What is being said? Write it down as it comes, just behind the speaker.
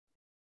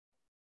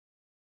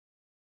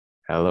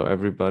Hello,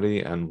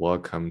 everybody, and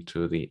welcome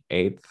to the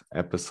eighth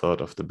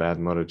episode of the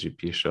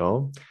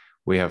BadMotoGP-Show.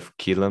 We have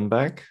Keelan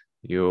back.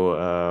 You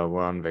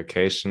were on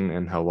vacation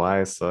in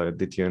Hawaii, so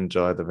did you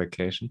enjoy the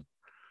vacation?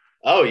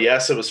 Oh,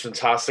 yes, it was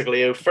fantastic,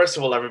 Leo. First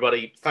of all,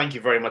 everybody, thank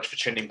you very much for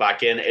tuning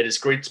back in. It is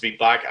great to be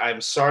back.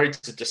 I'm sorry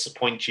to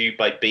disappoint you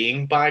by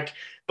being back,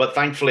 but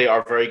thankfully,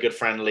 our very good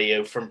friend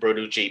Leo from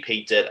Bruto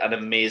GP did an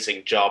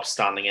amazing job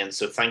standing in.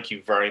 So, thank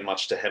you very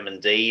much to him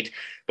indeed.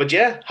 But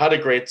yeah, had a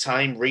great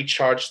time,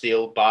 recharged the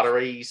old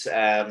batteries,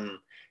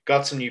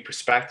 got some new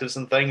perspectives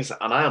and things,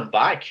 and I am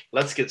back.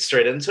 Let's get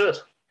straight into it.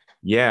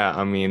 Yeah,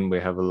 I mean, we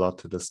have a lot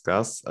to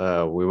discuss.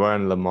 We were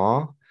in Le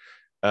Mans,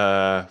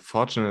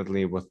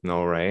 fortunately with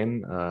no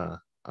rain.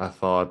 I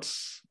thought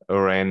a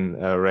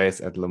race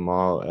at Le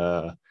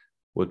Mans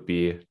would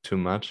be too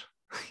much,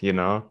 you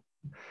know.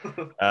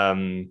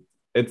 Um,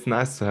 it's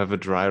nice to have a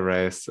dry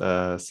race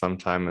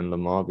sometime in Le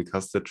Mans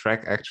because the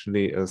track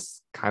actually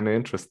is kind of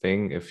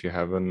interesting if you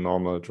have a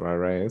normal dry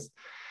race.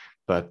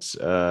 But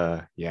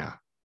yeah,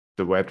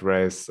 the wet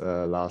race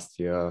last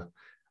year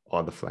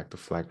or the flag to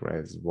flag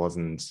race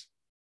wasn't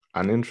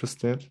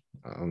uninterested.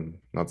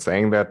 Not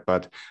saying that,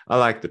 but I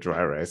like the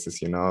dry races,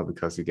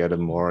 because you get a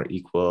more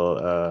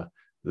equal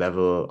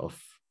level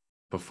of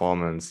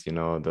performance.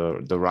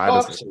 The Oh,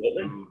 riders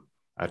absolutely.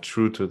 are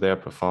true to their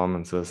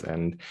performances.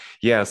 And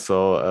yeah,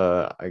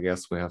 so I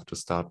guess we have to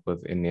start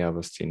with Enea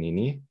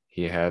Bastianini.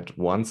 He had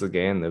once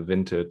again a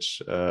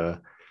vintage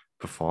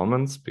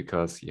performance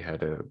because he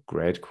had a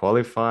great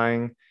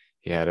qualifying,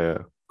 he had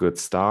a good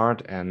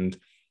start, and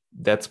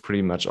that's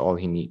pretty much all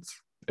he needs.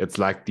 It's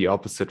like the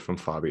opposite from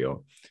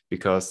Fabio,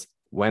 because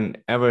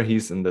whenever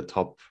he's in the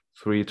top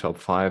three, top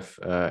five,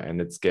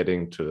 and it's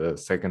getting to the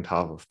second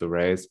half of the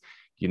race,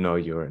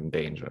 you're in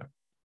danger.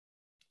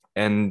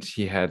 And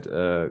he had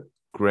a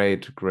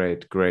great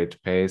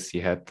pace. He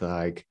had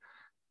like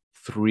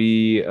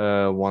three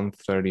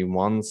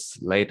 131s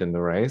late in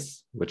the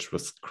race, which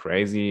was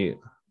crazy.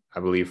 I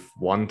believe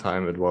one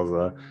time it was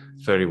a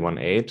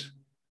 31.8.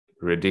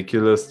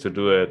 Ridiculous to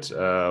do it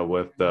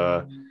with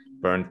the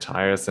burnt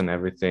tires and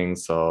everything.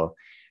 So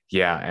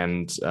yeah,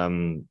 and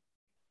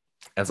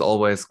as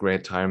always,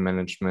 great tire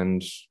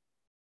management.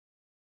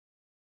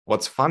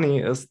 What's funny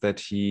is that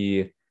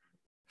he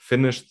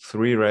finished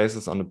three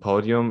races on the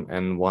podium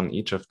and won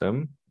each of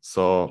them.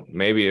 So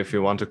maybe if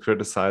you want to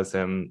criticize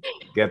him,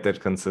 get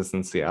that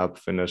consistency up,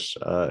 finish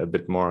a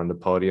bit more on the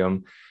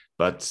podium.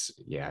 But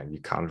yeah, you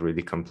can't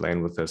really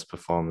complain with his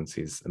performance.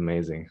 He's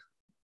amazing.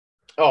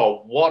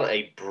 Oh, what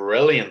a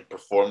brilliant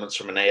performance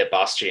from Enea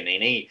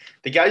Bastianini.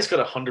 The guy's got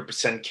a 100%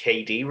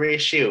 KD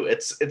ratio.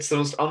 It's the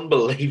most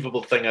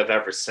unbelievable thing I've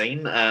ever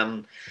seen.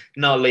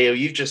 No, Leo,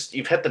 you've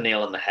hit the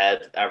nail on the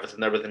head. Everything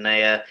there with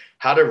Enea.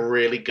 Had a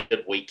really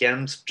good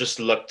weekend. Just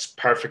looked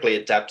perfectly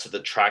adept to the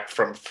track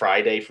from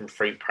Friday from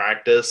free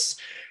practice.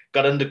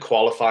 Got into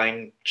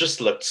qualifying,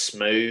 just looked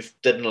smooth,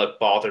 didn't look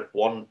bothered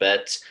one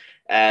bit.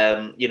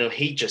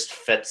 He just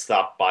fits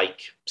that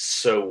bike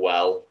so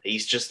well.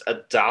 He's just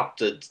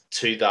adapted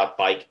to that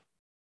bike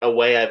a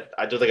way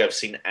I don't think I've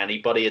seen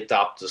anybody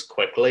adapt as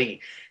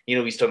quickly.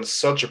 He's done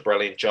such a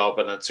brilliant job,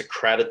 and it's a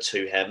credit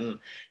to him.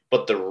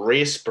 But the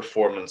race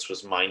performance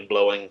was mind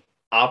blowing,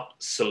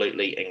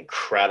 absolutely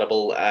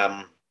incredible.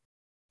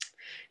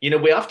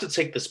 We have to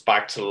take this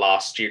back to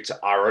last year to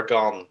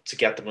Aragon to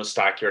get the most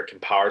accurate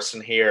comparison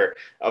here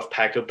of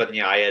Pecco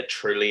Bagnaia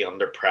truly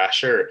under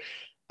pressure.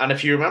 And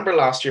if you remember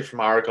last year from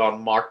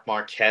Aragon, Marc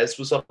Marquez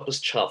was up as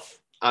chuff,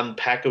 and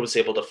Pecco was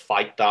able to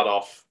fight that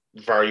off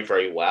very,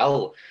 very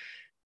well.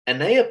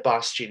 Enea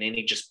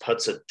Bastianini just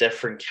puts a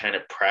different kind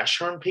of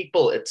pressure on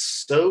people. It's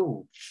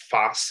so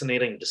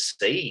fascinating to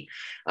see.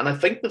 And I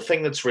think the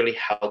thing that's really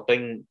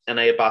helping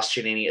Enea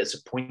Bastianini is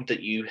a point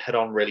that you hit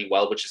on really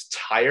well, which is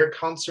tire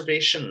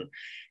conservation.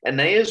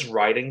 Enea's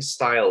riding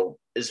style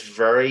is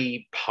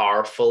very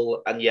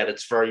powerful and yet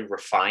it's very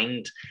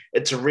refined.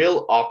 It's a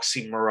real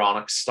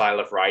oxymoronic style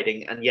of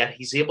riding, and yet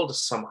he's able to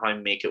somehow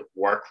make it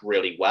work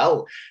really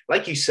well.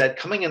 Like you said,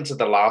 coming into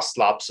the last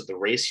laps of the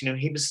race,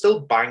 he was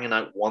still banging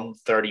out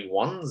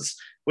 131s,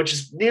 which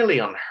is nearly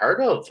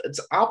unheard of.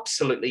 It's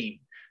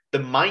absolutely, the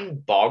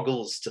mind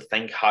boggles to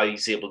think how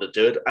he's able to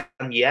do it,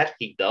 and yet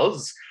he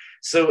does.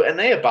 So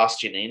Enea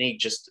Bastianini,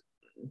 just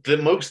the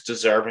most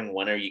deserving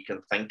winner you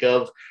can think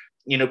of.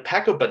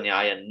 Pecco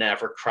Bagnaia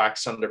never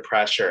cracks under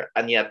pressure,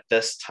 and yet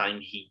this time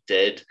he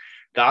did.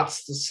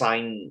 That's the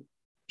sign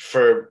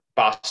for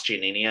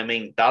Bastianini. I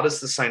mean, that is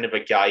the sign of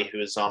a guy who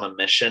is on a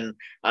mission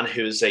and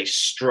who is a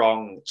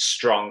strong,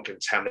 strong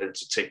contender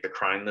to take the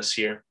crown this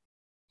year.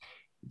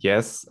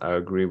 Yes, I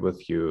agree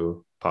with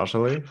you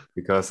partially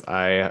because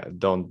I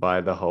don't buy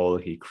the whole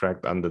he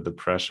cracked under the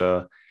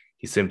pressure.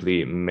 He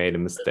simply made a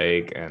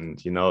mistake, and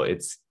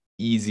it's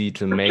easy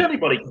to Which make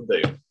anybody can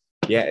do.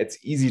 yeah, it's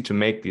easy to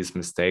make these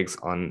mistakes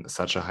on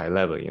such a high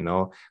level,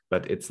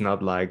 but it's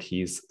not like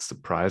he's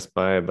surprised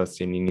by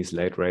Bastianini's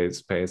late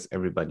race pace.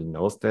 Everybody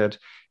knows that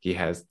he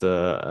has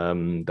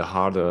the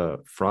harder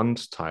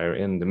front tire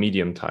in the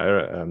medium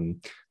tire,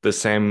 the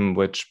same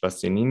which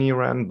Bastianini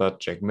ran, but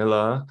Jack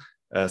Miller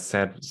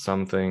said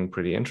something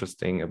pretty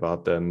interesting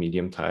about the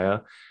medium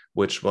tire,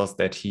 which was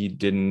that he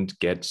didn't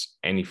get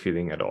any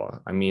feeling at all.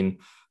 I mean,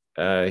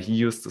 he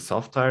used the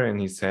soft tire, and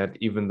he said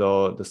even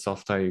though the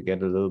soft tire you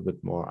get a little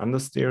bit more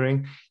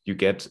understeering, you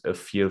get a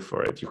feel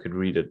for it. You could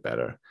read it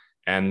better.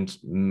 And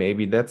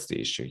maybe that's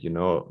the issue,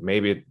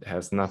 maybe it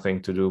has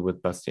nothing to do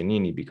with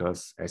Bastianini,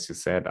 because as you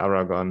said,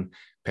 Aragon,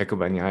 Pecco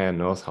Bagnaia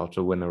knows how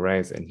to win a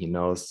race, and he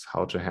knows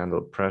how to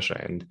handle pressure.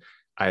 And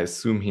I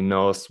assume he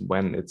knows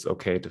when it's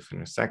okay to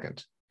finish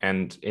second.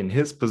 And in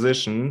his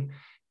position,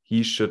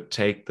 he should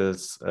take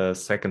this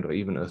second or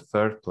even a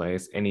third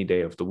place any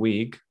day of the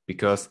week,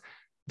 because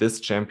this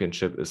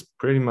championship is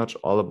pretty much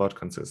all about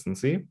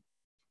consistency.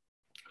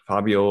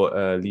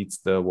 Fabio leads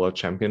the world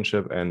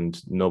championship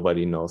and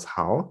nobody knows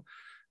how.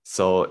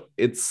 So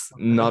it's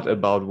not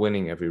about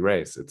winning every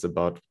race. It's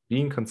about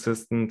being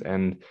consistent.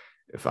 And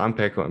if I'm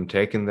Pecco, I'm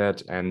taking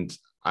that. And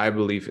I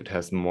believe it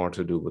has more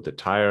to do with the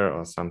tire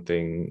or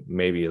something,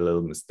 maybe a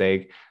little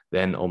mistake,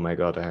 then, oh my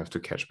God, I have to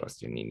catch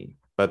Bastianini.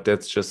 But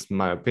that's just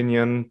my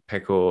opinion.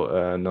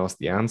 Pecco knows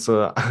the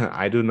answer.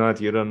 I do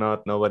not, you do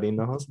not, nobody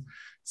knows.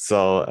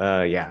 So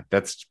yeah,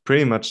 that's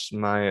pretty much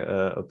my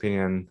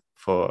opinion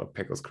for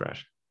Pecco's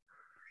crash.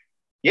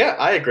 Yeah,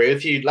 I agree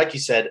with you. Like you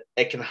said,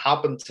 it can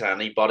happen to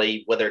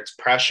anybody, whether it's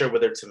pressure,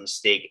 whether it's a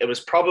mistake. It was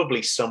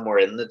probably somewhere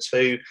in the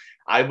two.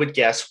 I would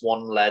guess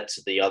one led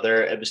to the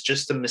other. It was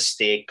just a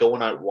mistake.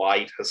 Going out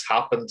wide has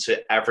happened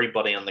to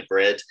everybody on the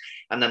grid.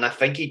 And then I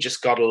think he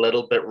just got a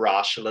little bit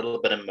rash, a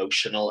little bit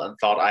emotional, and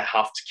thought, I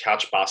have to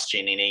catch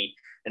Bastianini,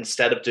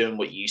 instead of doing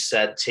what you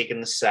said, taking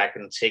the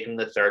second, taking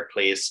the third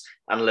place,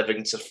 and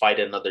living to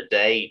fight another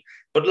day.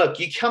 But look,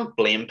 you can't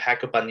blame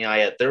Pecco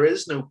Bagnaia. There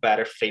is no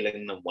better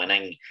feeling than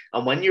winning.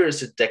 And when you're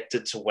as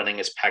addicted to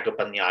winning as Pecco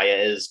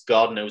Bagnaia is,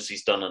 God knows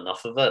he's done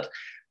enough of it.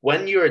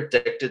 When you're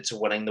addicted to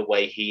winning the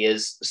way he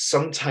is,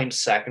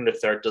 sometimes second or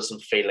third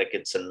doesn't feel like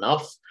it's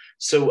enough.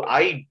 So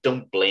I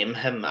don't blame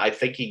him. I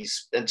think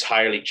he's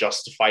entirely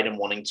justified in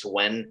wanting to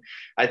win.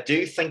 I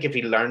do think if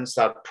he learns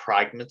that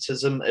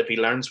pragmatism, if he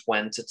learns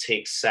when to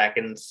take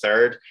second,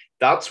 third,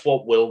 that's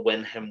what will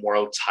win him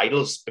world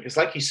titles. Because,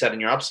 like you said, and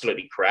you're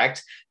absolutely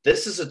correct,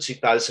 this is a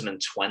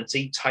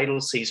 2020 title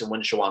season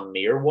when Joan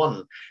Mir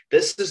won.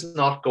 This is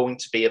not going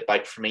to be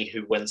about, for me,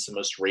 who wins the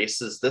most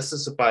races. This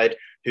is about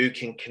who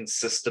can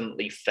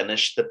consistently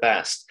finish the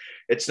best.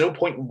 It's no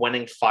point in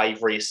winning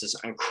 5 races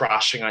and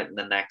crashing out in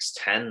the next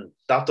 10.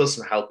 That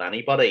doesn't help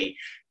anybody.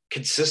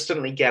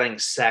 Consistently getting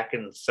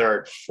second,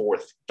 third,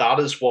 fourth, that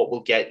is what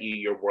will get you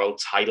your world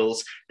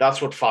titles.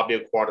 That's what Fabio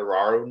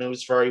Quartararo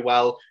knows very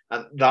well,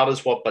 and that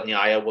is what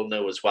Bagnaia will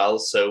know as well.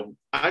 So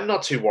I'm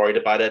not too worried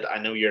about it. I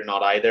know you're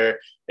not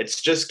either.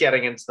 It's just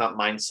getting into that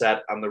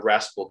mindset, and the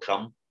rest will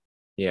come.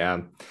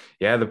 Yeah.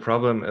 Yeah. The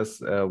problem is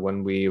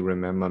when we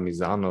remember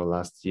Misano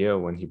last year,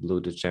 when he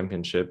blew the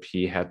championship,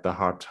 he had the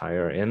hard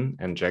tire in,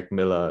 and Jack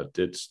Miller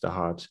did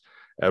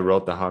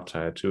rode the hard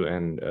tire too,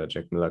 and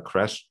Jack Miller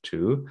crashed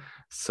too.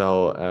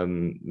 So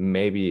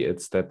maybe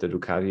it's that the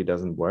Ducati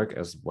doesn't work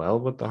as well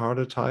with the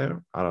harder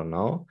tire. I don't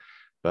know.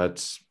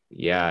 But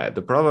yeah,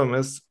 the problem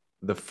is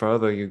the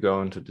further you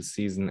go into the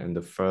season and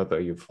the further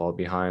you fall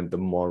behind, the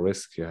more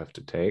risk you have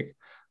to take.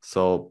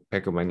 So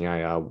Pecco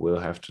Bagnaia will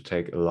have to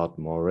take a lot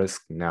more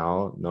risk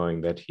now,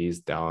 knowing that he's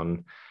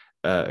down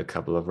a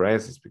couple of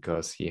races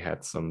because he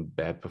had some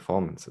bad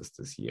performances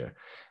this year.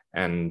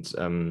 And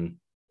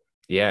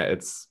yeah,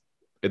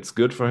 it's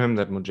good for him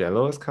that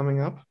Mugello is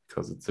coming up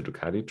because it's a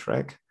Ducati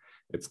track.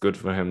 It's good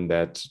for him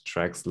that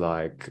tracks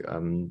like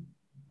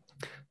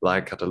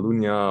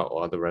Catalunya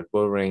or the Red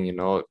Bull Ring,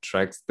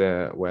 tracks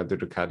there where the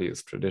Ducati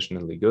is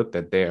traditionally good,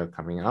 that they are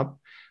coming up.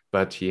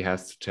 But he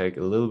has to take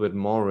a little bit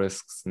more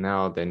risks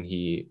now than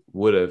he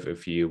would have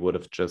if he would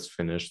have just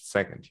finished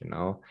second,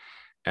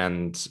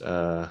 And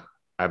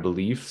I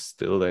believe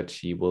still that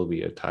he will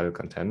be a title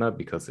contender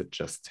because it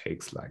just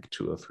takes like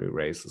 2 or 3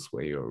 races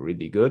where you're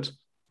really good.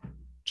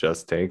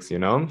 Just takes,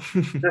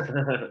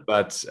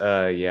 But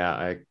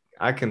yeah,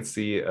 I can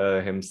see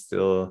him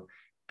still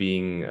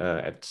being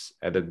at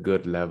a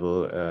good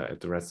level at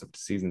the rest of the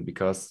season,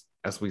 because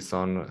as we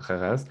saw in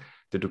Jerez,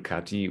 the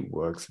Ducati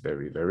works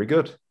very, very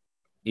good,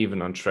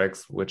 even on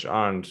tracks which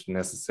aren't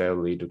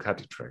necessarily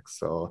Ducati tracks.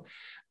 So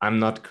I'm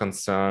not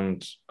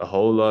concerned a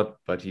whole lot,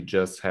 but he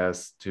just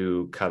has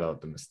to cut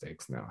out the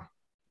mistakes now.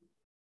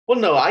 Well,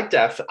 no,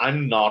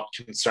 I'm not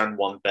concerned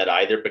one bit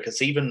either,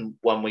 because even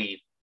when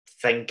we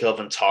think of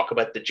and talk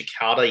about the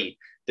Ducati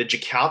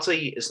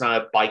is now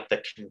a bike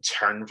that can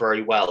turn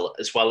very well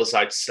as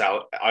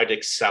out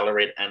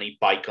accelerate any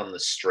bike on the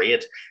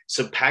straight.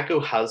 So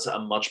Pecco has a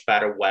much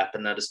better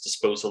weapon at his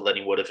disposal than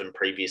he would have in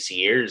previous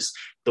years.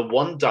 The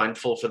one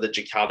downfall for the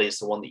Ducati is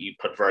the one that you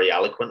put very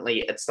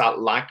eloquently. It's that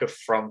lack of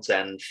front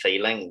end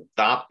feeling.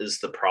 That is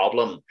the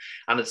problem.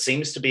 And it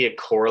seems to be a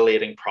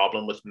correlating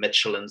problem with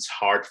Michelin's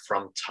hard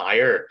front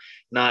tire.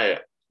 Now,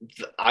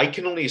 I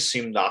can only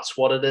assume that's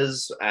what it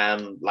is.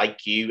 Like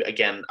you,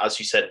 again, as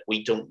you said,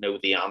 we don't know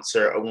the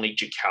answer. Only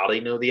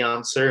Ducati know the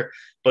answer.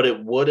 But it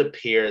would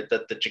appear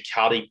that the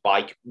Ducati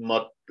bike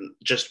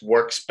just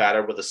works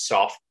better with a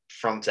soft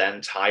front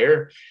end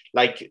tire.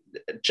 Like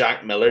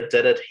Jack Miller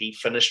did it. He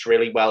finished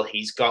really well.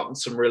 He's gotten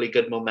some really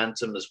good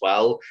momentum as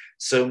well.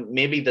 So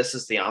maybe this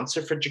is the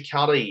answer for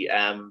Ducati.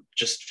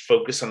 Just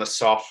focus on a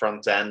soft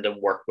front end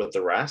and work with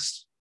the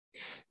rest.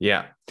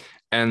 Yeah.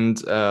 And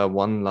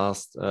one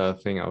last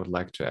thing I would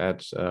like to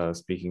add,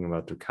 speaking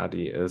about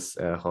Ducati, is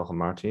Jorge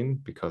Martin,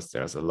 because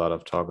there's a lot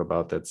of talk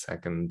about that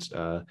second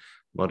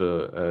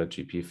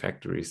MotoGP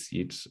factory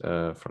seat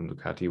from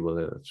Ducati. Will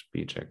it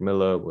be Jack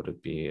Miller? Would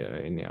it be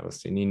Enea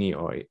Bastianini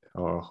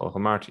or Jorge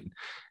Martin?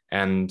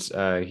 And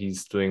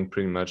he's doing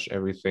pretty much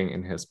everything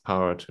in his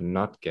power to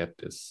not get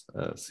this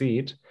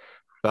seat.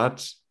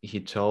 But he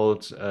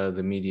told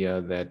the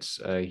media that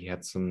he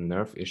had some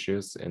nerve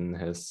issues in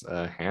his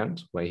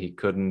hand, where he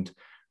couldn't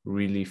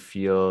really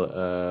feel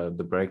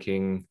the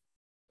braking,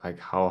 like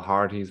how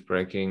hard he's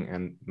braking.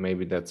 And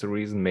maybe that's a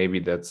reason. Maybe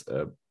that's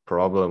a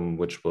problem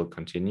which will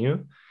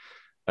continue.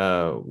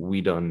 We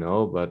don't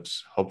know, but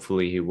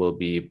hopefully he will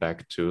be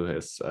back to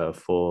his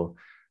full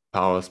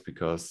powers,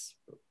 because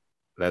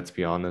let's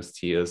be honest,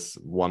 he is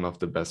one of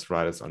the best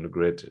riders on the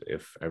grid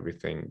if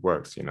everything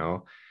works,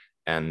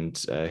 and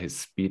his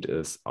speed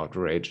is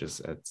outrageous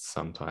at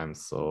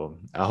sometimes. So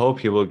I hope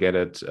he will get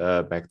it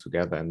back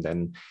together, and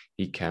then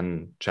he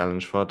can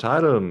challenge for a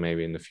title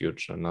maybe in the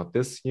future. Not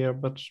this year,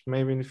 but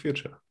maybe in the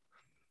future.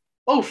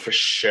 Oh, for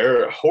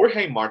sure.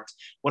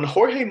 When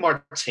Jorge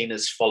Martin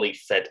is fully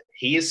fit,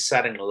 he is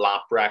setting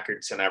lap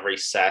records in every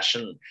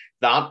session.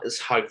 That is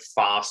how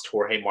fast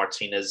Jorge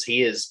Martin is.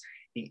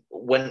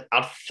 When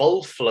at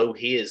full flow,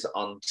 he is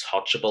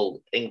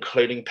untouchable,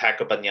 including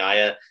Pecco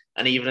Bagnaia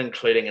and even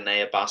including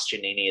Enea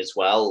Bastianini as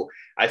well.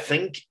 I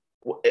think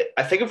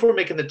if we're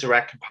making the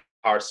direct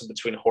comparison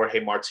between Jorge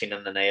Martin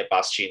and Enea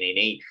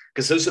Bastianini,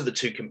 because those are the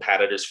two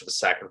competitors for the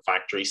second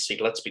factory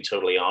seat, let's be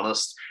totally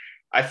honest.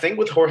 I think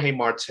with Jorge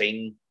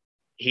Martin,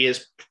 he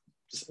is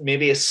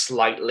maybe a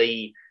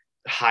slightly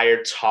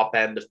higher top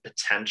end of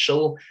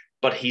potential,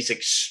 but he's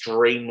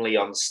extremely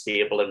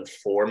unstable in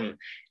form.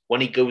 When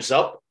he goes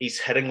up,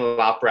 he's hitting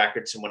lap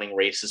records and winning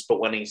races.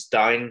 But when he's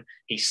down,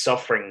 he's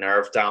suffering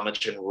nerve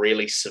damage and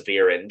really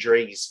severe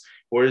injuries.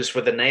 Whereas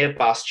with Enea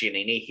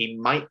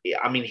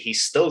Bastianini,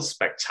 he's still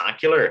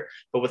spectacular.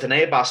 But with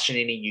Enea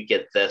Bastianini, you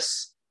get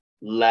this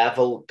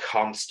level,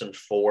 constant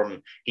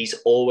form. He's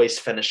always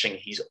finishing.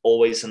 He's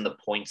always in the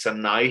points.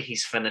 And now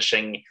he's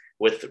finishing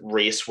with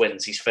race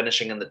wins. He's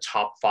finishing in the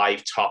top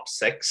 5, top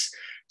 6.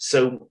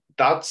 So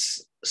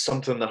that's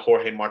something that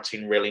Jorge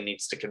Martin really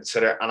needs to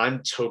consider. And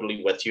I'm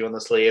totally with you on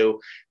this, Leo.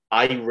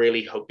 I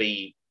really hope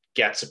he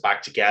gets it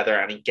back together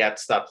and he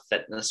gets that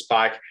fitness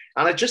back.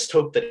 And I just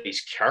hope that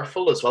he's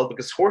careful as well,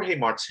 because Jorge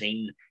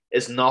Martin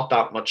is not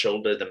that much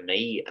older than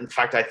me. In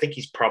fact, I think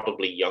he's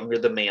probably younger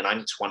than me, and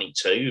I'm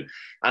 22,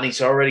 and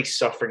he's already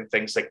suffering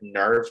things like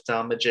nerve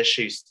damage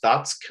issues.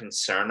 That's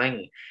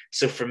concerning.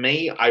 So for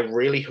me, I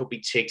really hope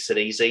he takes it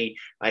easy.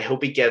 I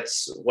hope he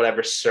gets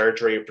whatever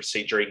surgery or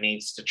procedure he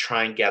needs to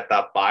try and get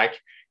that back,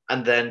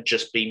 and then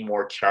just be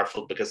more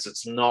careful, because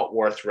it's not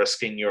worth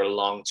risking your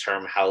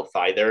long-term health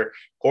either.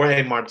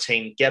 Jorge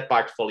Martin, get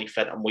back fully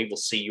fit, and we will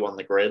see you on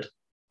the grid.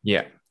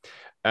 Yeah.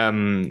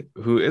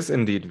 Who is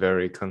indeed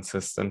very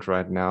consistent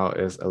right now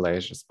is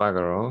Aleix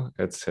Espargaro.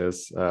 It's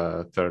his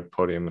third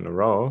podium in a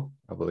row,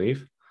 I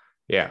believe.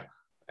 Yeah.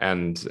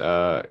 And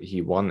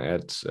he won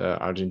at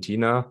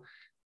Argentina.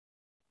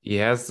 He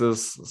has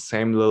this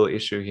same little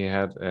issue he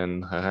had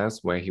in Jerez,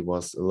 where he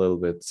was a little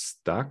bit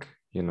stuck,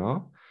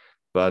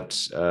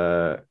 but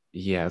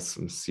he has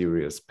some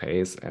serious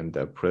pace, and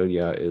the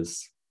Aprilia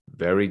is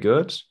very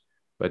good.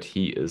 But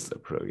he is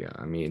Aprilia.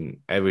 I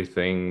mean,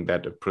 everything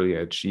that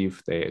Aprilia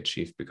achieved, they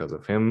achieved because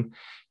of him.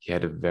 He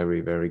had a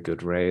very, very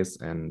good race,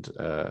 and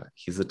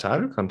he's a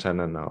title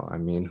contender now. I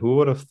mean, who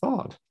would have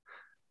thought?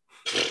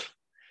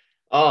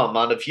 Oh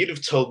man, if you'd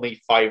have told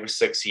me 5 or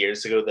 6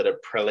 years ago that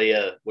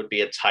Aprilia would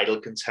be a title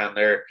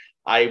contender,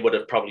 I would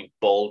have probably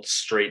bawled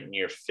straight in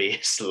your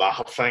face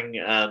laughing.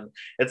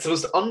 It's the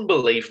most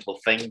unbelievable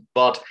thing.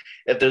 But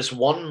if there's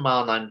one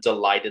man I'm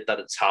delighted that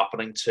it's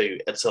happening to,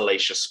 it's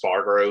Aleix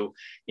Espargaro.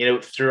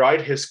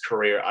 Throughout his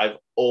career, I've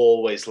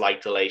always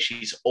liked Aleix.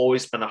 He's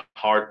always been a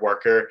hard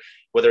worker,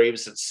 whether he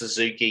was at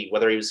Suzuki,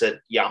 whether he was at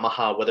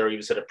Yamaha, whether he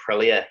was at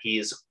Aprilia.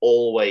 He's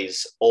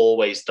always,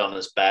 always done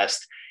his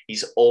best.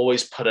 He's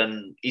always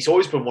been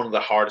one of the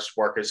hardest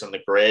workers on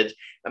the grid.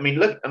 In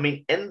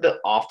the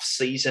off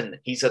season,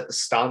 he's at the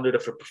standard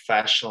of a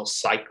professional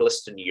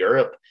cyclist in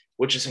Europe,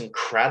 which is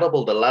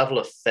incredible. The level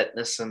of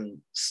fitness and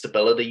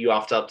stability you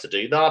have to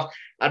do that.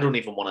 I don't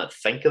even want to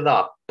think of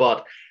that.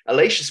 But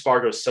Aleix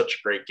Espargaro is such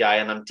a great guy,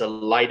 and I'm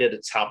delighted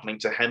it's happening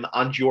to him.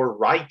 And you're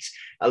right.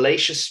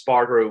 Aleix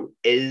Espargaro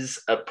is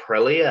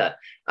Aprilia.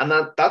 And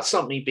that's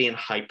not me being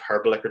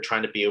hyperbolic or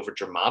trying to be over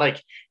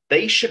dramatic.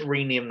 They should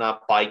rename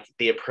that bike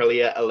the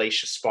Aprilia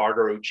Aleix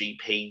Espargaro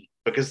GP,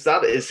 because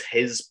that is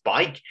his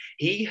bike.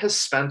 He has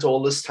spent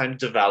all this time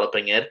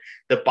developing it.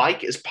 The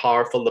bike is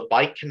powerful. The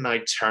bike can now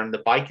turn. The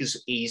bike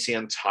is easy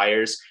on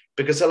tires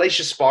because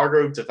Aleix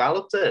Espargaro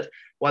developed it.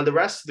 While the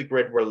rest of the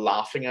grid were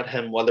laughing at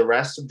him, while the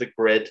rest of the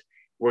grid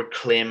were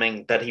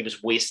claiming that he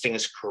was wasting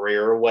his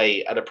career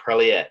away at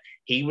Aprilia.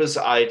 He was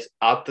out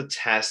at the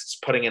tests,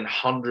 putting in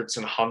hundreds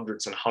and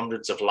hundreds and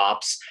hundreds of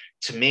laps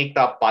to make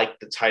that bike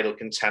the title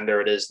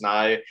contender it is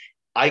now.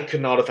 I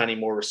could not have any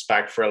more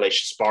respect for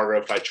Alicia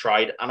Spargo if I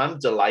tried, and I'm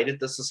delighted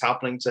this is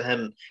happening to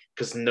him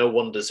because no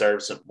one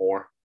deserves it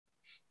more.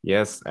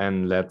 Yes,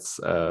 and let's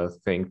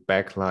think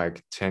back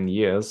like 10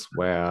 years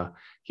where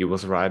he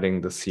was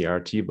riding the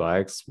CRT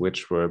bikes,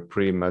 which were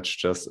pretty much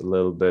just a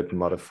little bit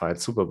modified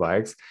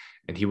superbikes,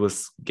 and he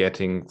was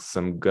getting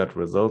some good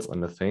results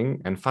on the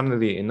thing. And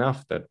funnily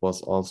enough, that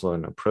was also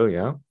in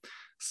Aprilia.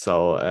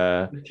 So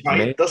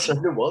Right, that's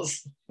what it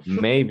was.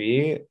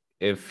 maybe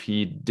if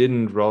he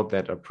didn't ride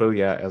that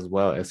Aprilia as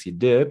well as he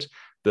did,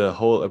 the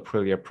whole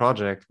Aprilia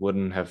project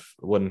wouldn't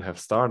have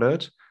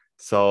started.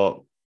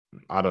 So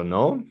I don't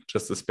know,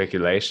 just a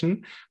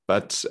speculation.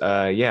 But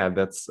yeah,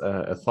 that's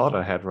a thought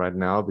I had right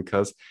now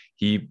because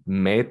he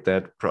made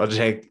that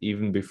project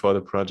even before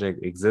the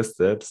project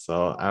existed.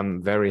 So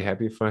I'm very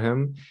happy for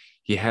him.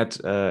 He had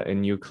a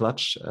new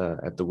clutch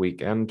at the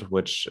weekend,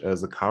 which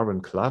is a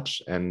carbon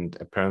clutch, and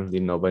apparently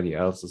nobody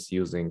else is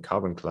using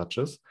carbon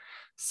clutches.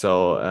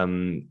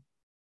 So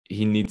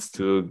he needs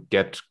to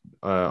get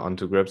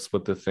onto grips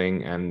with the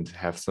thing and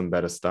have some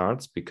better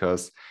starts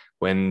because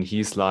when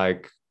he's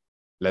like,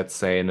 let's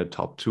say in the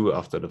top two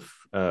after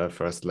the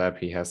first lap,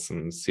 he has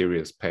some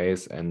serious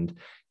pace, and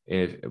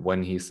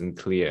when he's in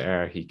clear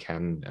air, he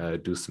can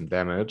do some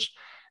damage.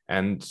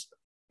 And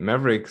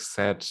Maverick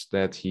said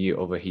that he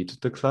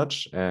overheated the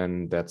clutch,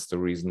 and that's the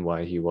reason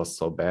why he was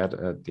so bad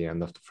at the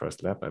end of the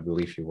first lap. I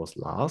believe he was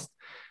last.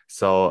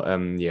 So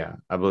yeah,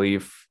 I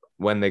believe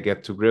when they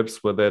get to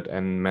grips with it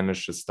and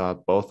manage to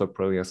start both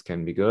Aprilias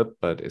can be good,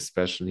 but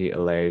especially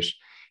Aleix,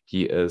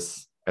 he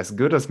is as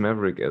good as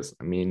Maverick is.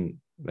 I mean,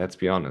 let's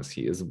be honest,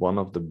 he is one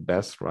of the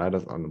best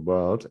riders on the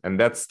world. And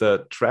that's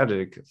the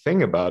tragic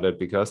thing about it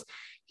because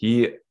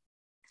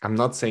I'm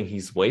not saying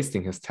he's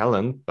wasting his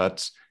talent,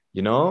 but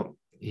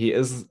he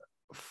is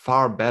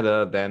far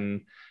better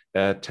than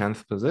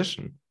 10th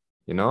position.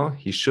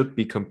 He should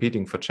be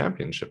competing for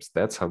championships.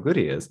 That's how good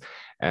he is.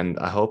 And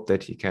I hope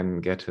that he can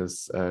get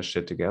his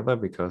shit together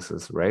because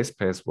his race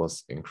pace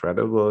was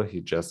incredible. He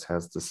just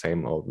has the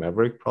same old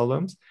Maverick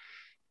problems.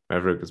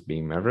 Maverick is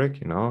being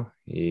Maverick,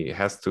 he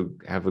has to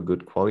have a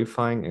good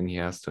qualifying and he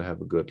has to have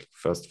a good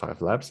first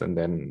 5 laps and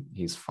then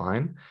he's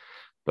fine.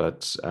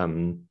 But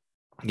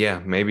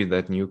yeah, maybe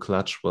that new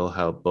clutch will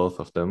help both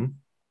of them.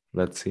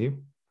 Let's see.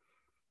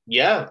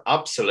 Yeah,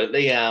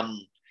 absolutely.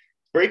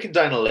 Breaking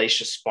down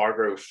Alicia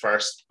Spargo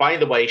first. By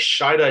the way,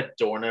 shout out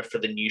Dorna for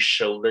the new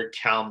shoulder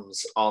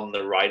cams on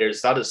the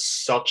riders. That is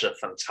such a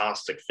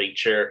fantastic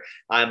feature.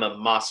 I'm a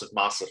massive,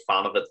 massive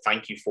fan of it.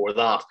 Thank you for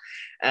that.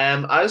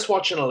 I was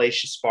watching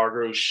Alicia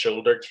Spargo's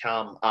shoulder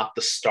cam at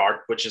the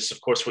start, which is,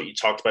 of course, what you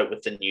talked about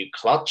with the new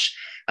clutch.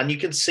 And you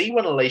can see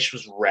when Alicia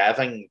was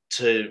revving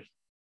to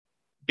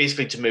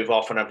basically to move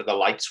off whenever the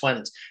lights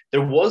went.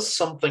 There was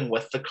something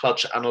with the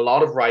clutch, and a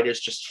lot of riders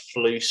just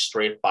flew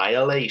straight by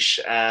Aleix.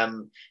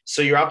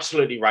 So you're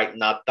absolutely right in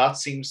that. That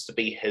seems to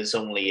be his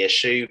only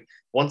issue.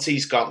 Once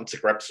he's gotten to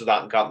grips with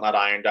that and gotten that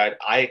ironed out,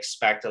 I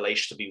expect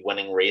Aleix to be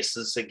winning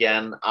races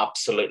again.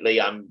 Absolutely.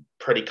 I'm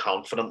pretty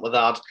confident with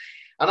that.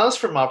 And as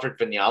for Maverick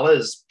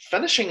Vinales,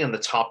 finishing in the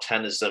top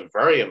 10 is a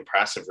very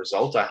impressive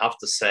result, I have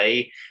to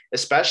say,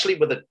 especially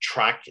with a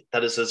track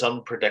that is as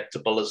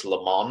unpredictable as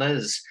Le Mans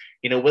is.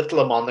 With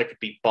Le Mans, there could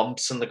be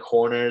bumps in the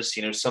corners.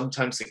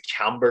 Sometimes the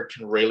camber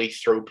can really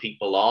throw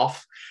people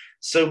off.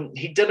 So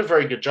he did a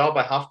very good job,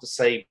 I have to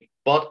say.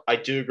 But I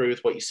do agree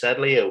with what you said,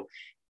 Leo.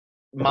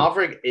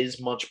 Maverick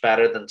is much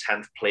better than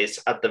 10th place.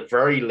 At the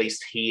very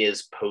least, he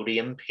is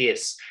podium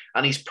pace.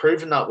 And he's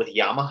proven that with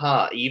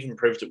Yamaha. He even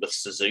proved it with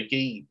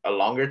Suzuki a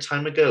longer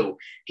time ago.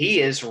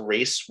 He is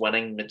race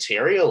winning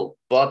material,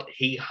 but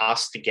he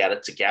has to get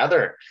it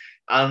together.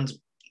 And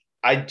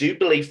I do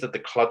believe that the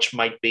clutch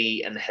might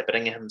be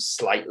inhibiting him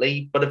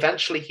slightly, but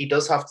eventually he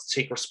does have to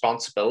take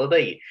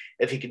responsibility.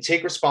 If he can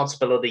take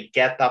responsibility,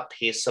 get that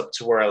pace up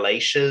to where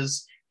Aleix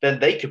is, then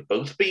they could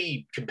both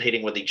be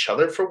competing with each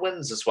other for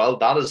wins as well.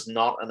 That is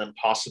not an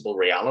impossible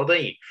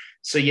reality.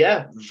 So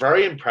yeah,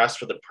 very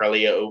impressed with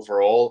Aprilia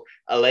overall.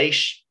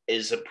 Aleix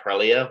is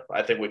Aprilia.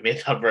 I think we've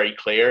made that very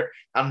clear.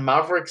 And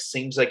Maverick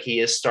seems like he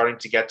is starting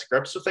to get to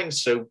grips with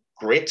things. So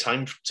great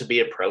time to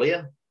be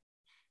Aprilia.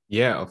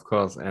 Yeah, of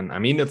course. And I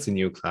mean, it's a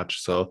new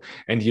clutch.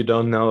 And you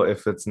don't know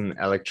if it's an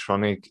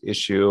electronic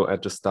issue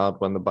at the start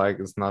when the bike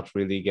is not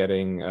really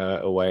getting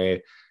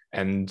away.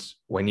 And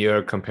when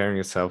you're comparing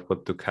yourself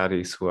with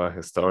Ducatis, who are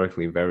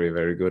historically very,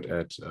 very good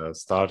at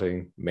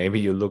starting, maybe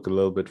you look a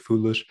little bit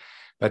foolish.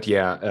 But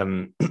yeah,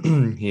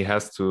 he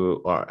has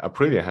to, or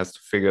Aprilia has to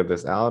figure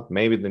this out.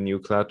 Maybe the new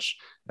clutch,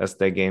 as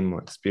they gain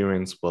more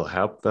experience, will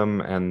help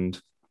them. And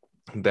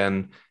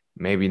then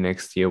maybe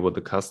next year with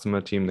the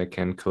customer team, they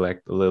can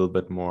collect a little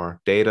bit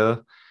more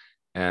data.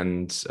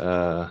 And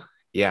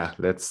yeah,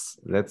 let's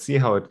see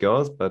how it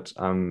goes. But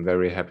I'm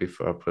very happy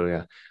for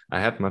Aprilia. I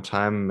had my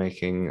time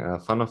making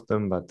fun of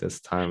them, but this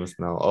time is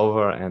now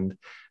over, and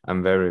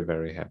I'm very,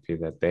 very happy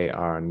that they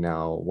are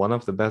now one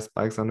of the best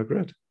bikes on the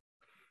grid.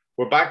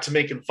 We're back to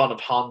making fun of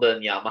Honda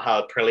and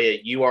Yamaha. Aprilia,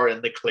 you are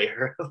in the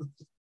clear.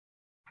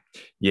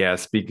 Yeah,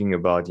 speaking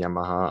about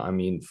Yamaha, I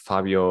mean,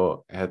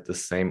 Fabio had the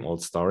same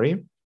old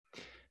story.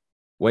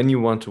 When you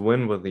want to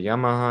win with the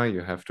Yamaha,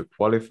 you have to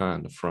qualify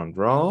in the front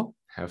row,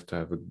 have to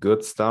have a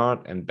good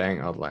start and bang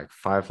out like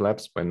 5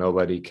 laps where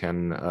nobody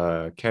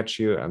can catch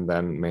you, and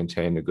then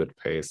maintain a good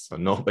pace so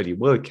nobody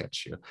will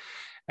catch you.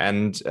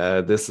 And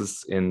this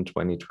is in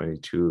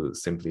 2022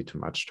 simply too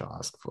much to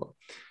ask for.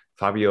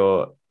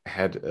 Fabio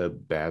had a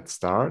bad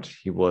start.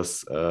 He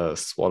was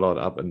swallowed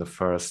up in the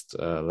first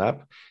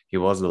lap. He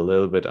was a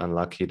little bit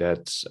unlucky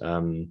that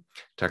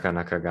Taka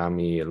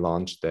Nakagami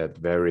launched that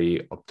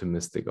very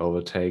optimistic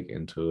overtake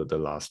into the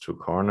last 2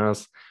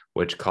 corners,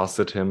 which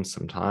costed him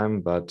some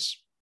time, but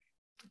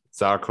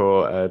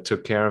Zarco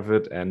took care of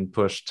it and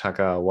pushed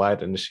Taka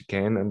wide in the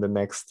chicane in the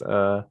next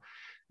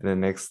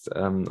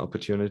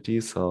opportunity.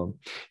 So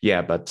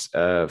yeah, but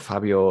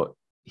Fabio,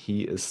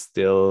 he is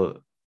still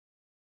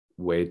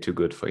way too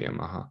good for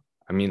Yamaha.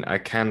 I mean, I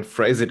can't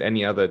phrase it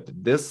any other.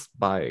 This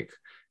bike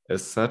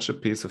is such a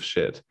piece of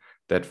shit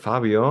that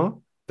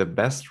Fabio, the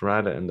best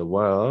rider in the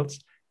world,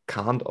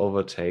 can't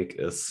overtake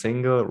a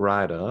single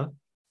rider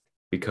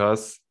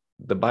because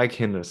the bike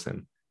hinders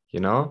him.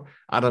 You know,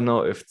 I don't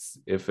know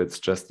if it's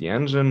just the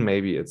engine,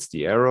 maybe it's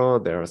the aero.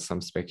 There are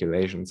some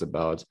speculations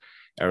about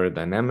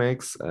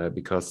aerodynamics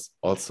because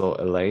also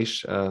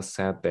Aleix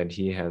said that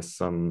he has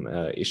some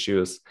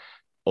issues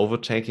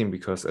overtaking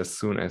because as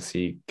soon as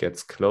he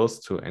gets close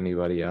to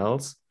anybody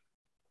else,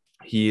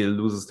 he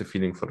loses the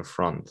feeling for the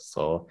front.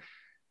 So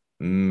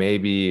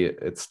maybe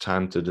it's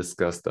time to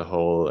discuss the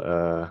whole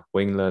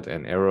winglet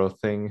and aero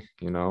thing,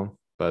 you know.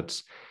 But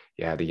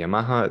yeah, the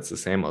Yamaha, it's the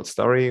same old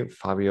story.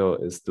 Fabio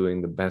is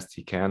doing the best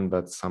he can,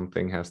 but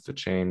something has to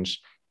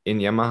change in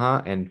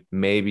Yamaha, and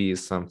maybe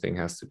something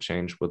has to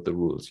change with the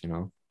rules, you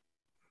know.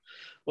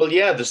 Well,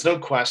 yeah, there's no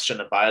question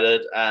about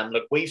it.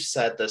 Look, we've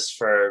said this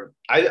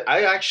I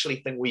actually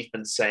think we've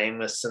been saying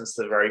this since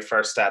the very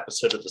first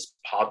episode of this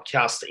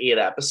podcast 8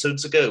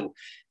 episodes ago.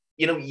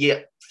 Yeah,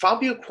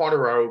 Fabio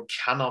Quartararo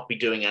cannot be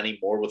doing any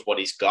more with what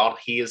he's got.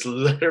 He is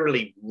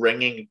literally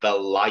wringing the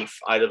life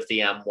out of the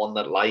M1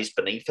 that lies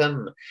beneath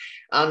him.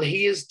 And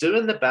he is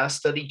doing the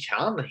best that he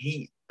can.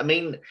 I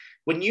mean,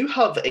 when you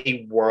have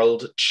a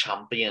world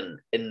champion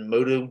in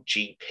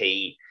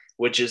MotoGP,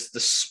 which is the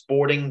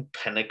sporting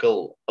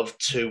pinnacle of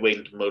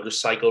two-wheeled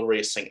motorcycle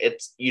racing,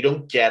 you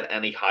don't get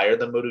any higher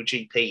than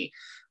MotoGP.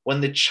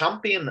 When the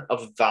champion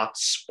of that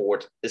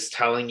sport is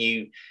telling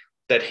you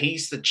that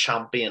he's the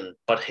champion,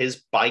 but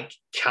his bike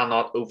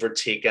cannot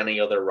overtake any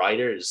other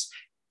riders,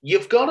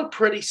 you've got a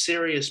pretty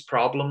serious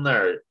problem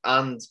there.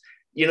 And,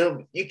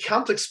 you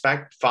can't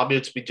expect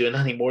Fabio to be doing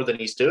any more than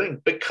he's doing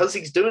because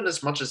he's doing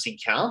as much as he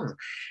can.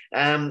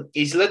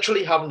 He's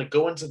literally having to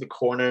go into the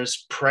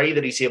corners, pray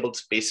that he's able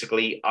to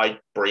basically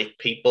outbrake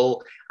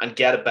people and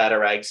get a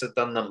better exit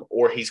than them,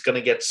 or he's going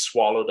to get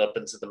swallowed up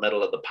into the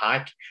middle of the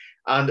pack.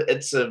 And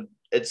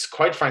it's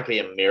quite frankly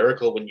a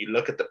miracle when you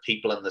look at the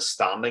people in the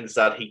standings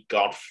that he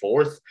got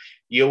fourth.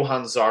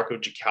 Johan Zarco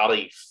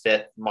Ducati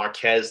fifth,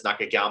 Marquez,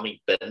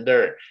 Nakagami,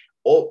 Binder,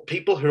 all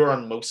people who are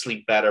on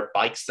mostly better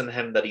bikes than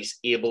him that he's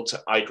able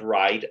to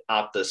outride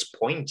at this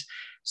point.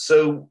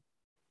 So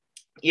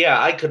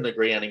yeah, I couldn't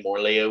agree anymore,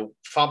 Leo.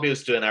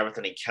 Fabio's doing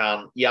everything he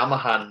can.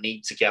 Yamaha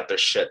need to get their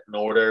shit in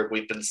order.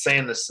 We've been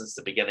saying this since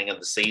the beginning of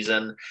the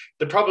season.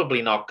 They're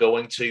probably not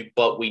going to,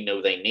 but we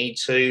know they need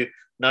to.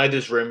 Now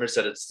there's rumors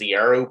that it's the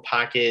aero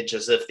package,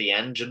 as if the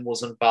engine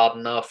wasn't bad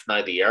enough.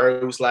 Now the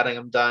aero's letting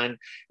him down.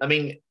 I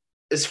mean,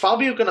 is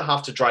Fabio going to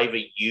have to drive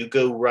a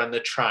Yugo around the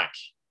track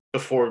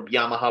before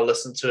Yamaha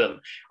listen to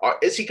him? Or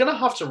is he going to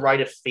have to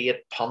ride a Fiat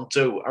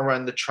Punto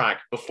around the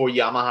track before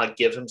Yamaha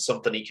give him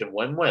something he can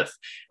win with?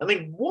 I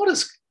mean,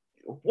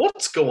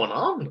 what's going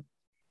on?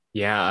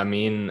 Yeah, I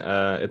mean,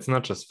 it's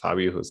not just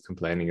Fabio who's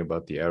complaining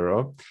about the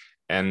aero.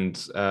 And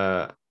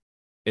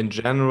in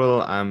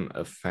general, I'm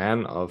a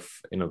fan of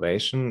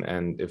innovation.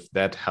 And if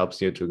that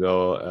helps you to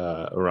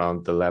go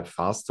around the lap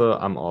faster,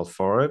 I'm all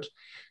for it.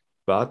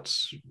 But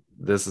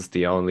this is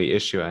the only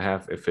issue I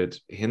have if it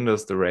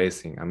hinders the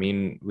racing. I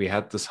mean, we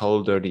had this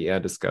whole dirty air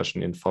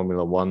discussion in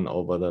Formula One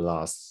over the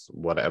last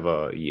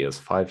whatever years,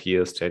 5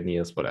 years, 10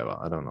 years, whatever,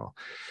 I don't know.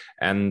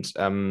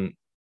 And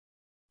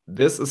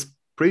this is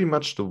pretty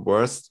much the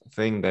worst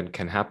thing that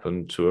can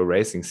happen to a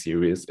racing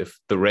series if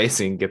the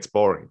racing gets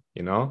boring,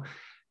 you know?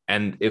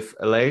 And if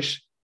Aleix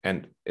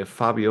and if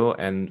Fabio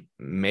and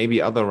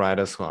maybe other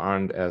riders who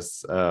aren't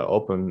as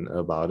open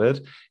about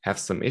it have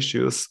some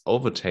issues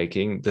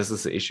overtaking, this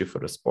is an issue for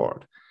the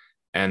sport.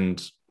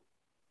 And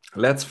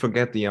let's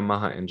forget the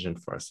Yamaha engine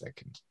for a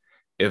second.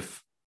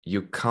 If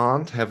you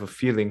can't have a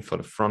feeling for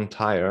the front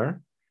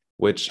tire,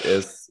 which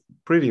is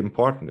pretty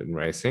important in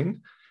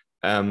racing,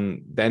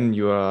 then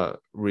you are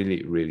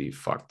really, really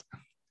fucked.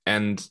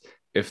 And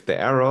if the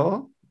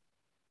aero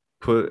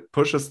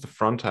pushes the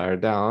front tire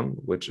down,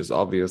 which is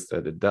obvious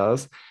that it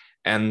does,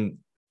 and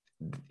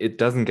it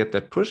doesn't get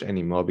that push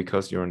anymore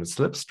because you're in a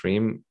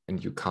slipstream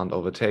and you can't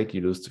overtake,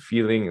 you lose the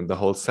feeling, and the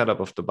whole setup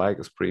of the bike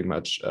is pretty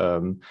much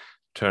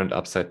turned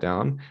upside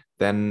down.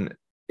 Then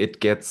it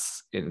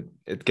gets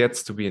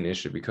to be an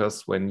issue,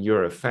 because when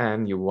you're a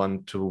fan, you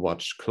want to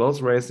watch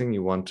close racing,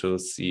 you want to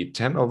see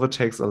 10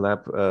 overtakes a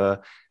lap,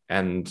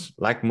 and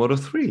like Moto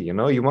 3,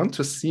 you want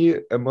to see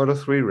a Moto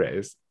 3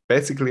 race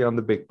basically on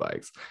the big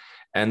bikes.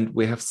 And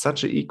we have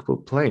such an equal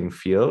playing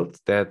field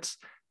that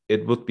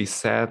it would be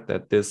sad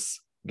that this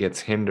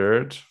gets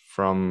hindered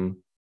from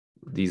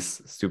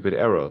these stupid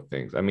aero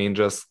things. I mean,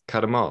 just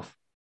cut them off.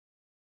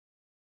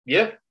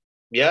 Yeah,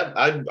 yeah,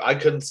 I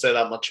couldn't say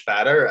that much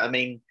better. I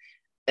mean,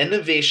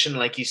 innovation,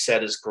 like you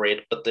said, is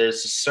great, but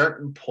there's a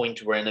certain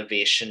point where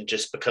innovation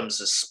just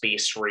becomes a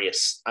space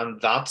race,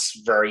 and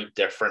that's very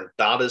different.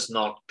 That is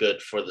not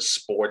good for the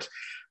sport.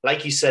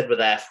 Like you said with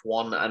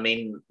F1, I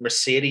mean,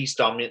 Mercedes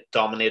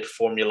dominated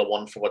Formula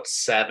One for what,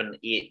 7,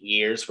 8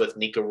 years with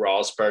Nico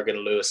Rosberg and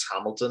Lewis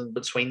Hamilton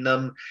between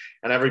them.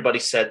 And everybody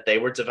said they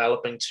were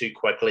developing too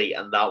quickly,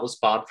 and that was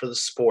bad for the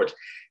sport.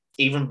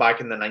 Even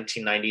back in the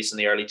 1990s and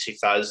the early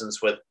 2000s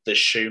with the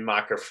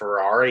Schumacher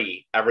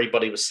Ferrari,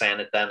 everybody was saying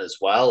it then as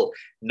well.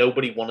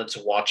 Nobody wanted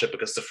to watch it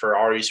because the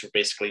Ferraris were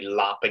basically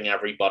lapping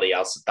everybody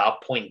else at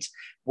that point.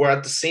 We're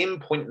at the same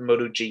point in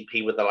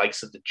MotoGP with the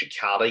likes of the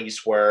Ducatis,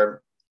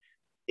 where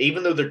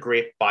even though they're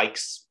great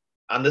bikes,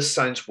 and this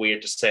sounds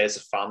weird to say as a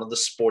fan of the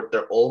sport,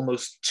 they're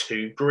almost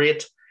too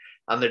great.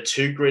 And they're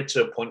too great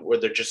to a point where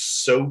they're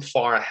just so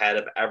far ahead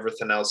of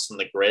everything else in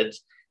the grid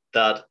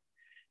that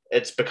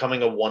it's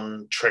becoming a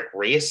one-trick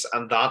race,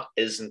 and that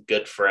isn't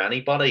good for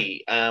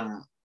anybody.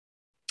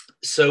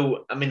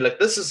 So, I mean, like,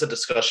 this is a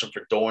discussion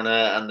for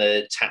Dorna and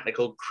the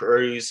technical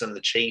crews and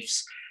the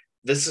chiefs.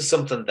 This is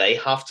something they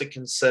have to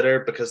consider,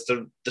 because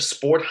the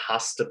sport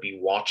has to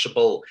be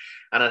watchable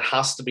and it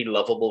has to be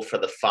lovable for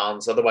the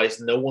fans. Otherwise,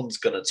 no one's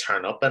going to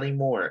turn up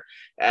anymore.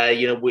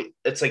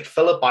 It's like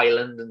Phillip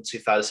Island in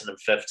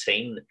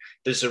 2015.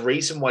 There's a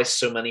reason why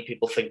so many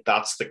people think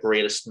that's the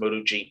greatest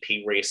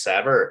MotoGP race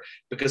ever,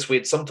 because we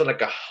had something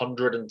like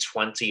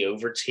 120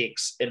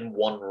 overtakes in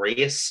one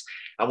race.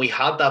 And we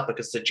had that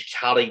because the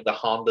Ducati, the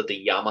Honda,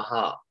 the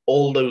Yamaha,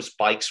 all those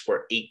bikes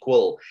were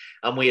equal.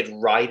 And we had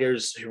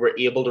riders who were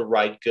able to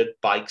ride good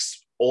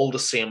bikes all the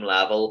same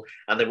level,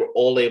 and they were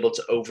all able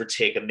to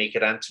overtake and make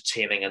it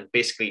entertaining, and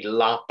basically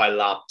lap by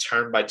lap,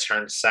 turn by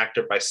turn,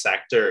 sector by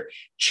sector,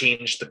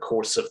 change the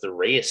course of the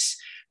race.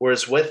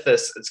 Whereas with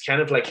this, it's kind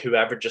of like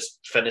whoever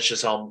just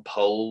finishes on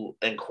pole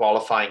in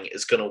qualifying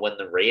is going to win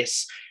the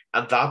race.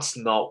 And that's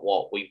not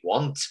what we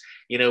want.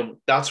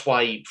 That's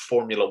why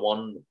Formula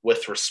One,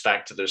 with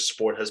respect to their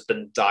sport, has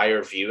been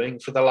dire viewing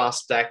for the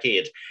last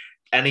decade.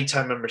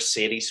 Anytime a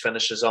Mercedes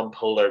finishes on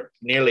pole, or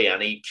nearly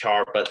any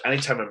car, but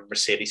anytime a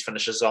Mercedes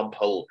finishes on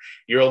pole,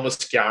 you're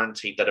almost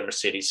guaranteed that a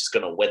Mercedes is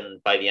going to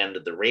win by the end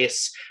of the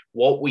race.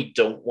 What we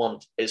don't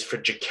want is for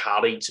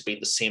Ducati to be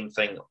the same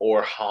thing,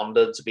 or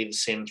Honda to be the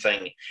same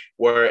thing,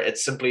 where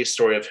it's simply a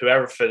story of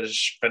whoever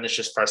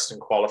finishes first in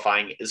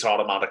qualifying is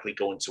automatically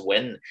going to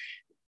win.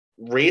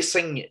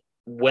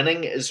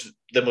 Winning is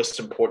the most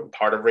important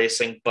part of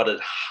racing, but it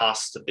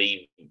has to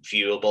be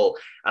viewable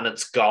and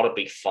it's got to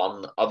be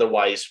fun.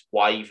 Otherwise,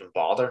 why even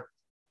bother?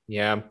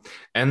 Yeah.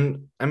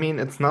 And I mean,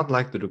 it's not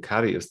like the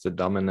Ducati is the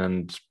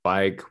dominant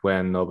bike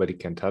where nobody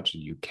can touch it.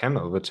 You can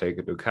overtake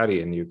a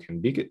Ducati and you can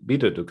beat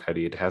a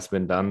Ducati. It has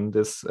been done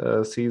this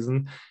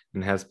season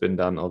and has been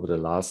done over the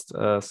last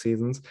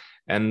seasons.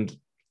 And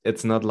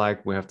it's not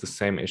like we have the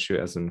same issue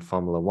as in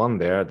Formula One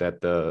there,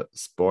 that the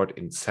sport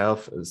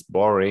itself is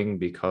boring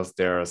because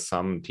there are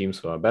some teams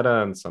who are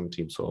better and some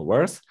teams who are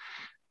worse.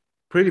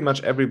 Pretty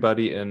much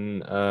everybody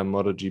in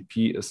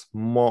MotoGP is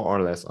more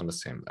or less on the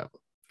same level.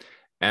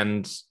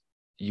 And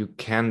you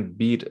can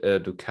beat a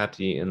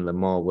Ducati in Le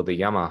Mans with a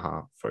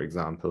Yamaha, for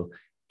example,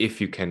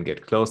 if you can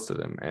get close to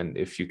them and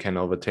if you can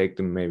overtake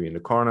them maybe in the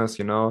corners.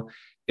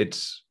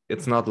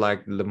 It's not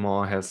like Le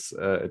Mans has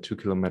a 2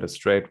 kilometer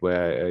straight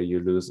where you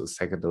lose a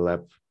second a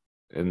lap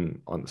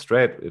on the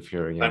straight if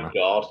you're a Yamaha. Thank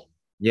God.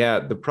 Yeah,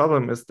 the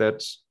problem is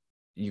that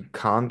you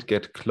can't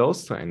get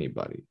close to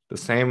anybody. The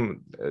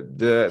same,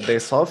 they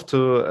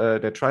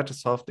try to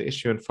solve the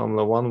issue in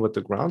Formula One with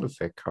the ground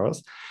effect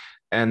cars,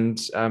 and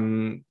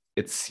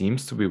it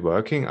seems to be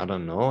working. I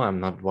don't know. I'm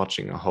not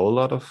watching a whole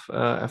lot of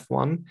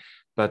F1,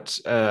 but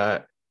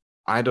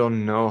I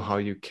don't know how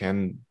you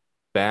can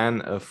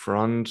ban a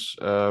front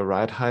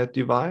ride height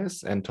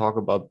device and talk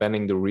about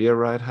banning the rear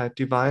ride height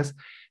device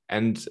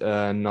and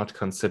not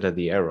consider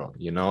the error.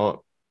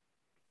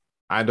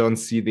 I don't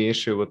see the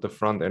issue with the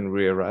front and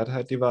rear ride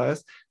height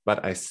device,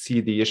 but I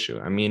see the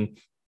issue. I mean,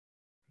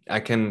 I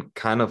can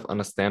kind of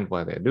understand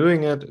why they're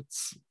doing it.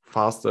 It's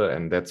faster,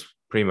 and that's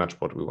pretty much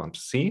what we want to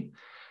see.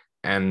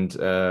 And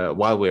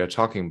while we are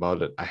talking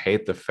about it, I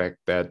hate the fact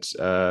that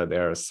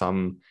there are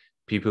some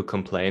people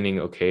complaining,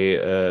 okay,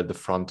 the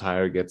front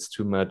tire gets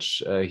too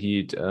much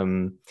heat.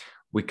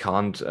 We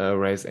can't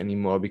race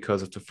anymore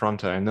because of the front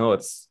tire. No,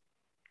 it's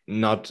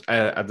not.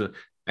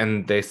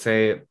 And they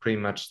say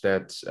pretty much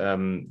that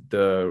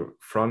the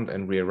front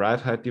and rear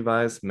ride height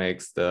device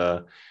makes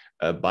the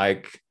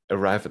bike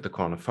arrive at the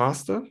corner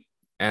faster,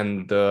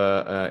 and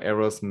the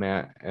arrows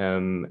may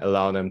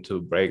allow them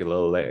to brake a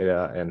little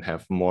later and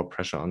have more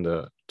pressure on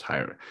the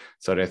tire.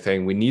 So they're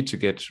saying we need to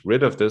get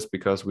rid of this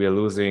because we are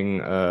losing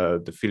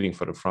the feeling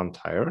for the front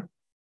tire.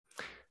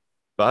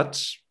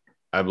 But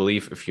I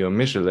believe if you're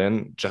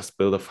Michelin, just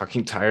build a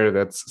fucking tire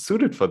that's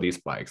suited for these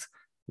bikes.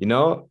 You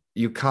know,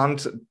 you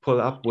can't pull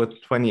up with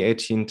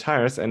 2018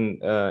 tires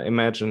and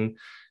imagine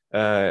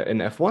in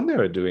F1 they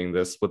are doing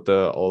this with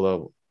the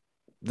older.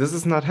 This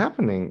is not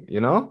happening, you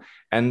know?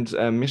 And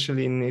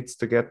Michelin needs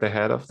to get the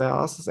head of their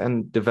asses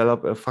and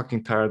develop a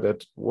fucking tire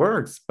that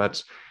works.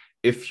 But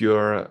if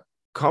you're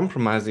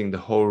compromising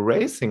the whole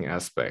racing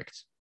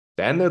aspect,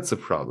 then it's a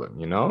problem,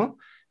 you know?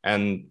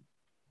 And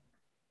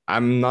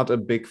I'm not a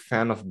big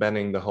fan of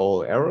banning the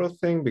whole aero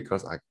thing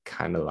because I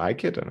kind of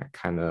like it, and I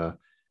kind of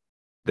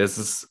this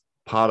is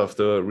part of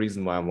the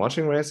reason why I'm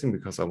watching racing,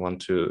 because I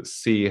want to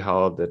see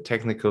how the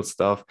technical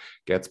stuff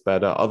gets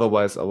better.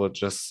 Otherwise, I would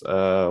just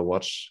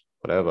watch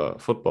whatever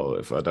football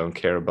if I don't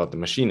care about the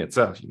machine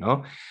itself, you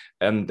know.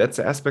 And that's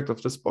the aspect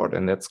of the sport,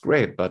 and that's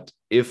great. But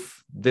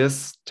if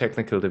this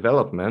technical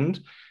development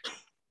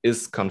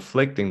is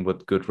conflicting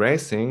with good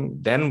racing,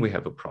 then we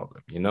have a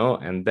problem, you know.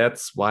 And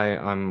that's why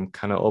I'm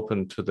kind of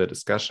open to the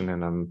discussion,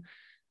 and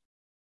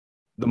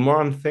the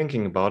more I'm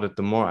thinking about it,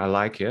 the more I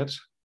like it.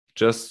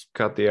 Just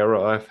cut the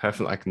arrow off, have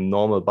like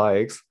normal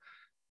bikes,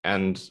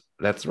 and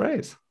let's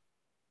race.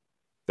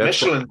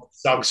 That's Michelin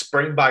sucks.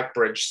 Bring back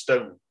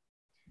Bridgestone.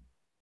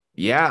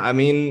 Yeah, I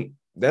mean,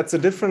 that's a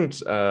different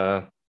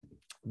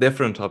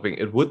topic.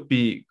 It would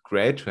be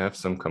great to have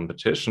some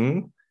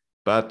competition,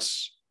 but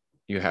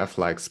you have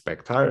like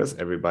spec tires.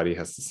 Everybody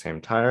has the same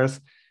tires.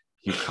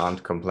 You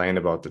can't complain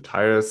about the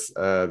tires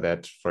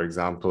that, for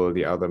example,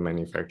 the other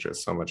manufacturer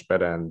is so much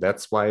better, and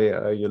that's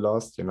why you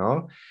lost, you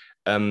know.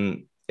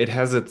 It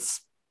has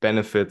its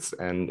benefits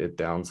and its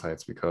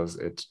downsides because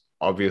it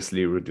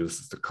obviously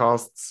reduces the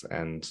costs,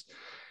 and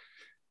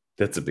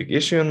that's a big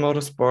issue in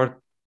motorsport.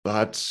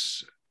 But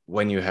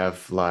when you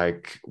have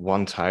like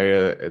one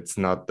tire, it's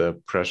not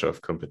the pressure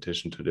of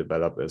competition to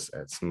develop as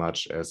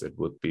much as it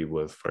would be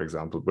with, for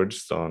example,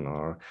 Bridgestone.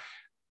 Or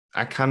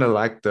I kind of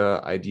like the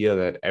idea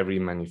that every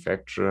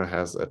manufacturer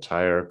has a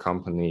tire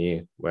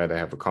company where they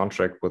have a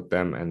contract with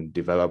them and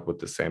develop with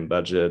the same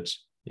budget.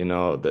 You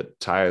know, the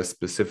tires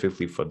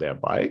specifically for their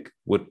bike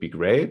would be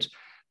great,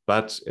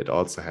 but it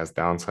also has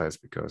downsides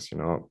because, you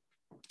know,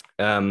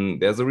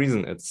 there's a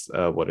reason it's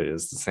what it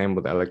is. The same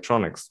with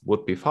electronics.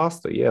 Would be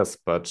faster, yes,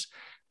 but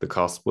the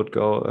cost would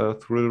go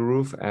through the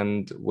roof,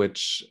 and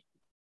which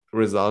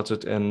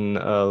resulted in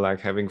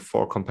like having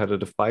 4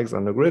 competitive bikes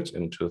on the grid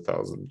in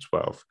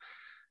 2012.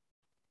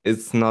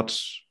 It's not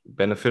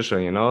beneficial,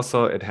 you know.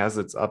 So it has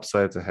its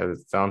upsides, it has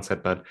its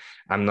downside, but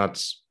I'm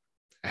not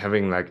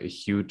having like a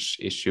huge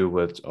issue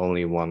with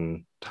only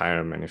one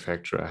tire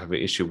manufacturer. I have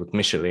an issue with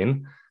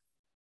Michelin,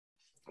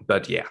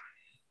 but yeah.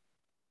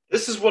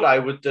 This is what I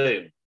would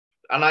do.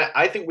 And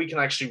I think we can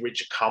actually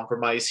reach a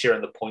compromise here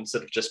on the points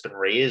that have just been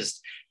raised.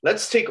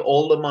 Let's take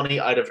all the money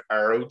out of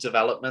aero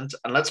development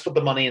and let's put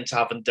the money into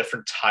having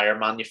different tire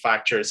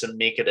manufacturers and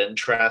make it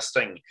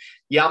interesting.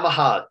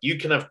 Yamaha, you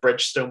can have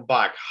Bridgestone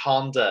back.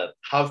 Honda,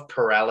 have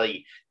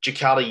Pirelli.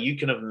 Ducati, you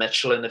can have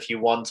Michelin if you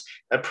want.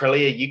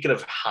 Aprilia, you can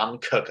have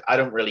Hankook. I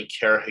don't really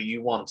care who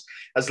you want.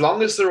 As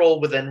long as they're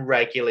all within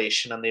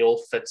regulation and they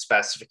all fit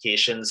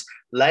specifications,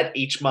 let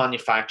each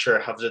manufacturer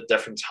have a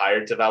different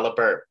tire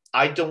developer.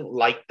 I don't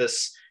like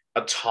this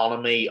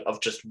autonomy of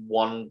just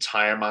one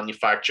tire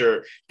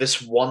manufacturer,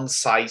 this one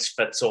size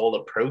fits all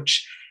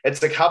approach.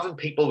 It's like having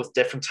people with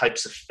different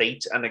types of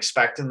feet and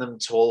expecting them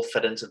to all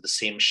fit into the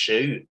same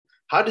shoe.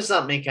 How does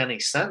that make any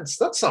sense?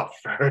 That's not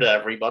fair to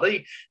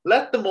everybody.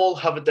 Let them all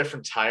have a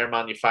different tire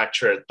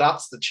manufacturer.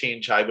 That's the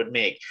change I would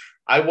make.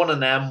 I want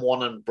an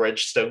M1 and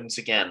Bridgestones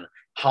again.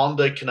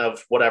 Honda can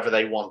have whatever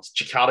they want.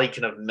 Ducati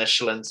can have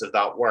Michelins if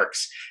that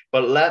works.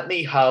 But let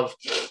me have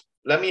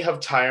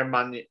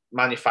tire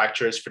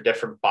manufacturers for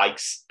different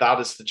bikes. That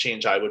is the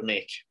change I would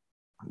make.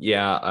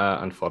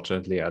 Yeah,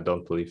 unfortunately, I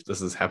don't believe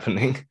this is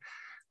happening.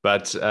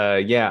 But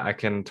yeah, I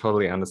can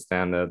totally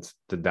understand that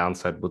the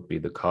downside would be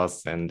the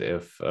cost. And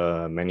if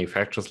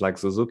manufacturers like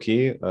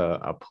Suzuki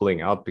are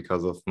pulling out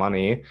because of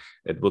money,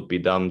 it would be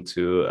dumb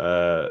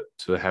to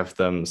have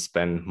them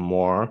spend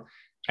more.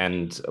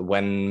 And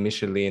when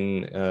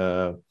Michelin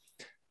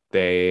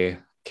they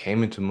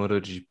came into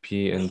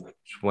MotoGP in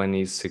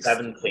 2016.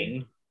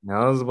 17.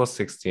 No, it was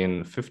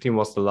 16. 15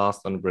 was the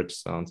last on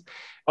Bridgestones.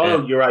 Oh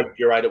And no, you're right.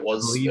 You're right. It I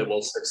was believe it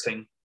was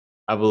 16.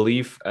 I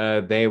believe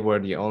they were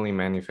the only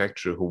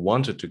manufacturer who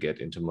wanted to get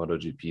into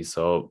MotoGP.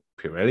 So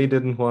Pirelli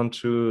didn't want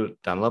to,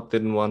 Dunlop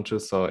didn't want to.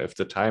 So if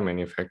the tire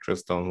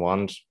manufacturers don't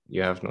want,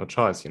 you have no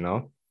choice, you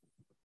know?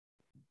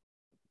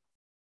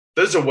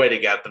 There's a way to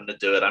get them to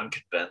do it. I'm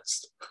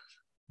convinced.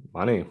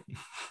 Money.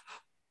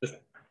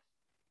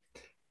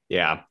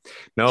 Yeah.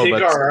 No, Take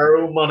but our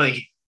arrow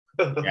money.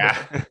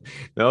 Yeah,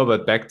 no,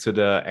 but back to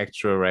the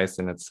actual race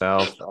in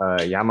itself.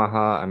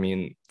 Yamaha, I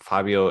mean,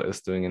 Fabio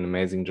is doing an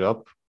amazing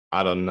job.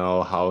 I don't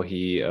know how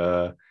he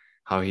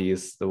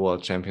is the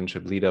world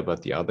championship leader,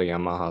 but the other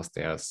Yamahas,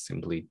 they are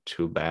simply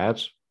too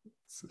bad.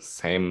 It's the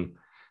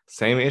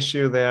same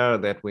issue there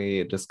that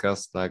we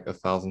discussed like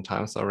 1,000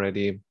 times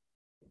already.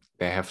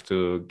 They have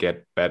to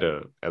get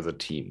better as a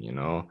team, you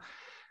know.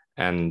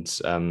 And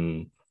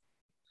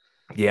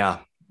yeah,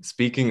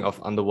 speaking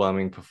of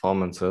underwhelming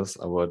performances,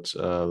 I would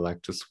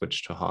like to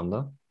switch to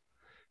Honda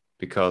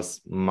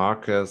because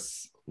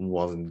Marcus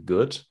wasn't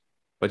good,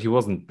 but he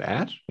wasn't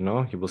bad. You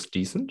know, he was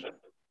decent,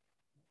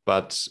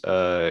 but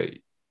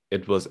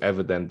it was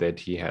evident that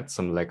he had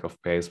some lack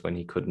of pace when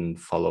he couldn't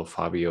follow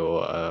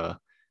Fabio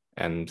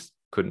and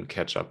couldn't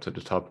catch up to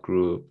the top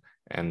group.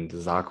 And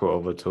Zarco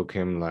overtook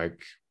him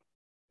like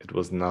it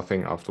was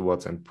nothing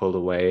afterwards and pulled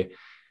away.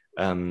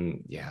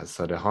 Yeah,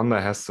 so the Honda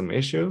has some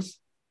issues,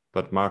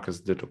 but Marcus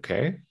did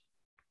okay.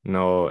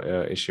 No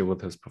issue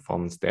with his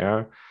performance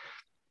there.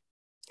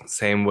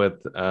 Same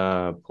with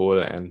Paul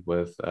and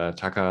with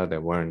Taka. They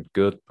weren't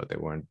good, but they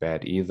weren't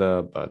bad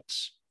either. But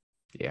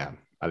yeah,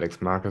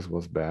 Alex Marquez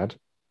was bad.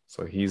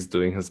 So he's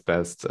doing his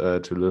best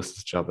to lose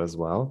his job as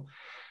well.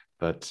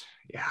 But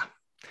yeah,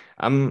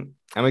 I'm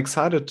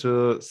excited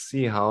to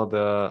see how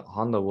the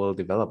Honda will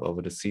develop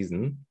over the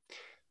season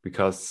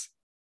because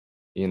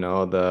you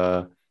know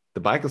the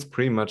bike is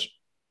pretty much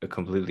a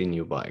completely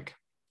new bike.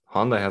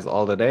 Honda has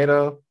all the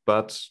data,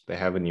 but they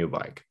have a new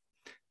bike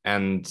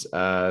and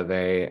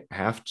they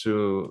have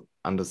to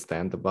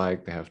understand the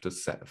bike. They have to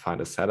find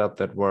a setup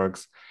that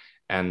works.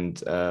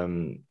 And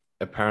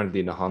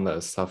apparently, the Honda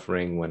is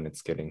suffering when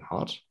it's getting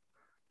hot.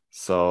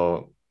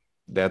 So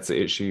that's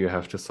the issue you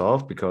have to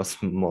solve because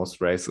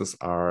most races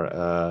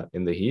are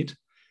in the heat.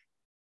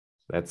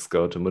 Let's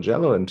go to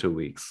Mugello in 2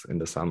 weeks in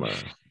the summer.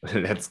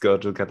 Let's go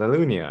to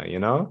Catalonia, you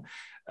know?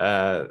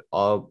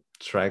 All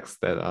tracks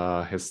that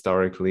are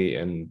historically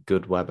in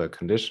good weather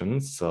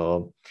conditions.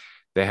 So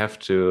they have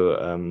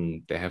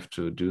to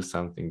do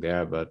something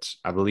there, but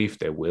I believe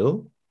they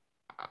will.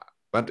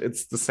 But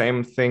it's the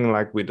same thing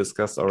like we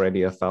discussed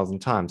already 1,000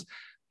 times.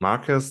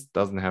 Marcus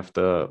doesn't have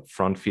the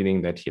front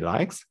feeling that he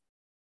likes.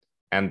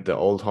 And the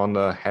old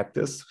Honda had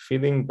this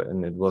feeling,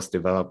 and it was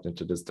developed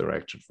into this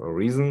direction for a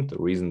reason, the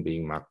reason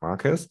being Marc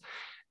Marquez.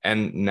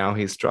 And now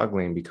he's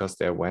struggling because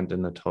they went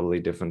in a totally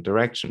different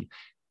direction.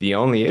 The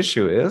only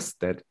issue is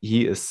that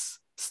he is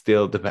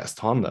still the best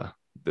Honda,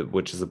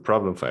 which is a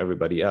problem for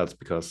everybody else.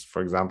 Because,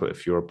 for example,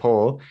 if you're a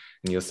Pole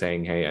and you're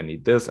saying, hey, I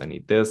need this,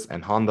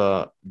 and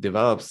Honda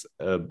develops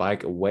a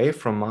bike away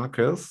from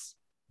Marcus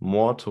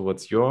more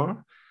towards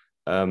your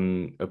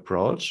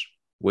approach,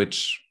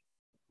 which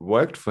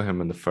worked for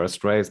him in the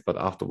first race, but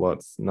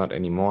afterwards not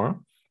anymore,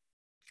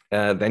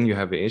 then you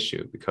have an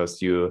issue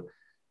because you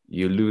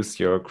lose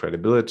your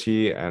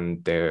credibility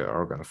and they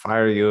are going to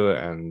fire you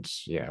and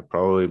yeah,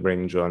 probably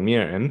bring Joan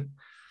Mir in.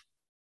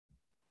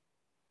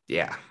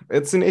 Yeah,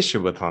 it's an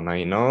issue with Honda,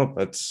 you know,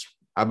 but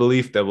I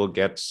believe they will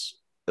get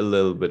a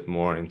little bit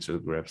more into the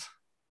grips.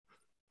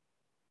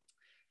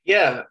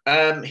 Yeah,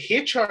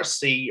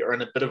 HRC are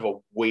in a bit of a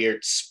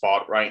weird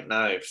spot right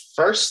now.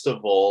 First of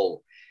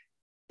all,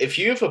 if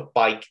you have a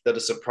bike that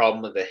is a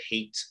problem with the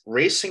heat,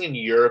 racing in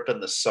Europe in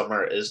the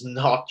summer is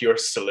not your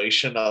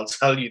solution. I'll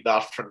tell you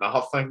that for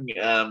nothing.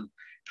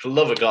 For the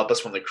love of God,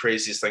 that's one of the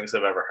craziest things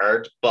I've ever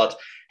heard. But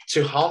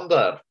to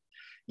Honda,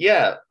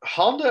 yeah,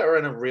 Honda are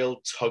in a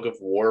real tug of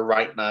war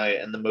right now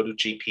in the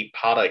MotoGP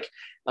paddock.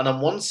 And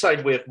on one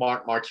side, we have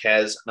Marc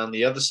Marquez, and on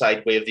the other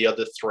side, we have the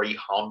other three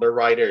Honda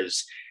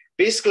riders.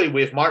 Basically,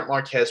 we have Marc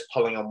Marquez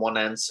pulling on one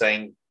end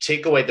saying,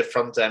 take away the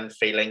front end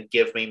feeling,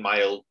 give me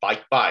my old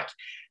bike back.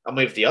 And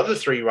we have the other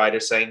three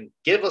riders saying,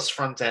 give us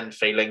front end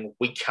feeling,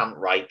 we can't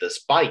ride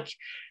this bike.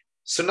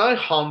 So now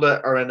Honda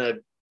are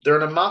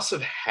they're in a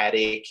massive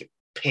headache,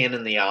 pain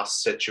in the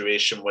ass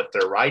situation with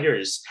their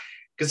riders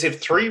because they have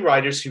three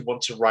riders who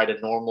want to ride a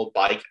normal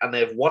bike, and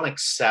they have one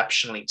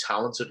exceptionally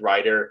talented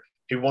rider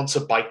who wants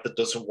a bike that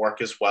doesn't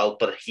work as well,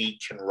 but he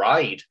can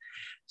ride.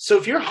 So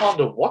if you're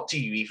Honda, what do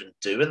you even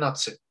do in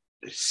that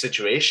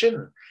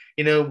situation?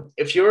 You know,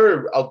 if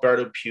you're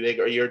Alberto Puig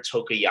or you're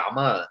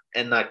Tokuyama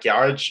in that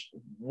garage,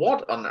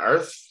 what on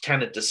earth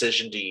kind of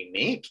decision do you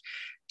make?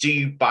 Do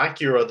you back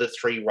your other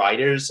three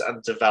riders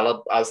and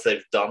develop, as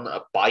they've done,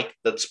 a bike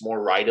that's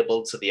more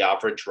rideable to the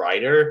average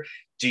rider?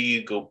 Do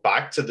you go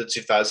back to the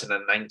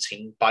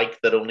 2019 bike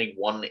that only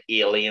one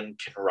alien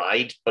can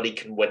ride, but he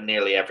can win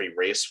nearly every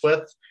race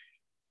with?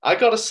 I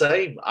gotta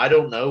say, I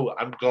don't know.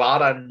 I'm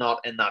glad I'm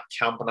not in that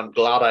camp, and I'm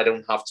glad I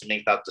don't have to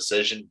make that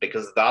decision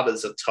because that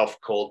is a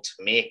tough call to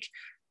make.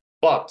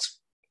 But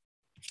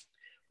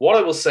what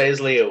I will say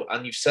is, Leo,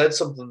 and you've said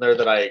something there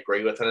that I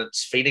agree with, and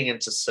it's feeding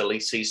into silly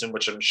season,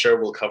 which I'm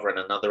sure we'll cover in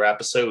another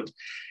episode.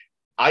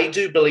 I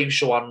do believe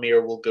Joan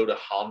Mir will go to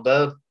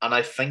Honda, and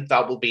I think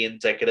that will be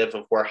indicative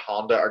of where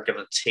Honda are going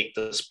to take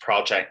this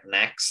project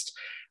next.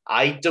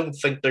 I don't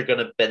think they're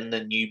going to bin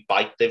the new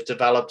bike they've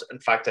developed. In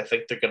fact, I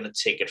think they're going to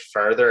take it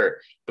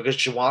further because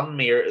Joan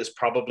Mir is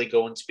probably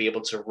going to be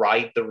able to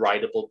ride the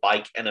rideable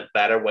bike in a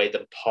better way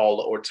than Paul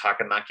or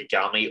Taka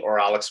Nakagami or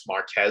Alex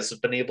Marquez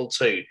have been able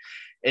to.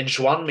 In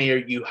Joan Mir,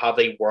 you have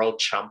a world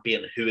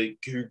champion who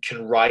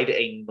can ride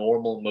a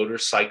normal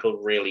motorcycle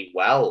really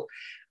well.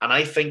 And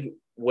I think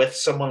with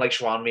someone like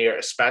Joan Mir,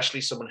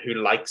 especially someone who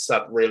likes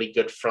that really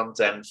good front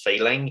end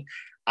feeling,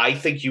 I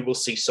think you will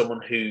see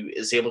someone who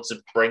is able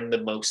to bring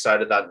the most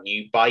out of that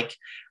new bike.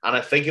 And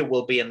I think it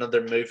will be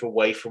another move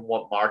away from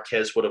what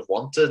Marquez would have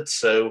wanted.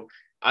 So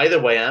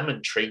either way, I'm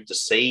intrigued to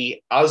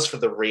see. As for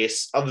the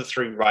race, other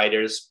three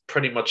riders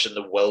pretty much in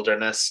the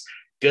wilderness.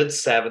 Good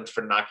seventh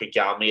for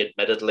Nakagami,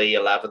 admittedly,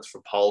 11th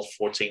for Paul,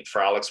 14th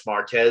for Alex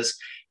Marquez.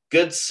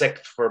 Good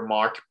sixth for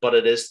Mark, but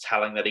it is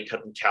telling that he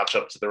couldn't catch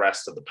up to the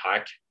rest of the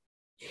pack.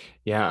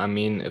 Yeah, I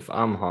mean, if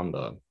I'm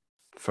Honda,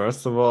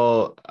 first of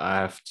all, I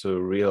have to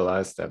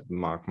realize that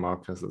Mark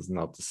Marquez is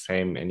not the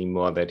same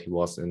anymore that he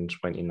was in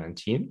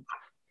 2019.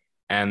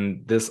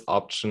 And this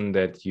option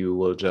that you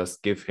will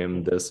just give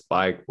him this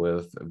bike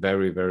with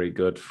very, very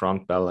good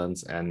front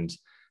balance and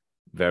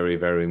very,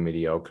 very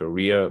mediocre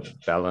rear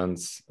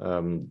balance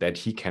that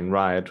he can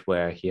ride,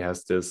 where he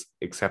has this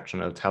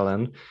exceptional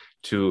talent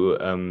to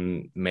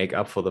make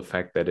up for the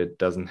fact that it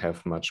doesn't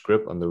have much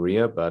grip on the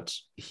rear, but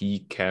he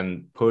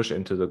can push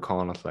into the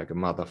corners like a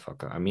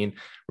motherfucker. I mean,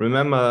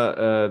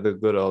 remember the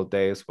good old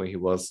days where he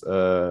was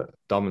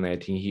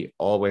dominating? He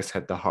always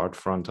had the hard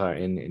front tire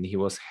in, and he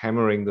was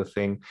hammering the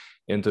thing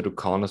into the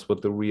corners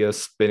with the rear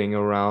spinning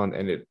around,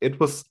 and it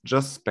was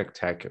just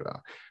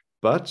spectacular.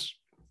 But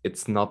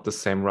it's not the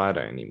same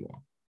rider anymore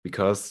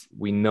because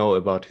we know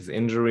about his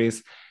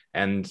injuries,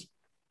 and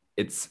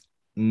it's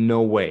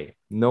no way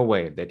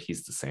that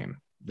he's the same.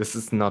 This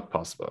is not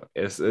possible.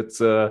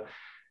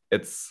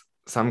 It's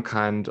some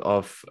kind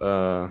of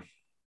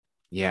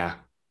yeah.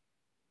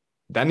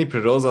 Danny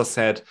Pedrosa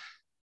said,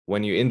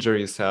 when you injure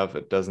yourself,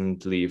 it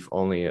doesn't leave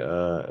only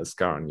a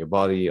scar on your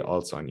body,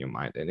 also on your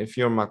mind. And if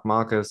you're Marc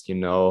Marquez, you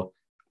know,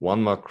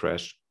 one more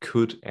crash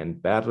could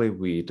end badly.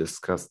 We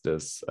discussed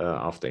this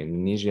after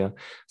Indonesia.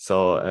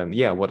 So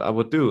yeah, what I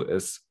would do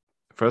is,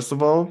 first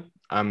of all,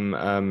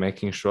 I'm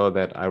making sure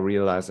that I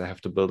realize I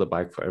have to build a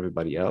bike for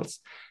everybody else.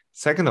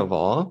 Second of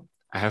all,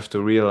 I have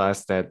to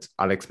realize that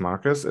Alex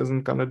Marquez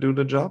isn't going to do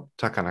the job.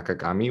 Taka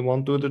Nakagami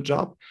won't do the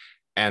job.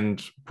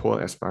 And Paul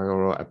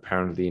Espargaro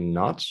apparently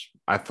not.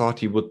 I thought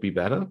he would be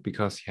better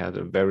because he had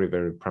a very,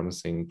 very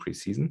promising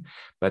preseason,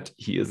 but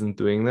he isn't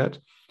doing that.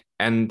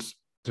 And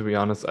to be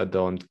honest, I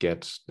don't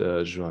get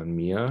the Joan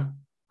Mir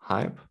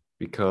hype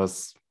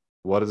because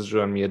what is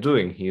Joan Mir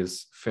doing? He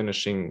is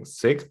finishing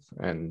 6th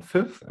and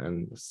 5th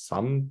and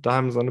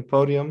sometimes on the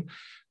podium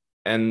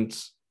and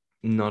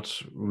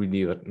not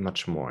really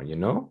much more, you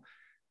know?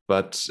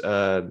 But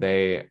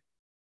they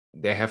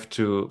have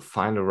to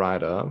find a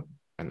rider,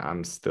 and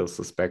I'm still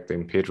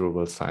suspecting Pedro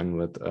will sign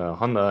with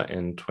Honda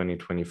in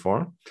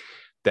 2024,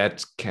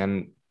 that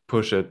can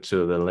push it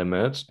to the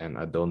limit. And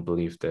I don't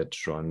believe that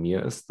Joan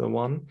Mir is the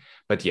one.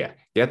 But yeah,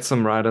 get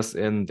some riders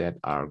in that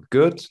are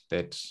good,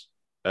 that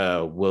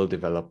will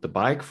develop the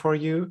bike for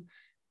you,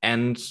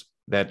 and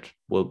that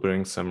will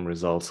bring some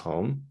results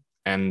home,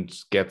 and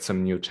get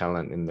some new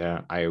talent in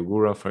there.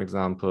 Ayagura, for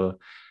example.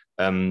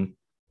 And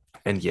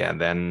yeah,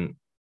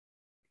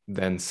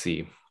 then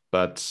see.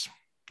 But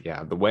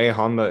yeah, the way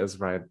Honda is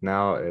right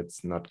now,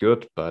 it's not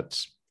good, but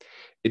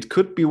it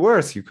could be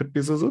worse. You could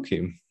be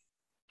Suzuki.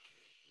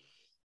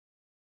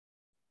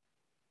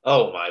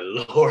 Oh my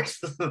lord.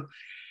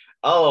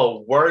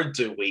 Oh, where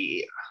do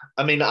we?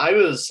 I mean, I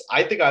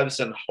think I was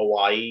in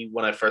Hawaii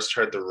when I first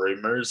heard the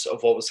rumors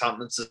of what was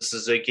happening to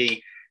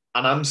Suzuki,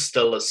 and I'm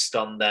still as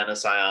stunned then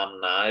as I am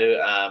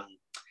now.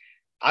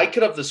 I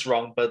could have this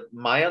wrong, but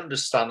my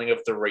understanding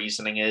of the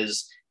reasoning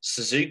is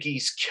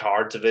Suzuki's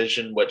car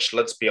division, which,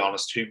 let's be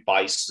honest, who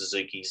buys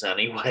Suzuki's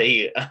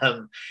anyway?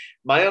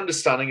 My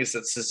understanding is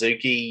that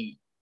Suzuki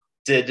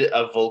did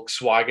a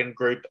Volkswagen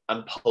group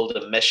and pulled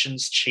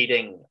emissions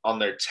cheating on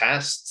their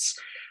tests.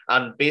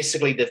 And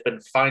basically, they've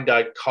been found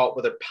out, caught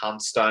with their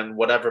pants down,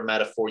 whatever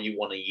metaphor you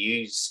want to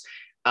use.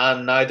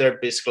 And now they're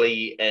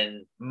basically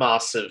in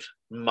massive,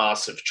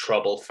 massive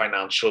trouble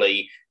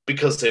financially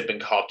because they've been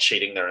caught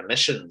cheating their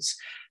emissions.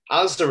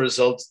 As a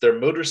result, their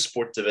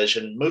motorsport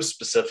division, most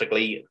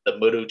specifically the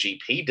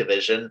MotoGP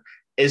division,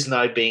 is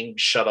now being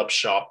shut up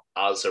shop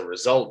as a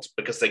result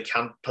because they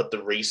can't put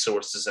the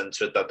resources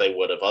into it that they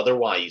would have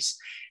otherwise.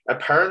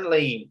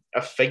 Apparently,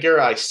 a figure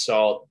I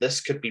saw,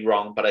 this could be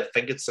wrong, but I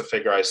think it's the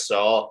figure I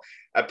saw.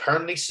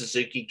 Apparently,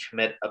 Suzuki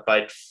commit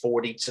about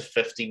 40 to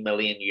 50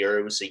 million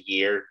euros a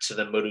year to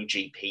the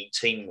MotoGP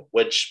team,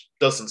 which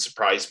doesn't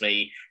surprise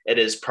me. It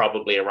is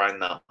probably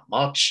around that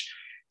much.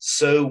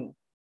 So,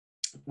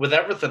 with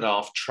everything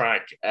off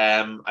track,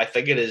 I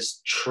think it is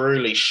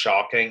truly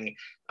shocking,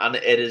 and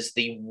it is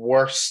the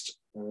worst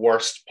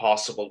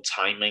possible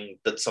timing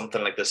that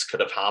something like this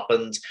could have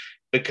happened.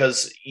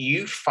 because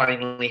you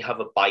finally have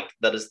a bike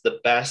that is the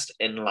best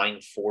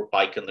inline four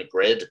bike on the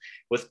grid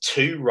with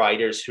two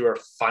riders who are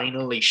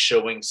finally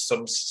showing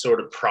some sort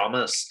of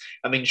promise.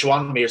 I mean,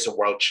 Joan Mir's a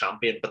world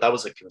champion, but that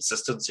was a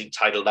consistency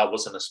title. That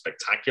wasn't a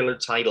spectacular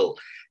title.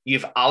 You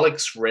have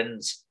Alex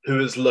Rins, who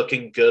is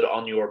looking good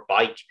on your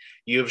bike.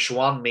 You have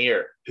Joan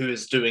Mir, who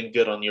is doing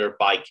good on your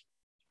bike.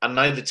 And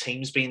now the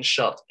team's being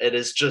shut. It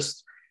is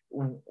just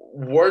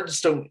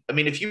words don't. I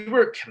mean, if you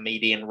were a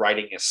comedian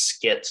writing a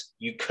skit,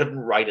 you couldn't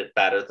write it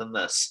better than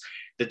this.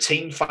 The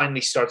team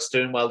finally starts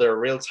doing well. They're a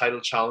real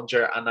title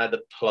challenger, and now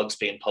the plug's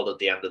being pulled at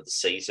the end of the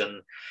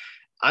season.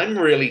 I'm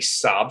really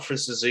sad for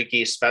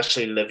Suzuki,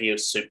 especially Livio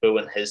Supo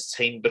and his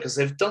team, because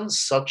they've done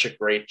such a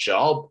great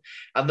job.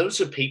 And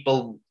those are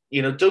people,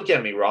 don't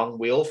get me wrong,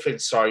 we all feel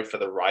sorry for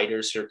the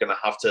riders who are going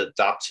to have to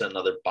adapt to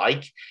another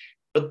bike.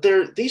 But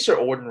these are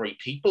ordinary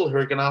people who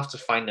are going to have to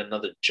find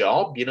another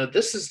job.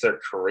 This is their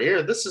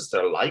career. This is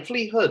their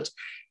livelihood.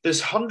 There's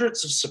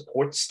hundreds of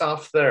support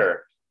staff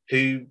there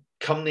who,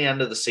 come the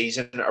end of the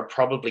season, are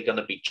probably going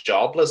to be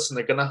jobless, and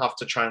they're going to have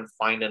to try and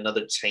find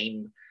another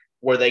team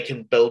where they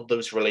can build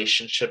those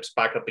relationships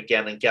back up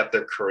again and get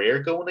their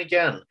career going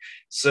again.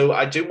 So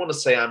I do want to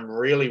say I'm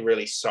really,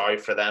 really sorry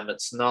for them.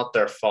 It's not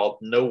their fault.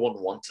 No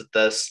one wanted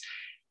this.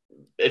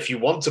 If you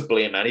want to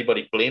blame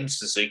anybody, blame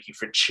Suzuki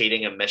for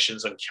cheating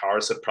emissions on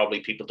cars that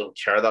probably people don't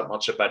care that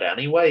much about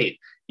anyway.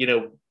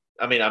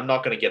 I mean, I'm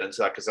not going to get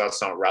into that because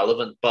that's not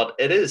relevant, but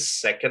it is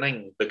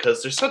sickening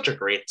because they're such a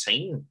great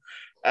team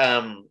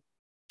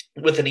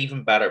with an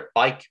even better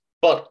bike.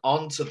 But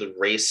onto the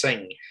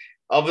racing.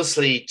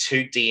 Obviously,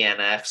 2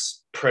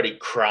 DNFs, pretty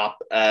crap.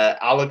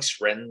 Alex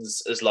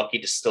Rins is lucky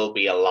to still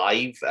be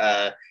alive.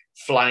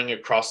 Flying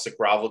across the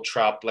gravel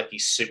trap like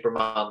he's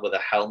Superman with a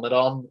helmet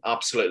on.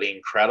 Absolutely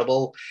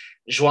incredible.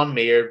 Joan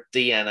Mir,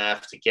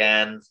 DNF'd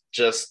again.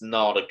 Just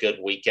not a good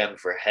weekend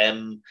for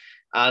him.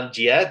 And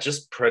yeah,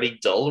 just pretty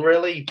dull,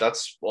 really.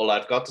 That's all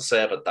I've got to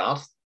say about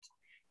that.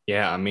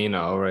 Yeah, I mean,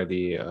 I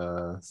already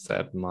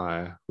said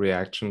my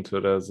reaction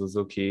to the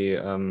Suzuki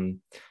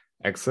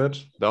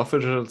exit. The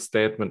official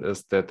statement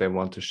is that they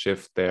want to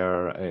shift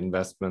their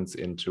investments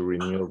into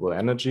renewable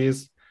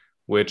energies,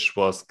 which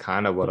was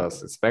kind of what I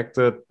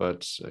suspected.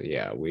 But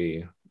yeah,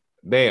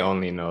 they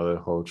only know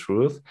the whole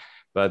truth.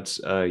 But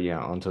yeah,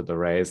 onto the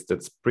race.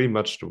 That's pretty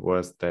much the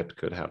worst that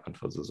could happen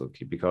for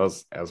Suzuki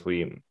because, as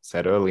we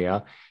said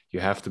earlier,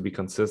 you have to be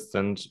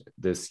consistent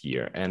this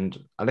year. And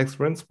Alex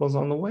Rins was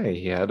on the way.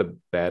 He had a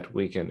bad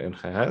weekend in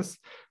Jerez,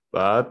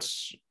 but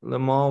Le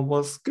Mans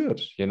was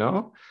good,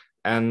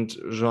 And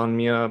Joan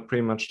Mir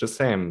pretty much the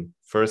same.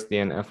 First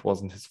DNF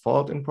wasn't his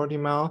fault in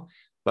Portimao,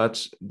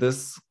 but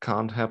this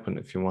can't happen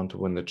if you want to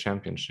win the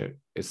championship,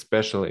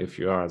 especially if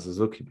you are a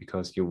Suzuki,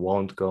 because you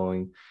won't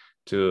going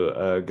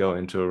to go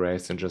into a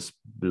race and just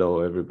blow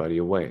everybody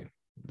away.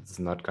 This is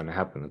not going to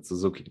happen. It's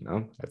Suzuki,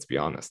 let's be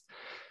honest.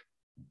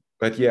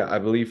 But yeah, I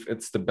believe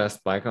it's the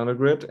best bike on the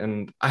grid.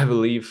 And I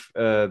believe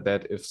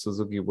that if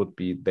Suzuki would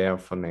be there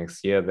for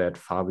next year, that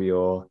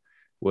Fabio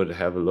would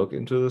have a look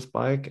into this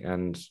bike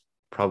and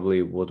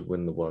probably would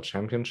win the world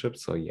championship.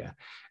 So yeah,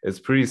 it's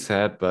pretty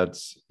sad, but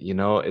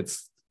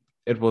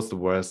it was the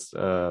worst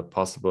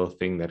possible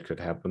thing that could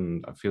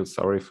happen. I feel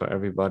sorry for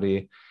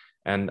everybody.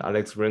 And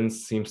Alex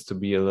Rins seems to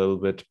be a little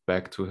bit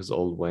back to his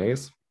old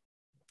ways.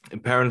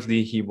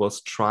 Apparently, he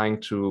was trying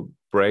to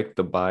break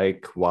the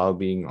bike while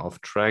being off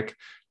track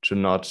to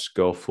not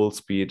go full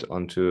speed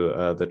onto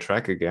the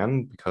track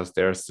again, because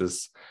there's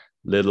this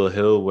little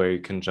hill where you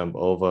can jump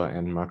over,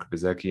 and Marco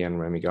Bezzecchi and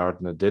Remy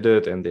Gardner did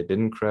it and they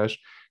didn't crash.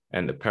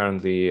 And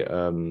apparently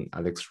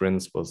Alex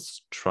Rins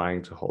was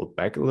trying to hold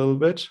back a little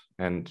bit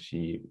and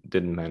he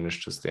didn't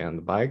manage to stay on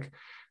the bike.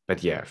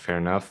 But yeah, fair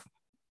enough.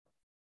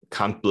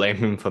 Can't blame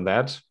him for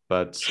that.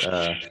 But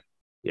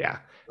yeah,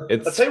 I'll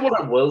tell you what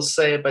I will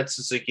say about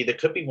Suzuki. There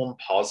could be one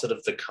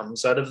positive that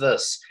comes out of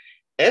this.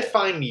 If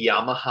I'm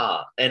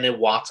Yamaha in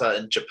Iwata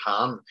in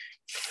Japan,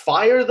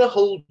 fire the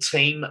whole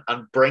team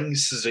and bring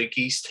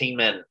Suzuki's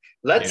team in.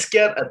 Let's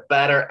get a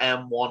better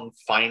M1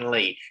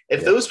 finally.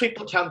 If those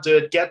people can't do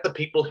it, get the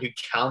people who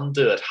can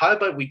do it. How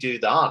about we do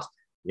that?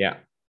 Yeah.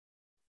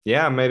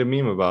 Yeah, I made a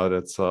meme about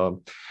it.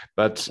 So,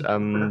 but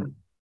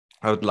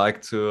I would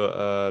like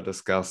to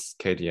discuss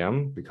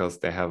KTM because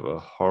they have a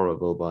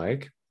horrible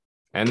bike.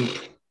 And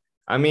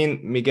I mean,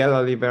 Miguel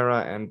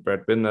Oliveira and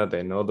Brad Binder,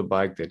 they know the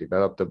bike, they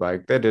developed the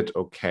bike, they did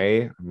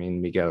okay. I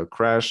mean, Miguel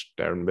crashed,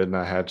 Darren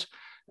Binder had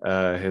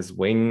his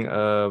wing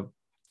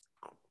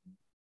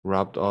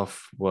rubbed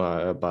off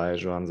by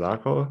Joan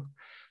Zarco.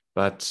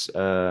 But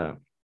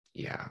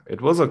yeah,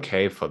 it was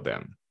okay for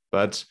them.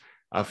 But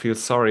I feel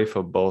sorry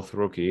for both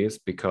rookies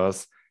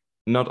because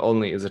not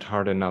only is it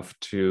hard enough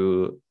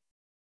to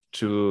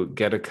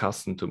get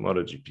accustomed to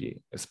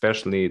MotoGP,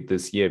 especially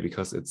this year,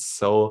 because it's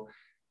so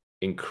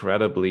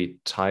incredibly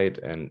tight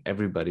and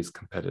everybody's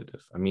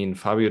competitive. I mean,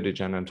 Fabio Di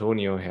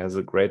Giannantonio has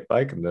a great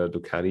bike in the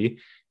Ducati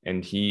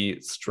and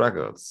he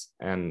struggles.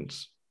 And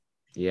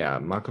yeah,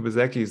 Marco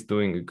Bezzecchi is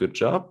doing a good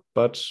job,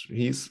 but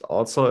he's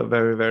also a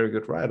very, very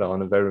good rider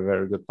on a very,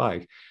 very good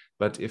bike.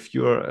 But if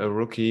you're a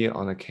rookie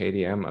on a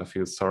KTM, I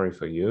feel sorry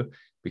for you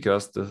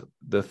because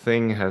the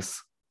thing has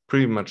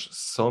pretty much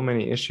so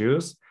many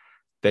issues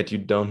that you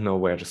don't know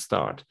where to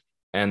start.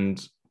 And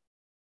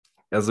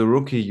as a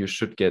rookie, you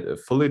should get a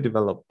fully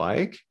developed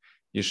bike.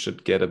 You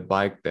should get a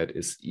bike that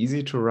is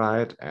easy to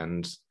ride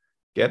and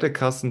get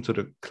accustomed to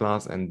the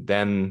class, and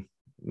then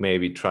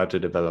maybe try to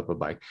develop a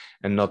bike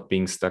and not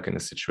being stuck in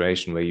a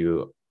situation where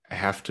you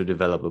have to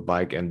develop a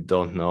bike and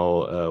don't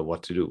know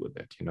what to do with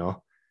it,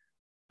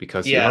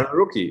 because you Yeah, are a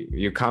rookie.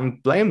 You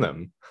can't blame them.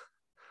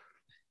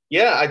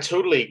 yeah, I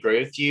totally agree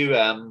with you.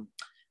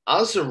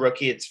 As a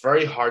rookie, it's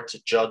very hard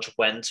to judge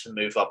when to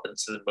move up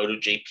into the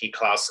MotoGP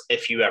class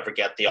if you ever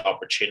get the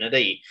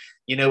opportunity.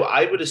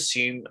 I would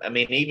assume, I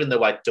mean, even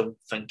though I don't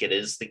think it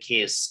is the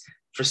case,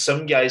 for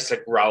some guys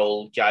like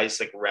Raul,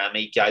 guys like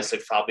Remy, guys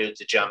like Fabio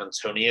Di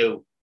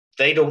Gianantonio,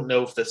 they don't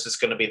know if this is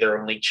going to be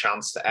their only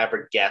chance to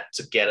ever get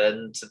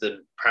into the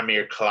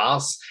premier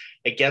class.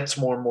 It gets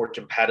more and more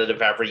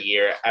competitive every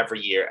year, every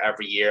year,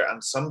 every year.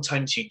 And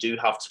sometimes you do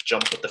have to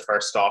jump at the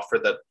first offer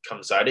that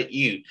comes out at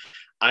you.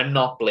 I'm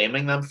not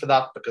blaming them for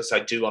that because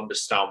I do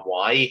understand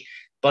why.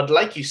 But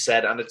like you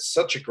said, and it's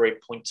such a great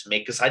point to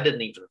make because I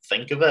didn't even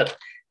think of it,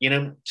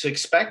 to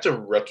expect a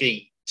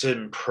rookie to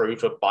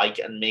improve a bike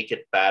and make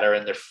it better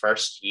in their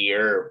first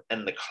year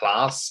in the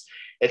class,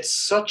 it's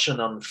such an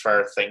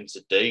unfair thing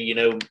to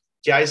do.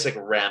 Guys like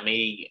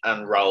Remy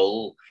and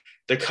Raul,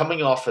 they're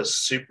coming off a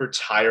super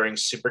tiring,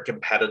 super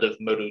competitive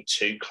Moto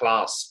 2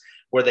 class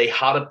where they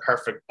had a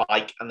perfect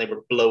bike and they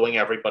were blowing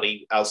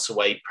everybody else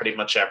away pretty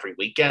much every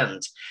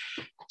weekend.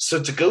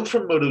 So to go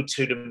from Moto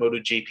 2 to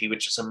MotoGP,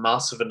 which is a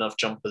massive enough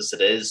jump as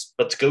it is,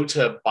 but to go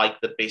to a bike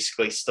that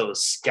basically still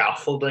has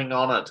scaffolding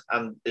on it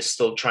and is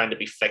still trying to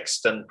be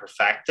fixed and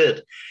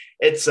perfected,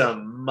 it's a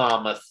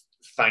mammoth,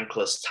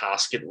 thankless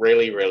task. It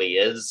really, really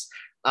is.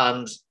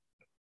 And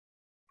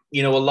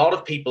a lot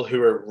of people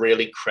who are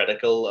really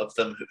critical of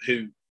them,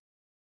 who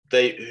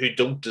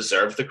don't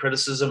deserve the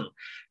criticism,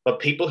 but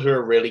people who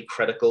are really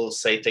critical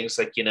say things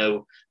like,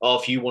 oh,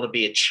 if you want to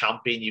be a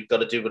champion, you've got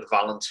to do what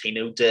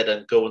Valentino did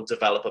and go and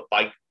develop a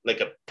bike like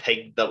a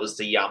pig that was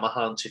the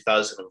Yamaha in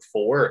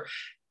 2004.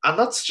 And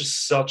that's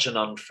just such an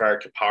unfair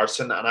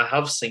comparison. And I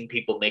have seen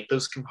people make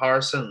those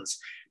comparisons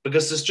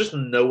because there's just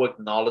no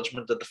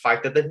acknowledgement of the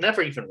fact that they've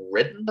never even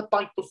ridden the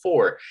bike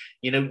before.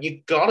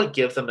 You got to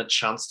give them a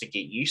chance to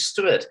get used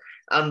to it.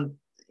 And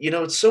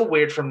it's so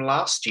weird. From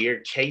last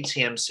year,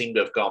 KTM seemed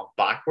to have gone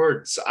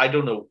backwards. I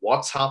don't know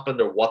what's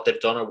happened or what they've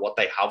done or what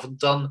they haven't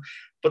done,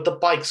 but the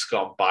bike's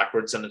gone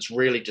backwards and it's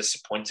really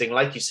disappointing.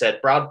 Like you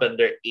said, Brad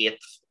Binder, 8th,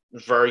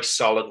 very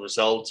solid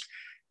result,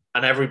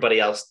 and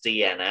everybody else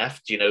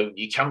DNF'd.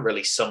 You can't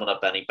really sum it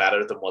up any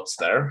better than what's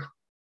there.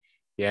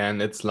 Yeah,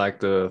 and it's like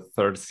the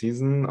third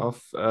season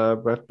of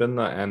Brad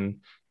Binder and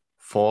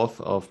fourth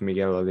of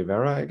Miguel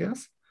Oliveira, I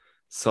guess.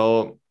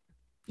 So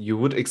you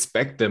would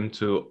expect them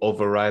to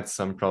override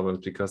some problems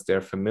because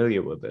they're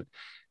familiar with it.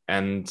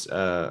 And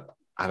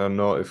I don't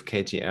know if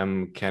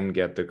KTM can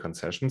get the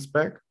concessions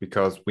back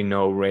because we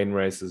know rain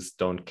races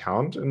don't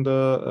count in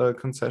the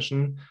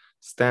concession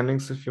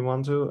standings if you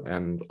want to.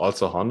 And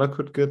also Honda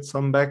could get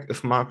some back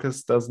if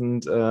Marcus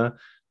doesn't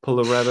pull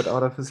a rabbit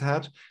out of his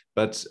hat.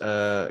 But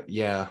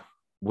yeah,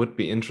 would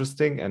be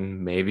interesting.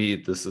 And maybe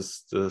this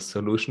is the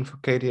solution for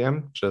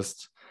KTM.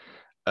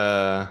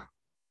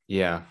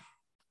 Yeah,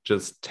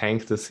 just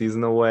tank the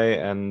season away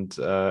and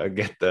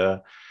get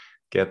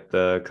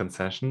the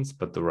concessions,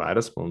 but the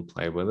riders won't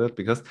play with it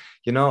because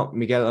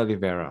Miguel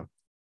Oliveira,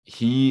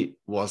 he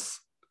was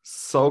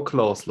so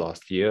close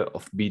last year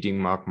of beating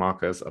Marc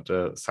Marquez at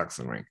the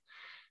Sachsenring,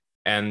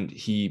 and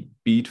he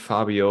beat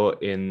Fabio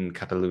in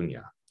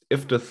Catalonia.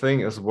 If the thing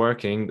is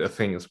working, the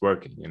thing is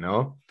working.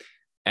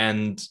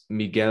 And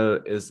Miguel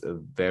is a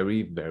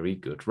very, very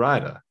good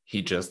rider.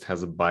 He just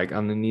has a bike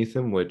underneath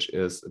him, which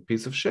is a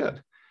piece of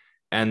shit.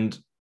 And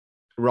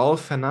Raul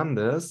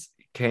Fernandez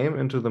came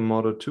into the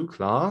Moto 2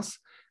 class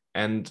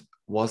and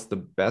was the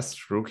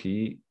best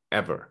rookie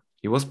ever.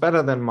 He was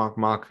better than Marc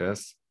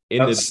Marquez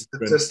That's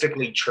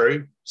statistically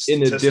true.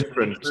 In a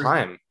different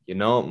time.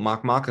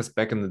 Marc Marquez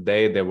back in the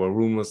day, there were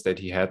rumors that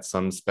he had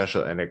some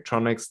special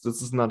electronics.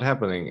 This is not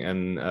happening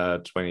in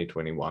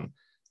 2021.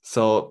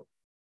 So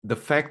the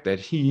fact that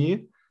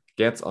he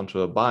gets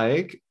onto a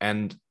bike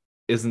and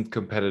isn't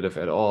competitive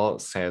at all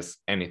says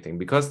anything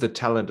because the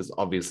talent is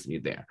obviously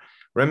there.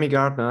 Remy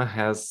Gardner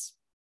has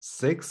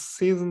 6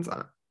 seasons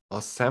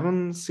or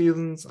 7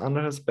 seasons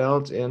under his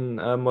belt in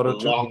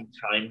MotoGP. A long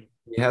time.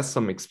 He has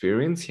some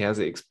experience. He has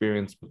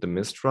experience with the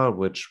Mistral,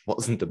 which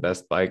wasn't the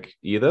best bike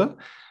either.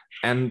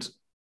 And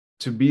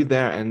to be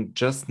there and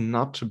just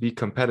not to be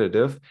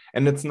competitive.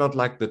 And it's not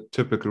like the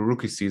typical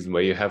rookie season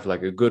where you have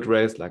like a good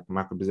race like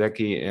Marco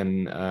Bezzecchi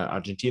in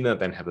Argentina,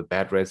 then have a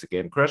bad race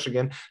again, crash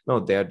again. No,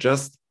 they're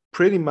just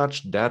pretty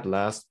much dead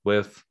last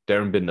with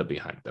Darren Binder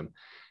behind them.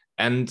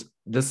 And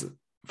this,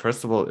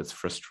 first of all, it's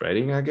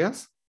frustrating, I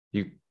guess.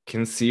 You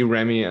can see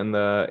Remy in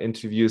the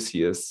interviews.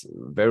 He is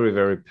very,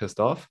 very pissed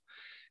off.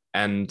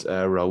 And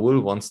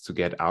Raul wants to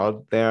get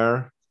out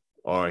there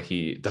or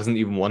he doesn't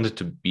even want it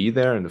to be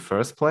there in the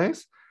first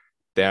place.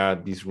 There are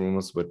these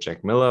rumors with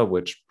Jack Miller,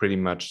 which pretty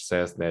much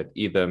says that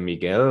either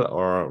Miguel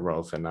or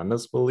Raul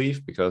Fernandez will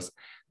leave, because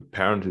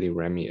apparently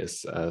Remy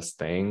is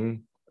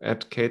staying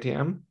at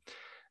KTM.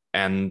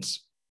 And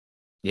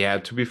yeah,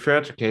 to be fair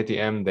to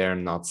KTM, they're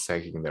not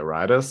sacking their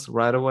riders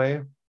right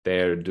away.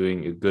 They're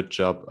doing a good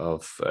job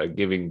of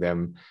giving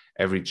them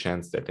every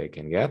chance that they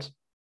can get.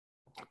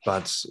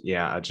 But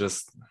yeah, I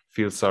just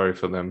feel sorry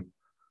for them.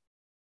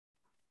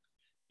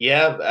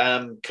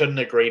 Yeah, couldn't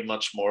agree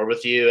much more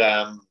with you.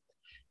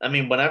 I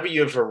mean, whenever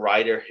you have a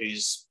rider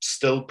who's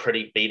still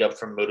pretty beat up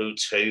from Moto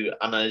 2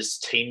 and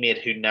his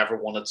teammate who never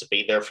wanted to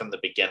be there from the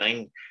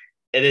beginning,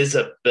 it is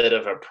a bit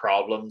of a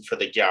problem for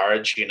the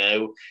garage, you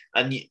know.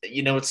 And,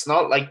 you know, it's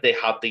not like they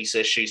had these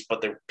issues,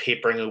 but they're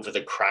papering over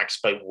the cracks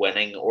by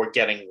winning or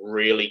getting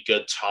really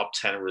good top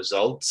 10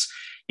 results.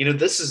 You know,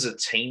 this is a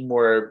team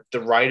where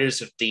the riders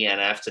have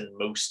DNF'd in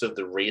most of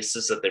the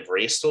races that they've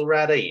raced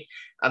already.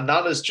 And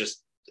that is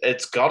just,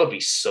 it's got to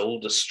be soul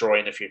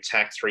destroying if you're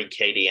Tech 3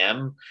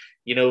 KDM.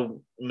 You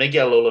know,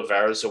 Miguel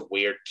Oliveira is a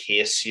weird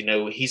case. You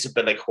know, he's a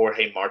bit like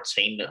Jorge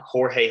Martin.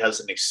 Jorge has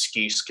an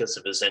excuse because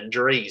of his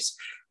injuries.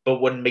 But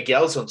when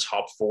Miguel's on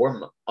top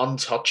form,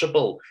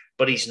 untouchable,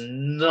 but he's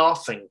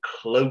nothing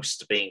close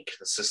to being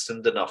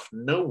consistent enough,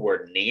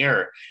 nowhere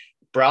near.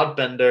 Brad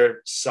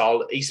Binder,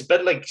 solid. He's a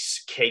bit like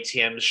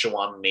KTM's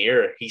Joan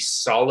Mir. He's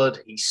solid,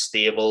 he's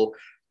stable,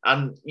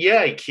 and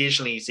yeah,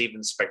 occasionally he's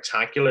even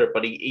spectacular,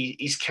 but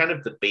he's kind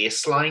of the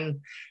baseline.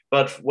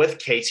 But with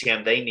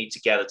KTM, they need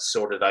to get it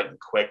sorted out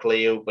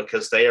quickly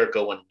because they are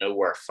going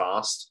nowhere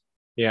fast.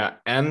 Yeah,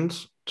 and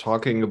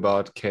talking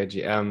about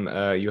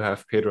KGM, you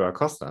have Pedro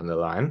Acosta on the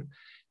line.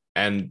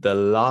 And the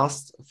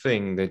last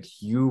thing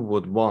that you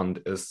would want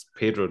is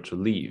Pedro to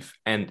leave.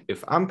 And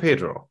if I'm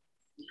Pedro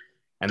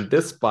and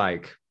this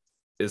bike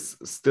is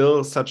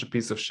still such a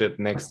piece of shit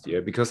next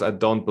year, because I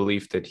don't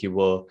believe that he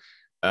will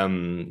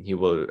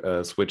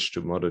switch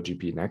to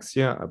MotoGP next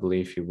year. I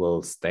believe he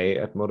will stay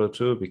at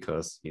Moto2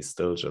 because he's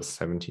still just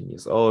 17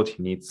 years old.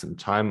 He needs some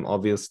time,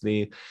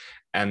 obviously.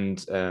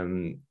 And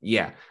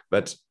yeah,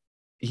 but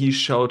he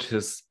showed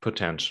his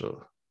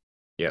potential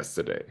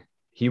yesterday.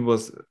 He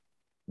was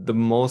the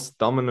most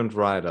dominant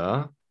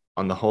rider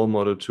on the whole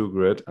Moto2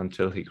 grid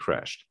until he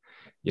crashed,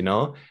 you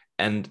know?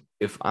 And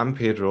if I'm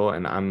Pedro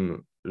and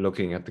I'm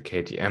looking at the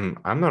KTM,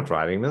 I'm not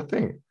riding the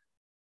thing.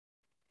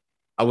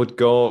 I would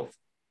go,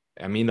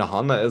 I mean, the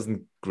Honda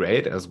isn't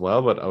great as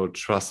well, but I would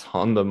trust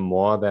Honda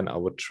more than I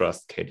would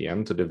trust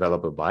KTM to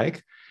develop a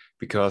bike,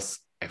 because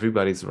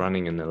everybody's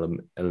running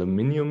an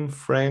aluminum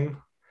frame,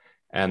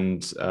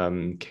 and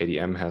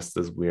KTM has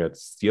this weird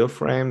steel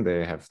frame.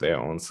 They have their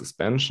own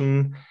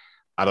suspension.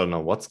 I don't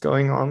know what's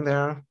going on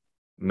there.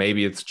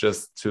 Maybe it's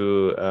just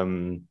too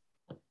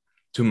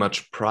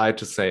much pride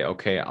to say,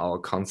 okay, our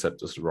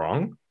concept is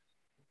wrong.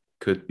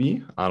 Could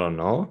be. I don't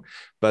know.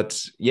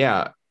 But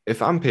yeah,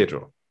 if I'm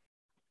Pedro,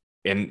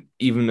 and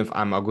even if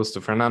I'm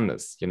Augusto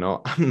Fernandez,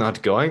 I'm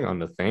not going on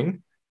the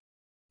thing.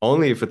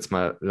 Only if it's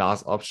my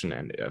last option.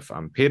 And if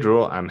I'm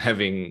Pedro,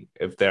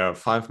 if there are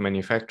 5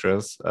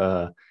 manufacturers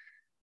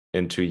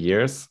in 2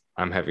 years,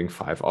 I'm having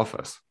 5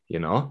 offers.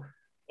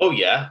 Oh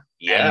yeah, And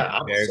yeah,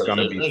 they're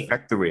gonna be absolutely.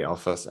 factory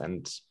offers.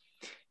 And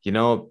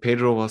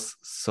Pedro was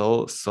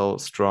so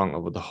strong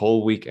over the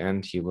whole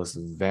weekend. He was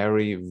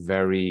very,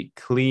 very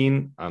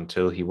clean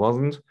until he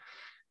wasn't.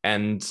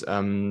 And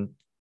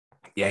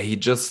yeah, he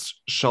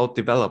just showed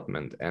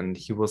development, and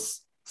he was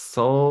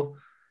so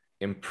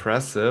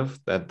impressive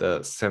that the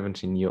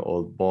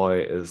 17-year-old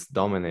boy is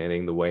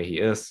dominating the way he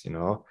is.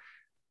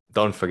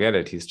 Don't forget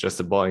it. He's just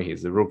a boy.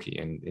 He's a rookie.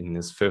 And in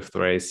his 5th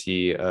race,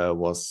 he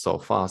was so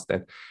fast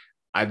that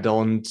I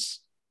don't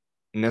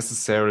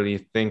necessarily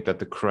think that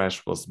the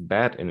crash was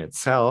bad in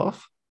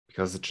itself,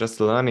 because it's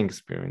just a learning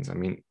experience. I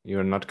mean,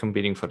 you're not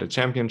competing for the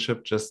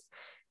championship. Just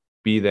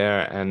be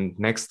there and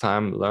next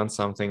time learn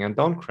something and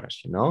don't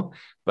crash.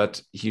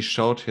 But he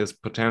showed his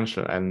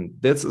potential. And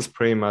this is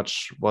pretty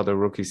much what a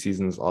rookie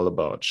season is all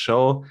about.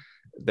 Show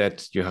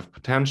that you have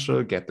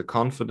potential, get the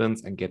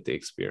confidence, and get the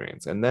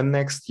experience. And then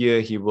next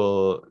year he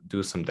will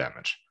do some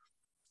damage.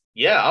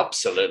 Yeah,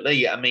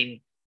 absolutely. I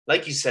mean,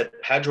 like you said,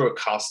 Pedro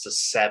Acosta's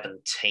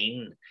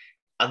 17.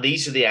 And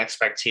these are the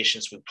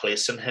expectations we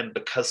place on him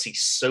because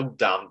he's so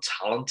damn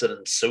talented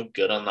and so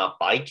good on that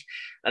bike.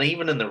 And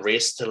even in the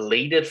race, to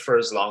lead it for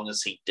as long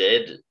as he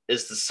did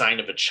is the sign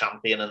of a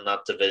champion in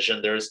that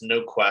division. There is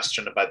no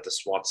question about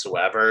this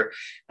whatsoever.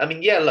 I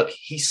mean, yeah, look,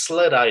 he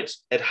slid out.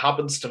 It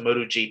happens to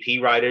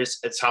MotoGP riders.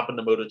 It's happened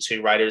to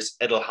Moto2 riders.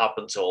 It'll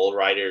happen to all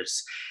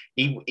riders.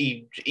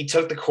 He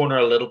took the corner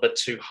a little bit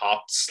too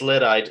hot,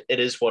 slid out. It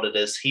is what it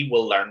is. He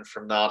will learn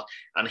from that,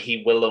 and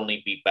he will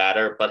only be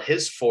better. But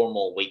his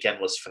formal weekend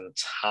was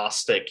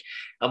fantastic.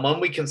 And when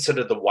we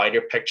consider the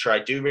wider picture, I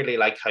do really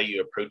like how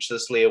you approach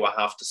this, Leo, I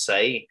have to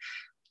say.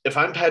 If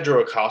I'm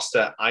Pedro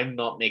Acosta, I'm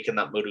not making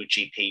that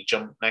MotoGP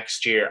jump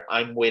next year.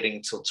 I'm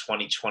waiting till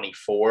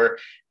 2024,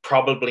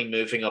 probably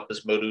moving up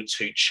as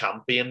Moto2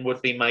 champion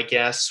would be my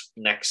guess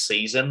next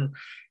season.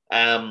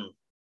 Um,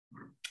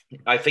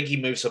 I think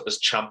he moves up as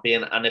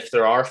champion. And if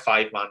there are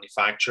 5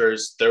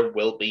 manufacturers, there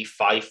will be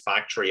 5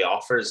 factory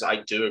offers. I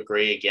do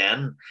agree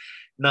again.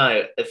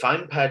 Now, if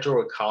I'm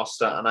Pedro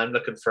Acosta and I'm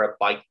looking for a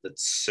bike that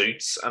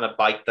suits and a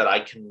bike that I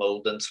can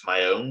mold into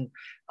my own,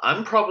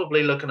 I'm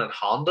probably looking at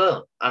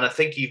Honda. And I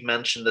think you've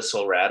mentioned this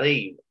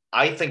already.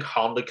 I think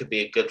Honda could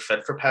be a good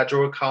fit for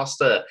Pedro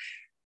Acosta.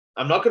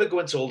 I'm not going to go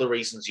into all the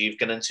reasons you've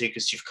gone into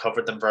because you've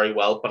covered them very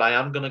well, but I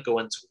am going to go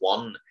into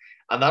one.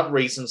 And that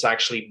reason's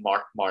actually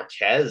Marc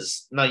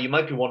Marquez. Now, you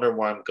might be wondering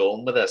where I'm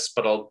going with this,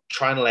 but I'll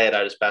try and lay it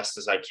out as best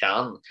as I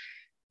can.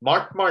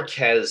 Marc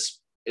Marquez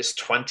is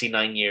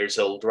 29 years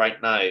old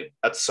right now.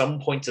 At some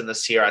point in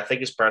this year, I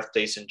think his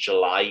birthday's in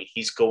July,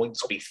 he's going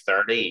to be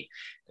 30.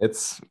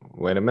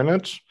 Wait a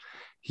minute.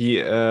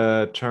 He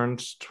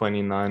turned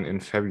 29 in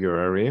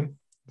February,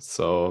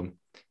 so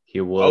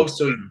he will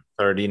turn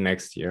 30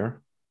 next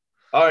year.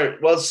 All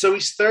right. Well, so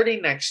he's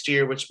 30 next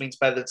year, which means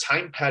by the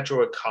time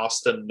Pedro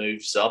Acosta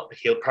moves up,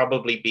 he'll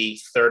probably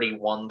be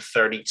 31,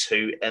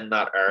 32 in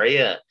that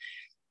area,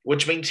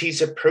 which means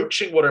he's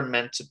approaching what are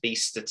meant to be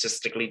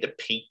statistically the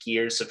peak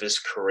years of his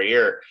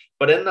career.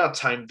 But in that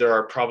time, there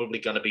are probably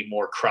going to be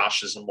more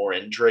crashes and more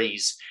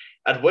injuries,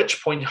 at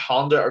which point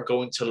Honda are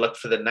going to look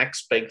for the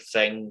next big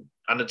thing,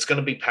 and it's going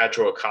to be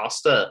Pedro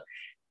Acosta.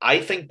 I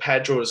think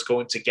Pedro is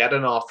going to get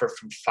an offer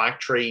from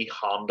factory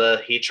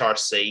Honda,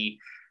 HRC,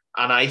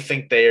 and I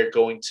think they are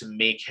going to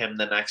make him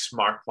the next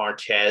Marc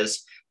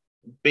Marquez,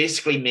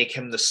 basically make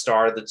him the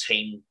star of the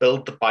team,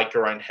 build the bike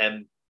around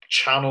him,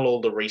 channel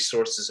all the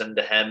resources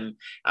into him,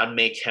 and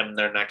make him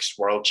their next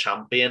world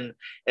champion.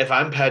 If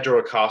I'm Pedro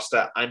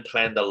Acosta, I'm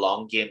playing the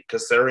long game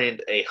because there ain't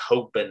a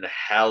hope in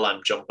hell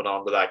I'm jumping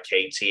onto that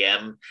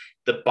KTM.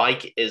 The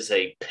bike is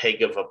a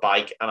pig of a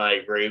bike, and I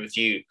agree with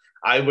you.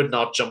 I would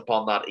not jump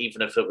on that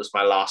even if it was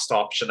my last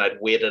option. I'd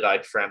wait it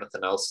out for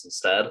anything else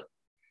instead.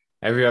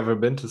 Have you ever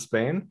been to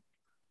Spain?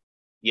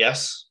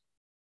 Yes.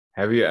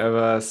 Have you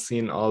ever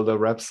seen all the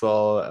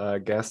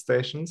Repsol gas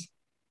stations?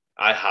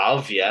 I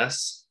have,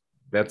 yes.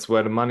 That's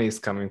where the money is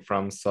coming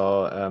from.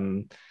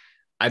 So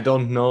I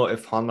don't know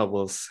if Honda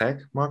will sack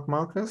Marc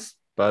Marquez,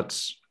 but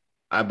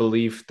I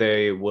believe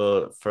they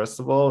will, first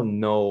of all,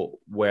 know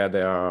where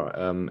they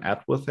are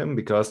at with him,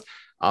 because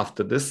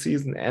after this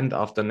season and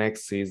after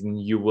next season,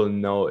 you will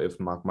know if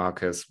Marc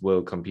Marquez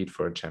will compete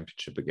for a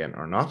championship again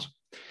or not.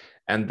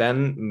 And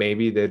then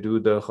maybe they do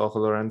the Jorge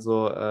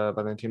Lorenzo,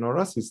 Valentino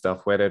Rossi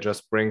stuff where they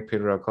just bring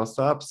Pedro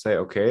Acosta up, say,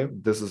 okay,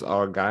 this is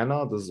our guy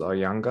now, this is our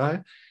young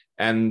guy,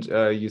 and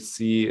you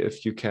see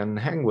if you can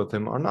hang with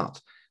him or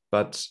not.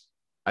 But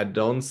I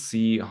don't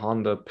see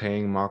Honda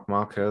paying Marc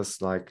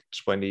Marquez like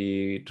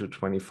 20 to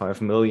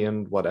 25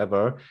 million,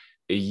 whatever,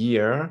 a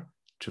year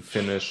to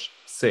finish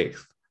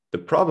sixth. The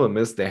problem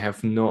is they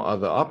have no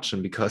other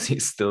option because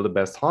he's still the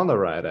best Honda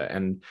rider.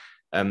 And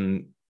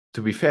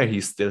to be fair,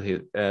 he's still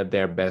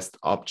their best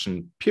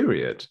option,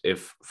 period,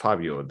 if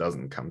Fabio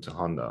doesn't come to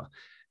Honda.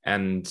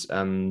 And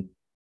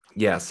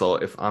so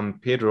if I'm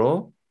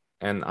Pedro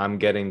and I'm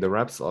getting the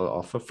Repsol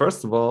offer,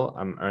 first of all,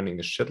 I'm earning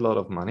a shitload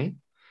of money.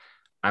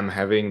 I'm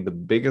having the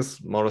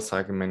biggest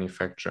motorcycle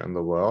manufacturer in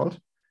the world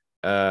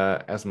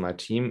as my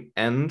team,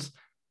 and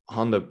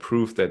Honda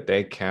proved that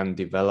they can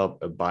develop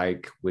a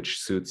bike which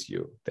suits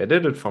you. They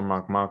did it for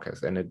Marc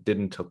Marquez, and it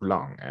didn't take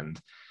long. And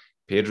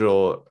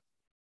Pedro,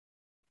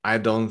 I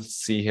don't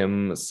see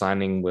him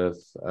signing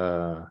with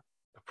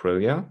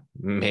Aprilia.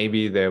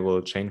 Maybe they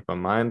will change my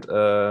mind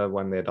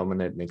when they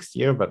dominate next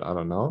year, but I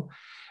don't know.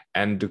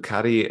 And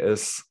Ducati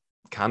is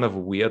kind of a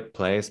weird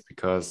place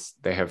because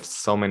they have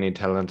so many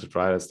talented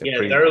riders.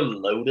 They're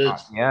loaded.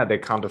 They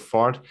can't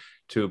afford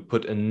to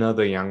put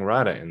another young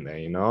rider in there,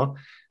 you know?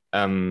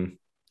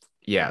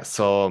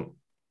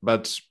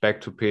 But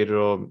back to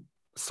Pedro,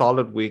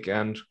 solid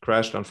weekend,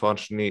 crashed,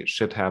 unfortunately,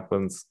 shit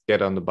happens,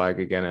 get on the bike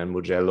again in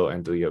Mugello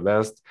and do your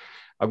best.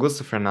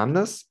 Augusto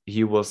Fernandez,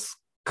 he was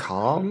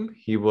calm,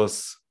 he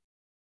was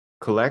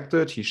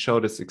collected, he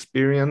showed his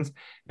experience,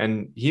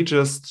 and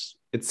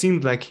it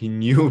seemed like he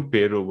knew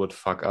Pedro would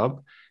fuck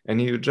up, and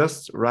he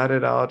just ride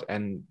it out.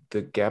 And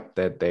the gap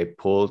that they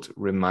pulled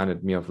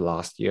reminded me of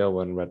last year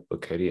when Red Bull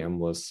KTM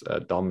was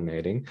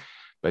dominating.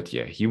 But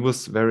yeah, he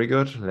was very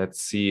good.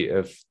 Let's see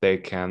if they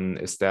can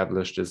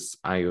establish this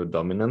IO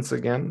dominance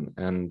again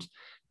and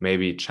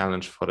maybe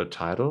challenge for the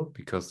title,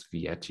 because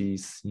Vietti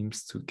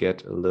seems to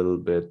get a little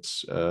bit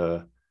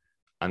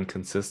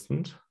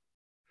inconsistent.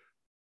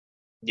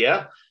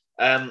 Yeah.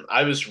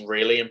 I was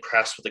really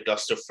impressed with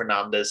Augusto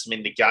Fernandez. I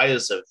mean, the guy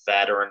is a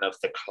veteran of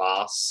the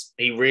class.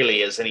 He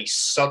really is, and he's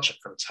such a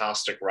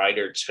fantastic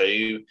rider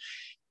too.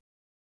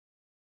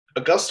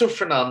 Augusto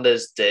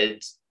Fernandez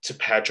did to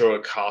Pedro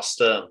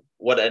Acosta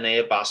what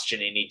Enea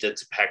Bastianini did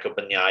to Pecco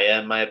Bagnaia,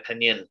 in my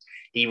opinion.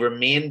 He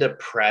remained a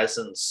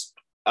presence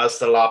as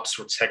the laps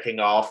were ticking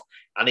off,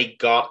 and he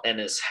got in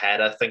his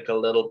head, I think, a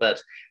little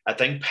bit. I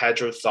think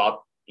Pedro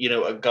thought,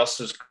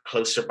 Augusto's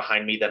closer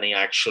behind me than he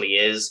actually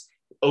is.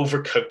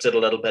 Overcooked it a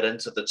little bit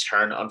into the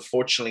turn,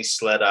 unfortunately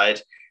slid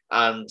out.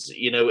 And,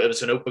 it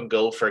was an open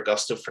goal for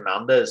Augusto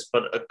Fernandez,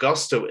 but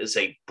Augusto is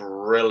a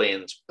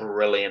brilliant,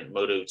 brilliant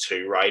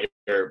Moto2 rider.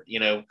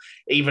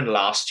 Even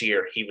last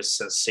year, he was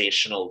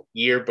sensational.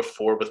 Year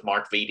before with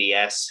Mark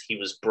VDS, he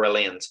was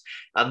brilliant.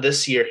 And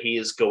this year, he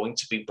is going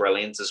to be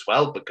brilliant as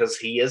well because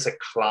he is a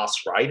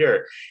class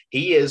rider.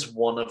 He is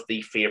one of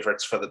the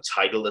favorites for the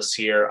title this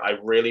year. I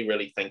really,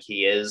 really think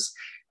he is.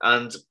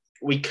 And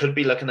we could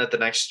be looking at the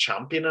next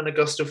champion in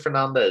Augusto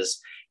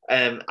Fernandez.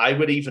 I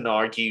would even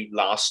argue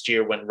last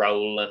year when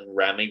Raul and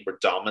Remy were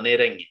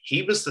dominating,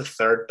 he was the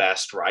third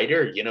best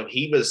rider.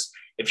 He was,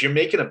 if you're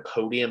making a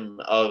podium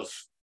of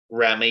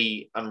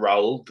Remy and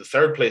Raul, the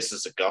third place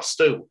is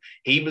Augusto.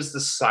 He was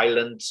the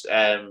silent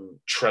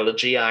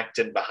trilogy act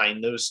in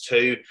behind those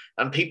two.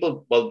 And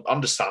people, well,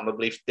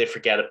 understandably, they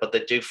forget it, but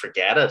they do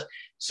forget it.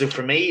 So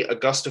for me,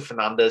 Augusto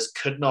Fernandez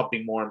could not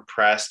be more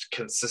impressed.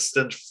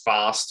 Consistent,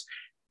 fast,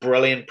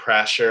 brilliant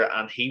pressure,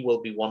 and he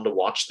will be one to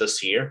watch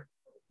this year.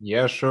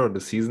 Yeah, sure.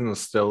 The season is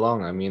still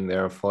long. I mean,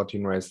 there are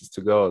 14 races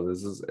to go.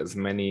 This is as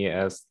many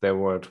as there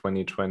were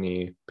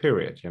 2020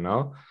 period,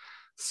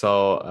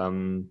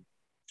 So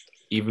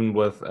even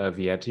with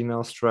Vietti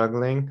now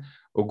struggling,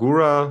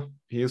 Ogura,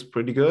 he is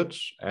pretty good.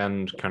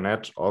 And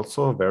Canet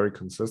also very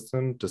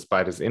consistent.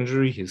 Despite his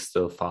injury, he's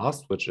still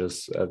fast, which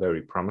is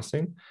very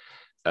promising.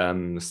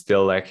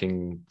 Still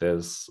lacking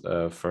this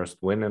first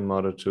win in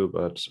Moto2,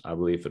 but I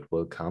believe it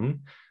will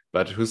come.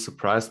 But who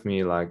surprised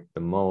me like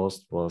the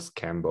most was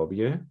Cam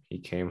Bobier. He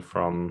came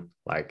from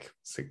like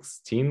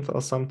 16th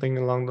or something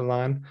along the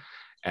line,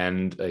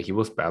 and he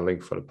was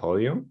battling for the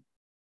podium.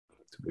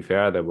 To be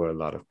fair, there were a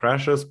lot of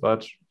crashes,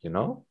 but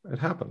it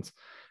happens,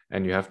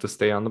 and you have to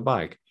stay on the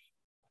bike.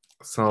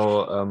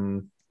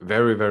 So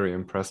very, very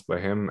impressed by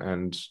him,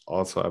 and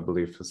also I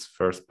believe his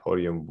first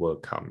podium will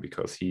come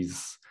because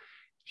he's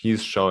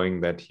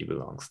showing that he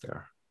belongs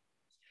there.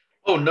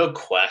 Oh, no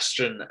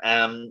question.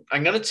 I'm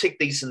going to take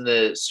these in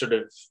the sort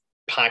of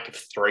pack of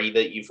three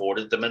that you've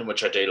ordered them in,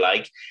 which I do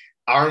like.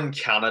 Aaron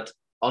Canet,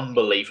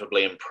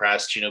 unbelievably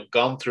impressed.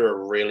 Gone through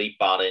a really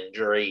bad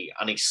injury,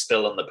 and he's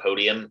still on the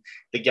podium.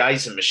 The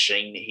guy's a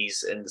machine.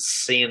 He's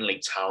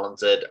insanely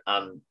talented,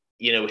 and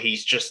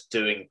he's just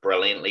doing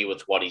brilliantly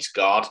with what he's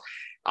got.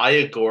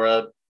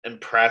 Iagora,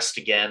 impressed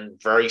again.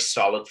 Very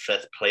solid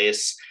fifth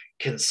place.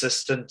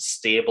 Consistent,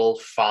 stable,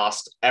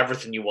 fast,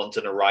 everything you want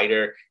in a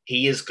rider.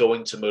 He is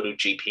going to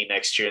MotoGP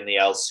next year in the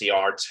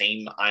LCR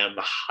team. I am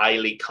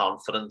highly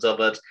confident of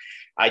it.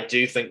 I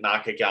do think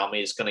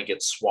Nakagami is going to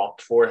get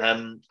swapped for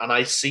him, and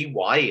I see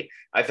why.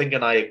 I think in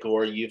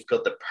Iagora, you've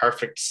got the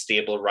perfect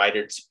stable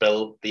rider to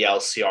build the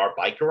LCR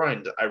bike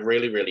around. I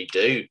really, really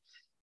do.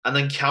 And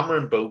then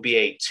Cameron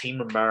Bobier, Team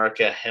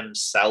America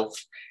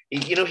himself,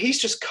 he's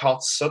just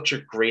caught such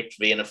a great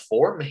vein of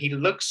form. He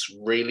looks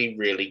really,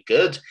 really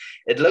good.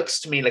 It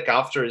looks to me like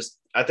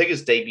I think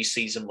his debut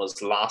season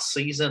was last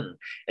season.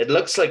 It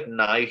looks like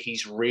now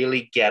he's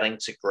really getting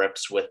to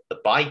grips with the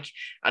bike,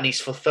 and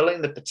he's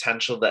fulfilling the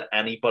potential that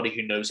anybody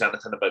who knows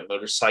anything about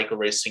motorcycle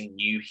racing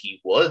knew he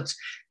would.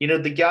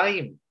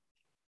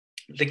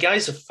 The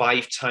guy's a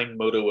five-time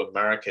Moto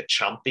America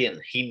champion.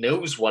 He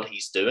knows what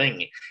he's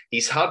doing.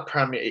 He's had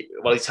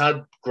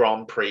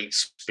Grand Prix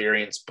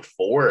experience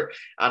before,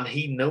 and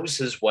he knows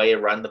his way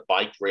around the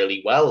bike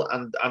really well.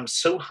 And I'm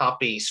so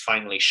happy he's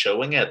finally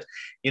showing it.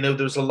 There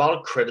was a lot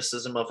of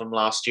criticism of him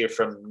last year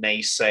from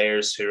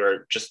naysayers who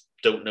are just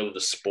don't know the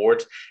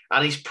sport,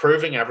 and he's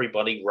proving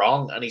everybody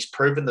wrong, and he's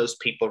proving those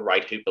people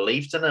right who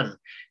believed in him.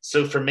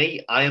 So for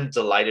me, I am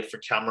delighted for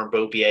Cameron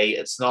Bobier.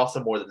 It's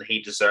nothing more than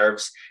he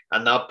deserves,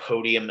 and that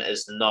podium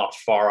is not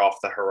far off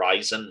the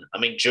horizon. I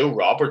mean, Joe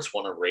Roberts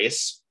won a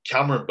race.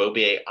 Cameron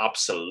Bobier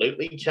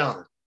absolutely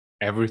can.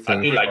 Everything.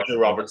 I do like Joe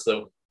Roberts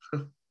though.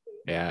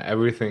 Yeah,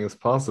 everything is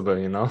possible,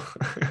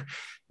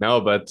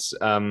 No, but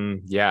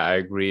yeah, I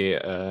agree.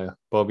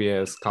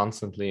 Bobier is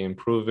constantly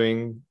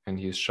improving, and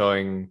he's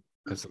showing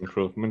his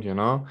improvement,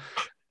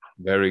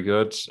 Very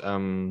good.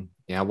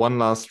 Yeah, one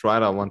last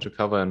rider I want to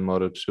cover in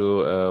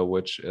Moto2,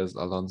 which is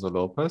Alonso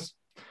Lopez.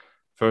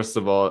 First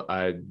of all,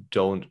 I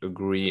don't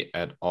agree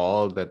at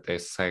all that they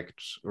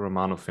sacked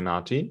Romano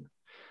Fenati.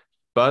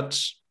 But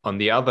on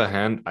the other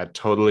hand, I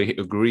totally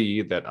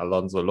agree that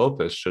Alonso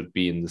Lopez should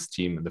be in this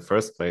team in the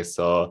first place.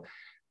 So,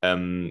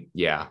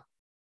 yeah,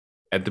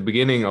 at the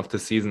beginning of the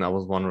season, I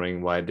was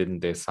wondering why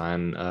didn't they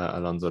sign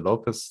Alonso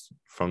Lopez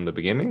from the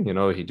beginning?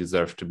 He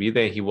deserved to be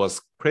there. He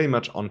was pretty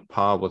much on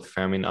par with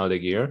Fermin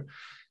Aldeguer.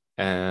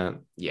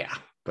 Yeah,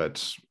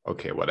 but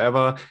okay,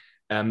 whatever.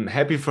 I'm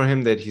happy for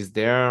him that he's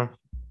there.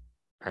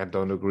 I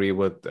don't agree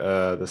with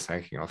the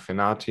sacking of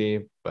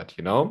Fenati, but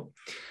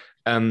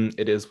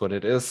it is what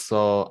it is.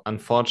 So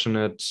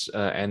unfortunate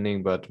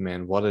ending, but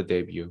man, what a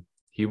debut.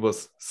 He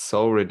was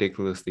so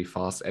ridiculously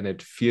fast, and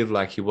it feels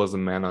like he was a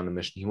man on a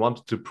mission. He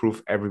wanted to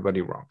prove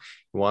everybody wrong.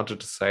 He wanted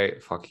to say,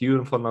 fuck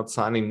you for not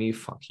signing me,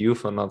 fuck you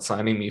for not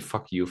signing me,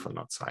 fuck you for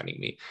not signing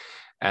me.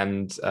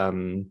 And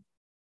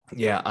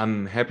yeah,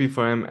 I'm happy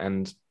for him.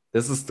 And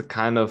this is the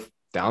kind of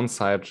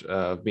downside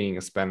of being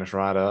a Spanish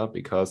rider,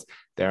 because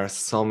there are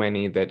so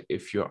many that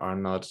if you are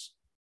not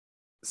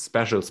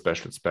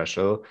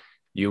special,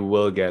 you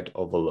will get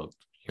overlooked,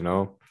 you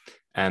know?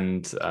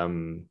 And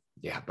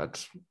yeah,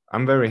 but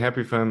I'm very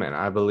happy for him, and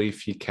I believe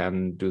he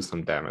can do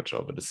some damage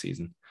over the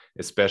season,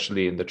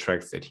 especially in the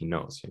tracks that he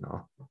knows, you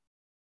know?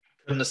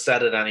 Couldn't have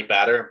said it any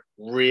better.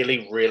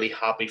 Really, really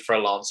happy for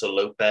Alonso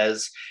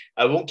Lopez.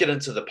 I won't get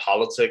into the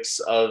politics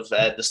of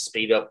the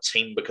speed up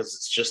team because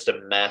it's just a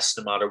mess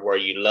no matter where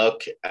you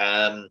look.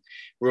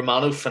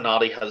 Romano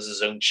Fenati has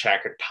his own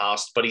checkered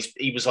past, but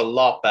he was a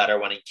lot better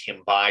when he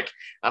came back.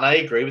 And I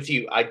agree with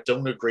you. I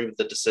don't agree with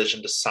the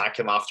decision to sack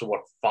him after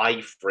what,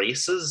 5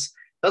 races?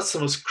 That's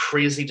the most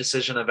crazy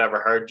decision I've ever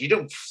heard. You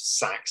don't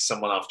sack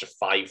someone after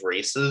 5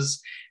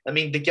 races. I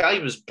mean, the guy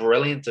was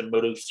brilliant in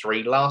Moto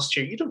 3 last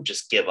year. You don't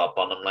just give up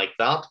on him like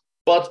that.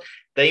 But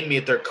they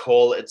made their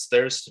call. It's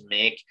theirs to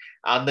make.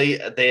 And they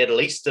at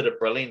least did a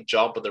brilliant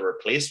job with the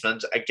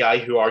replacement, a guy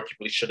who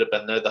arguably should have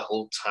been there the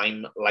whole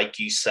time, like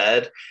you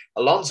said.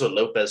 Alonso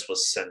Lopez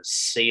was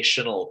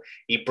sensational.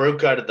 He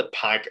broke out of the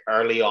pack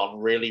early on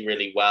really,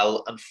 really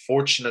well.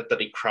 Unfortunate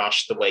that he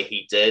crashed the way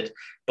he did.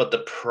 But the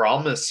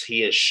promise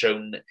he has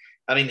shown,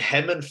 I mean,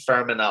 him and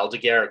Fermin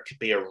Aldeguer could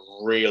be a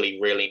really,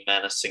 really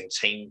menacing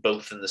team,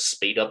 both in the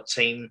speed up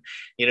team.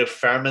 You know,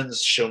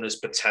 Fermin's shown his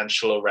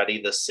potential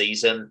already this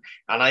season,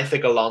 and I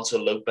think Alonso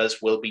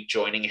Lopez will be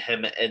joining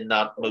him in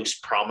that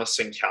most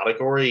promising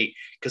category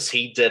because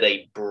he did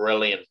a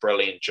brilliant,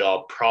 brilliant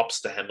job.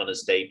 Props to him on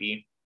his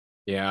debut.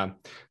 Yeah.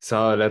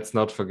 So let's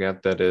not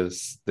forget that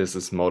this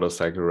is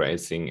motorcycle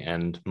racing,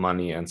 and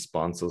money and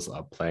sponsors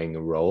are playing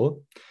a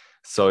role.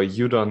 So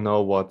you don't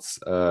know what's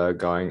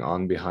going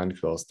on behind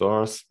closed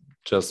doors.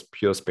 Just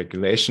pure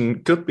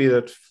speculation. Could be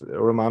that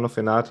Romano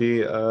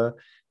Fenati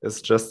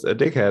is just a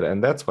dickhead,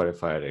 and that's why they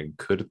fired him.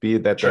 Could be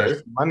that they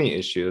have money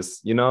issues.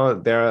 You know,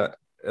 there are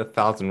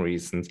 1,000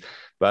 reasons,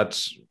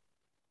 but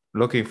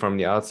looking from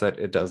the outside,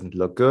 it doesn't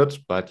look good.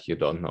 But you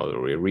don't know the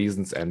real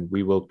reasons, and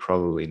we will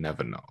probably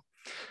never know.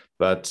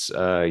 But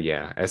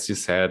yeah, as you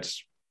said,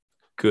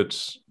 good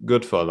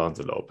for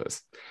Alonso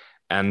Lopez.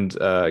 And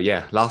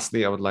yeah,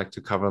 lastly, I would like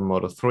to cover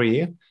Moto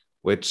 3,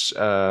 which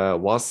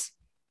was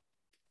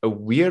a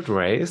weird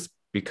race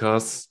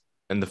because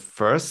in the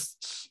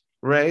first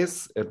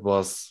race, it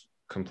was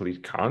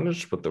complete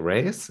carnage with the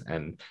race,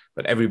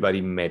 but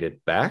everybody made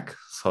it back.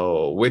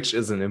 So, which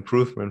is an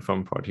improvement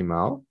from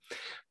Portimao.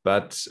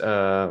 But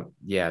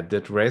yeah,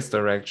 did race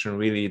direction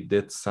really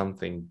did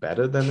something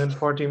better than in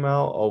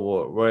Portimao,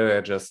 or were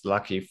they just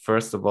lucky,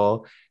 first of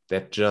all,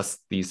 that just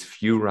these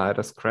few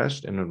riders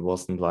crashed and it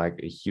wasn't like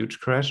a huge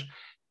crash?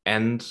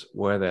 And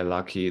were they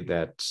lucky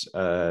that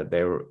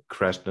they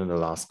crashed in the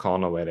last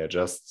corner where they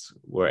just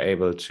were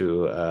able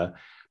to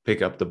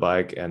pick up the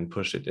bike and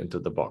push it into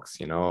the box?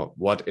 You know,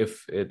 what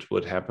if it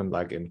would happen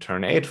like in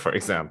turn 8, for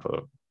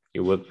example?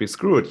 You would be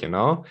screwed, you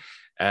know?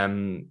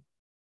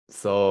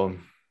 So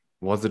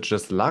was it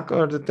just luck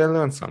or did they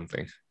learn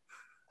something?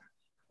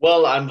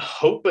 Well, I'm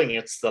hoping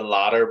it's the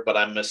latter, but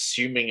I'm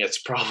assuming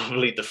it's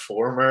probably the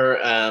former.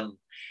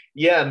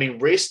 Yeah, I mean,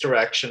 race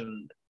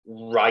direction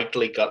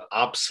rightly got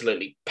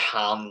absolutely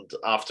panned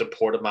after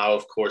Portimao,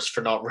 of course, for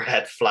not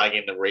red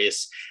flagging the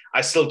race. I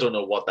still don't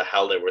know what the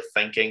hell they were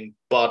thinking,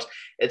 but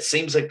it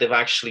seems like they've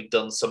actually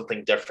done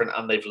something different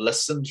and they've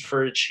listened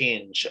for a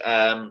change.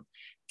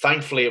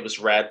 Thankfully, it was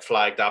red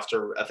flagged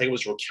after, I think it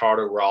was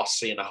Riccardo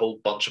Rossi and a whole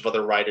bunch of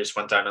other riders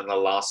went down in the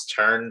last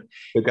turn.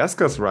 The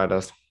Gasgas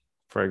riders,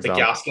 for The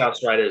example.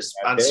 Gas riders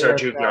and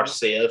Sergio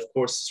Garcia, of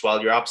course, as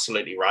well. You're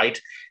absolutely right.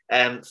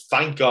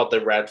 Thank God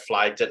the red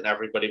flagged it and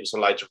everybody was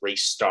allowed to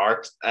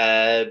restart.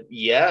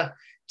 Yeah,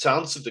 to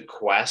answer the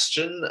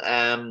question,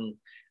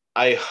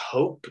 I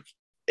hope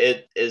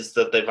it is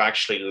that they've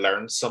actually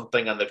learned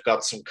something and they've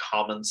got some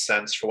common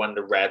sense for when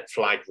the red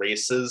flag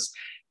races.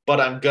 But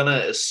I'm going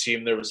to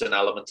assume there was an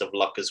element of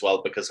luck as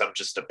well because I'm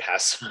just a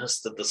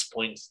pessimist at this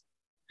point.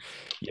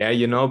 Yeah,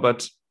 you know,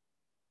 but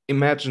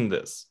imagine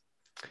this.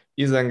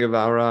 Izan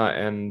Guevara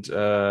and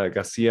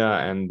Garcia,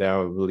 and there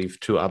are, I believe,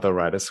 2 other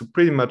riders who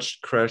pretty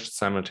much crashed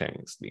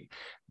simultaneously.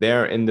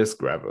 They're in this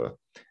gravel,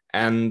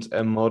 and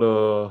a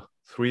Moto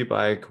 3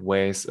 bike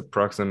weighs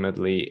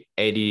approximately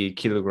 80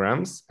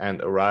 kilograms,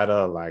 and a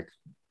rider like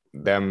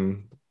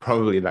them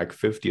probably like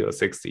 50 or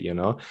 60, you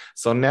know?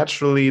 So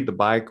naturally, the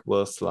bike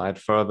will slide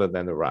further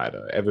than the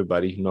rider.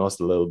 Everybody who knows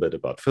a little bit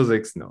about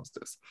physics knows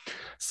this.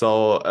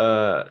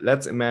 So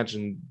let's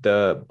imagine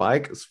the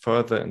bike is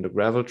further in the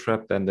gravel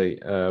trap than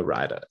the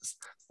rider is.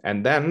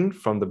 And then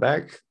from the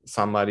back,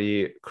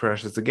 somebody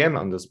crashes again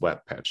on this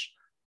wet patch.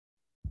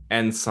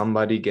 And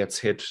somebody gets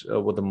hit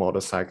with a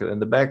motorcycle in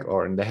the back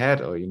or in the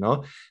head, or, you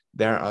know,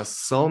 there are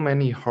so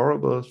many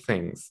horrible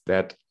things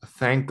that,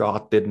 thank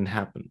God, didn't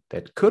happen,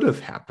 that could have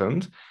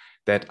happened,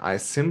 that I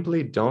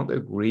simply don't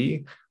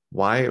agree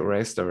why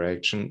race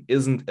direction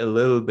isn't a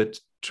little bit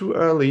too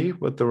early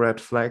with the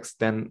red flags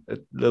than a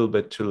little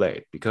bit too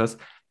late. Because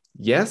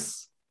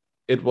yes,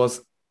 it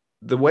was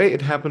the way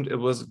it happened, it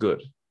was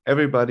good.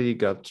 Everybody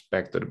got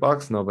back to the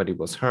box, nobody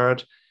was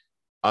hurt.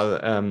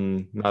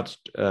 Not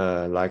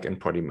like in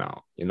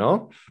Portimao, you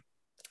know,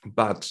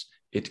 but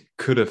it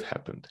could have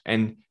happened.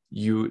 And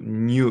you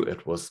knew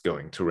it was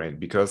going to rain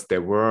because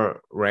there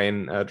were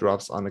rain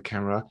drops on the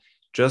camera.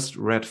 Just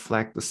red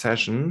flag the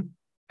session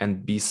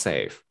and be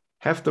safe.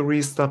 Have the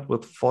restart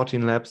with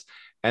 14 laps.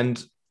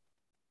 And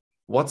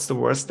what's the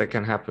worst that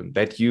can happen?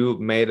 That you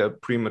made a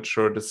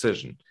premature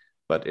decision.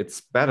 But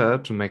it's better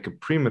to make a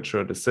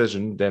premature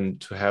decision than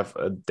to have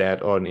a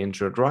dead or an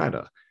injured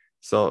rider.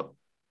 So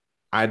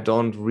I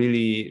don't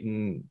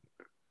really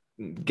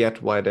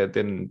get why they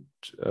didn't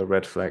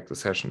red flag the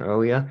session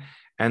earlier.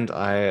 And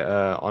I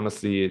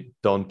honestly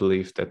don't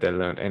believe that they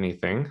learned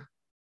anything.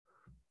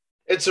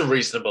 It's a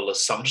reasonable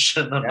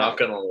assumption. I'm Yeah. not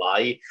going to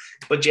lie,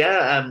 but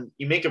yeah,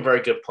 you make a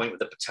very good point with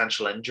the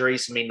potential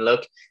injuries. I mean,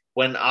 look,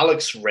 when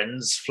Alex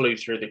Rins flew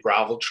through the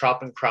gravel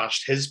trap and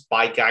crashed, his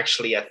bike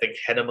actually, I think,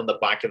 hit him on the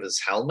back of his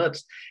helmet.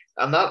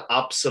 And that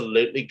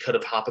absolutely could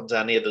have happened to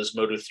any of those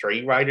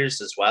Moto3 riders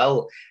as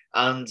well.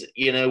 And,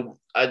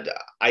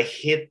 I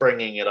hate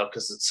bringing it up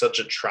because it's such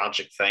a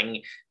tragic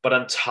thing, but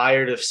I'm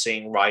tired of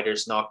seeing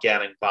riders not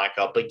getting back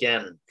up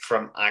again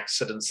from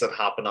accidents that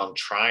happen on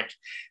track.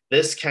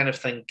 This kind of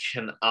thing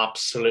can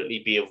absolutely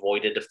be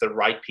avoided if the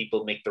right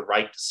people make the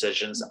right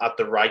decisions at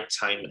the right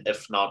time,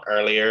 if not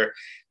earlier.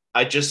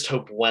 I just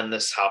hope when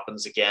this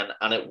happens again,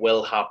 and it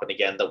will happen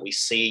again, that we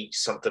see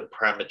something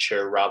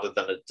premature rather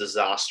than a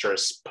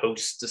disastrous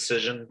post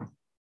decision.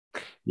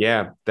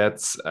 Yeah,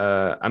 that's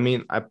I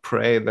mean, I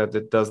pray that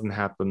it doesn't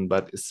happen,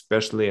 but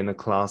especially in a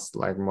class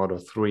like Moto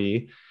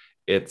 3,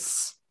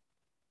 it's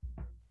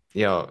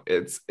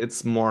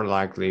it's more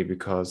likely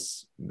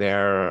because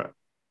they're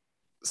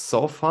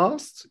so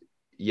fast,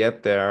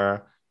 yet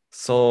they're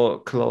so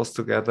close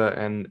together,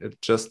 and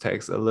it just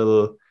takes a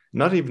little,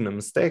 not even a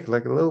mistake,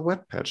 like a little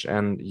wet patch,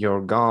 and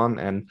you're gone.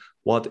 And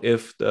what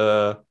if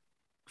the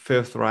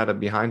fifth rider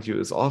behind you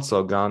is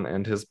also gone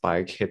and his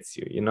bike hits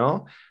you?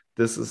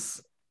 This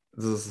is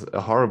this is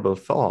a horrible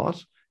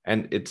thought,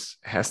 and it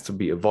has to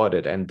be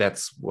avoided. And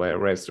that's where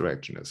race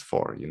direction is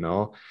for.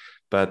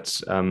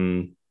 But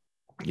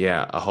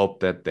yeah, I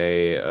hope that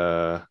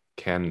they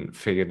can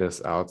figure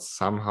this out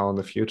somehow in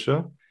the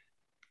future.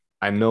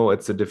 I know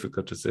it's a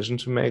difficult decision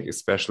to make,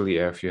 especially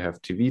if you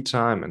have TV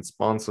time and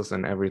sponsors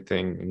and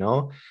everything.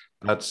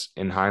 But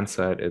in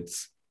hindsight,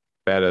 it's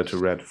better to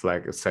red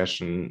flag a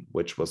session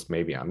which was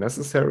maybe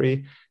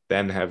unnecessary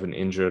than have an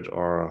injured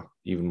or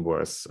even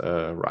worse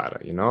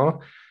rider.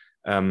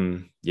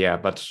 Yeah,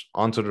 but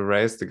onto the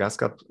race, the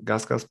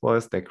Gasgas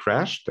boys, they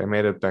crashed. They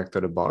made it back to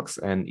the box,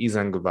 and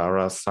Izan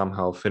Guevara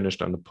somehow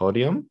finished on the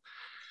podium.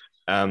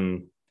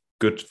 Um,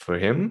 Good for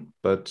him.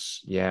 But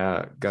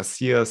yeah,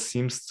 Garcia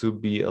seems to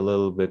be a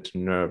little bit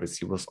nervous.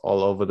 He was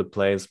all over the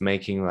place,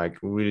 making like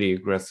really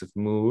aggressive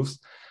moves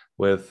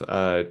with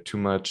too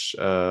much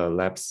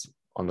laps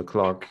on the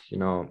clock.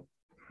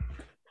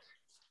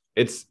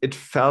 It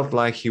felt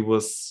like he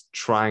was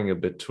trying a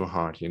bit too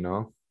hard.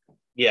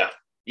 Yeah,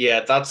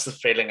 yeah, that's the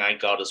feeling I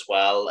got as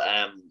well.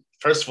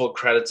 First of all,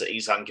 credit to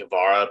Izan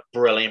Guevara,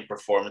 brilliant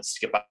performance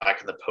to get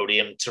back in the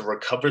podium, to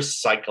recover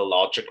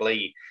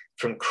psychologically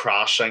from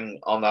crashing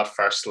on that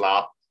first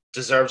lap.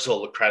 Deserves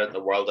all the credit in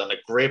the world and a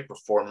great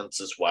performance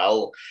as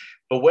well.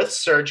 But with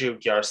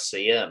Sergio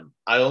Garcia,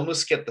 I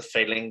almost get the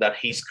feeling that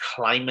he's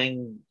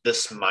climbing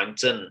this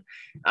mountain.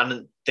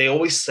 And they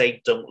always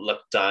say don't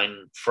look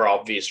down for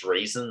obvious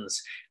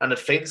reasons. And it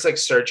feels like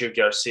Sergio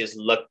Garcia's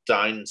looked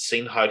down,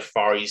 seen how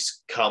far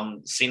he's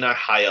come, seen how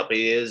high up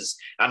he is,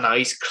 and now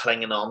he's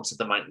clinging on to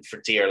the mountain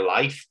for dear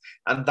life.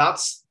 And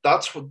that's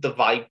what the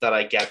vibe that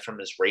I get from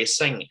his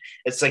racing.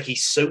 It's like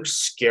he's so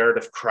scared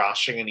of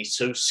crashing and he's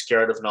so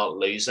scared of not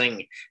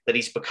losing that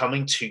he's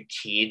becoming too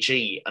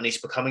cagey and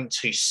he's becoming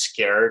too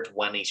scared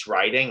when he's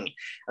riding.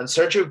 And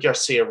Sergio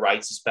Garcia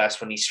rides his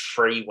best when he's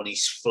free, when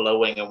he's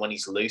flowing, and when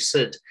he's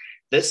lucid.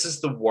 This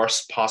is the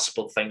worst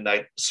possible thing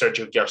that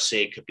Sergio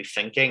Garcia could be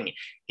thinking.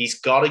 He's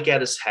got to get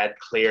his head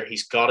clear.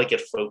 He's got to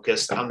get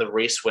focused, and the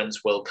race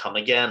wins will come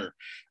again.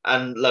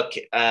 And look,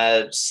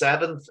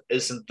 seventh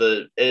it's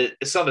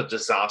not a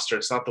disaster.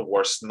 It's not the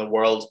worst in the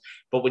world.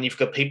 But when you've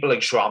got people like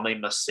Jaume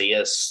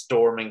Macia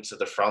storming to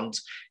the front,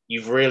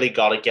 you've really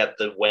got to get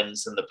the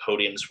wins and the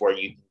podiums where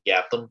you can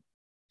get them.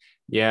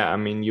 Yeah, I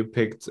mean, you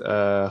picked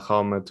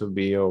Jaume to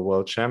be your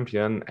world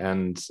champion,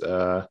 and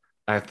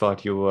I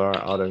thought you were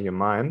out of your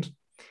mind.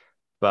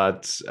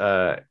 But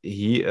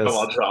he Come is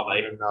on, on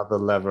Jaume. another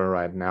level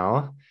right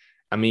now.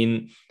 I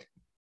mean,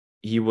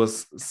 he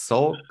was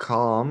so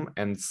calm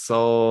and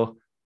so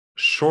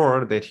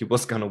sure that he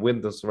was going to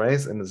win this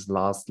race in his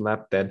last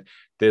lap that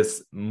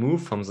this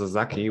move from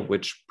Sasaki,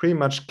 which pretty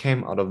much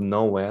came out of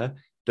nowhere,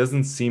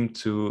 doesn't seem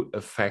to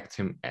affect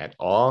him at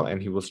all.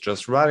 And he was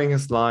just riding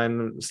his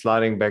line,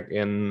 sliding back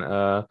in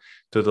to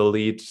the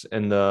lead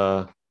in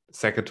the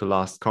second to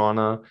last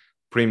corner.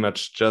 Pretty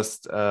much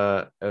just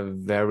a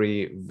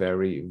very,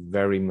 very,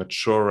 very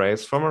mature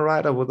race from a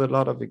rider with a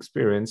lot of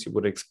experience. You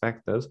would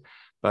expect this,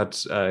 but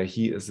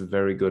he is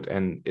very good,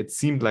 and it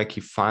seemed like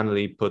he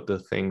finally put the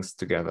things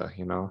together.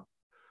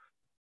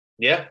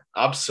 Yeah,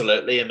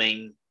 absolutely. I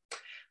mean,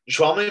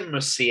 Joao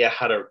Masia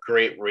had a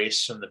great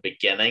race from the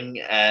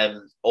beginning.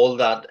 All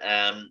that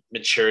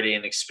maturity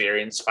and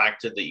experience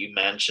factor that you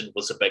mentioned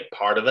was a big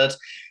part of it.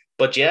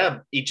 But yeah,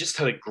 he just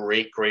had a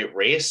great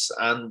race.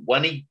 And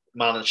when he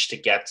managed to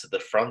get to the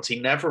front, he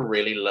never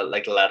really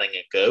letting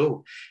it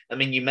go. I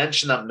mean, you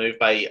mentioned that move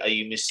by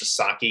Ayumi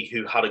Sasaki,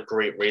 who had a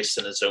great race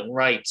in his own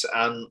right.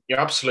 And you're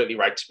absolutely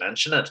right to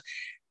mention it.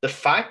 The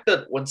fact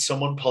that when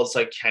someone pulls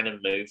that kind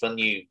of move on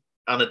you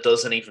and it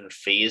doesn't even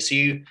phase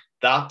you,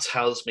 that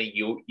tells me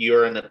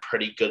you're in a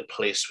pretty good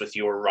place with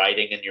your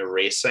riding and your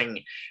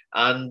racing.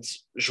 And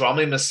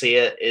Jaume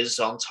Masia is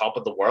on top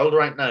of the world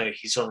right now.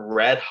 He's on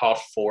red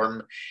hot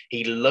form.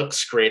 He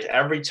looks great.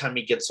 Every time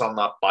he gets on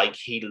that bike,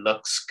 he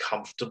looks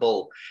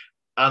comfortable.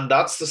 And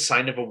that's the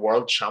sign of a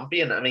world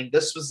champion. I mean,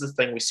 this was the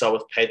thing we saw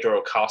with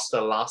Pedro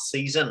Acosta last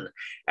season.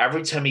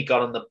 Every time he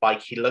got on the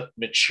bike, he looked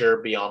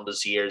mature beyond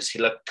his years. He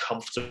looked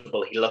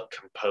comfortable. He looked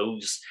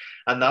composed.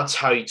 And that's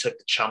how he took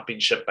the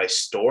championship by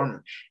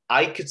storm.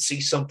 I could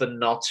see something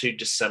not too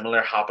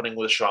dissimilar happening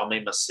with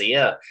Jaume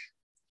Masia.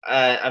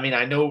 I mean,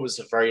 I know it was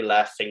a very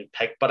left field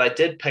pick, but I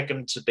did pick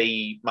him to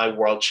be my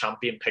world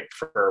champion pick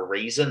for a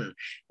reason.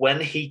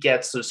 When he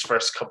gets those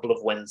first couple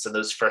of wins and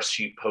those first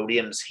few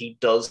podiums, he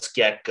does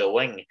get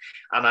going.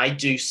 And I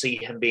do see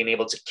him being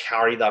able to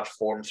carry that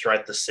form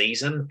throughout the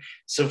season.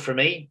 So for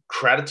me,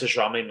 credit to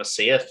Jaume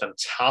Masia,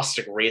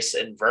 fantastic race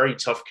in very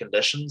tough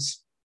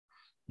conditions.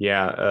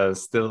 Yeah,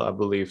 still, I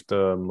believe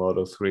the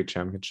Moto3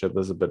 championship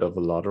is a bit of a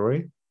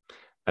lottery.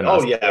 And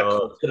Oh, yeah, of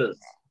course it is.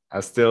 I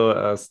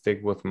still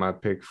stick with my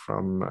pick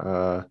from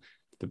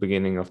the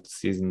beginning of the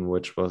season,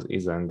 which was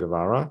Izan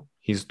Guevara.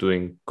 He's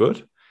doing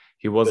good.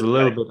 He was a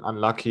little bit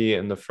unlucky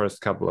in the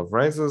first couple of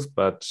races,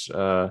 but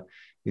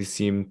he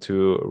seemed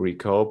to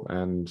recoup.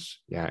 And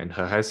yeah, in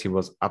Jerez, he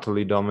was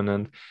utterly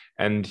dominant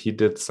and he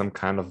did some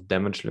kind of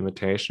damage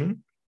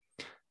limitation.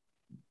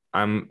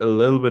 I'm a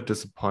little bit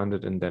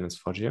disappointed in Dennis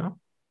Foggia.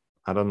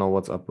 I don't know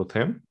what's up with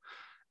him.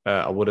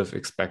 I would have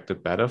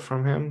expected better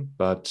from him,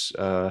 but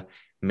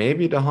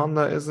maybe the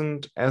Honda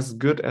isn't as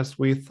good as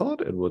we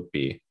thought it would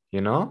be,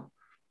 you know?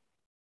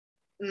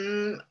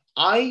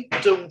 I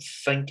don't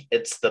think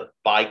it's the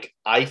bike.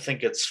 I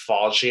think it's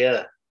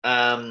Foggia.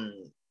 And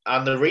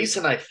the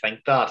reason I think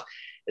that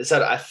is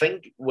that I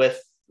think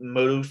with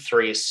Moto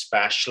 3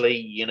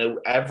 especially,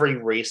 every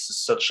race is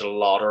such a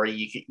lottery.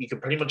 You can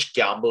pretty much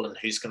gamble on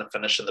who's going to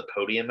finish in the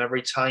podium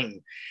every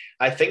time.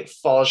 I think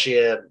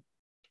Foggia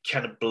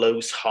kind of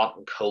blows hot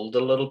and cold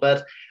a little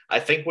bit.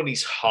 I think when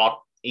he's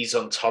hot, he's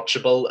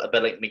untouchable, a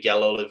bit like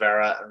Miguel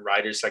Oliveira and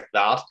riders like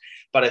that.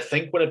 But I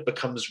think when it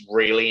becomes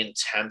really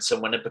intense and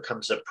when it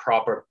becomes a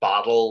proper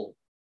battle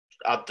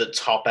at the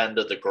top end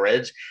of the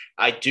grid,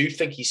 I do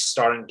think he's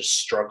starting to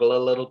struggle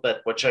a little bit,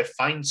 which I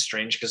find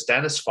strange because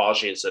Dennis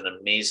Foggia is an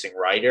amazing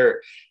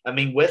rider. I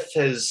mean, with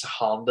his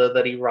Honda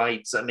that he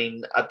rides, I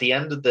mean, at the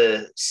end of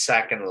the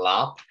second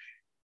lap,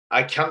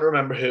 I can't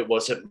remember who it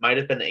was. It might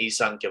have been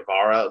Izan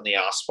Guevara on the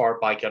Aspar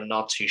bike. I'm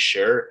not too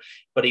sure.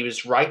 But he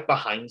was right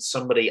behind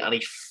somebody and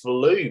he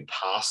flew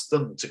past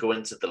them to go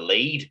into the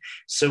lead.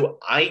 So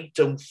I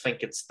don't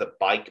think it's the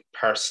bike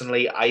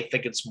personally. I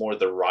think it's more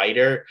the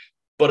rider.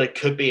 But it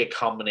could be a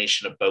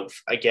combination of both.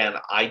 Again,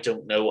 I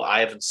don't know.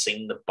 I haven't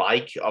seen the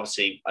bike.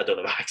 Obviously, I don't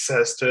have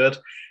access to it.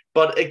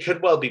 But it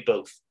could well be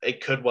both.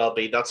 It could well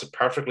be. That's a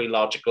perfectly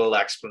logical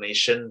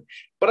explanation.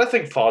 But I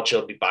think Foggia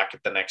will be back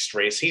at the next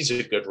race. He's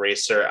a good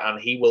racer and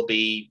he will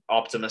be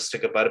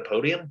optimistic about a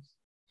podium.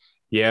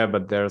 Yeah,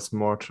 but there's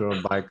more to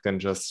a bike than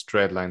just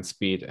straight line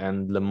speed.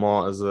 And Le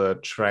Mans is a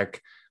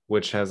track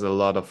which has a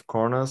lot of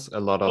corners, a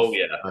lot of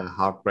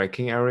hard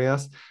braking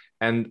areas.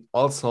 And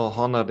also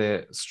Honda,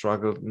 they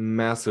struggled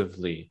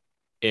massively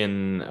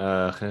in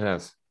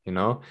Jerez.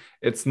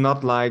 It's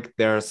not like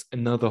there's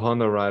another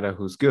Honda rider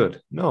who's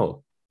good.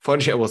 No,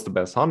 Foggia was the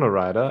best Honda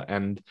rider,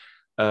 and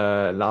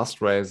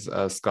last race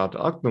Scott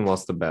Ogden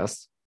was the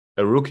best,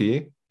 a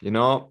rookie.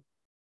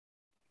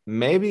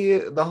 Maybe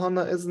the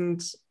Honda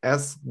isn't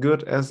as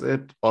good as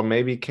it, or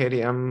maybe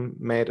KTM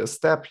made a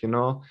step.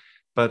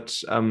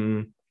 But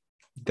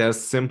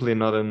there's simply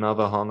not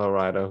another Honda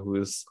rider who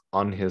is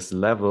on his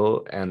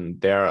level,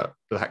 and there are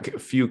like a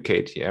few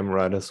KTM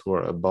riders who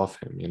are above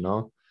him.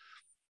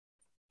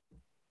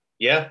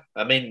 Yeah,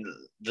 I mean,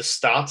 the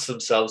stats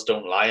themselves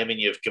don't lie. I mean,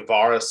 you have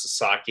Guevara,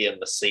 Sasaki,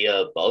 and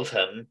Masia above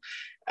him.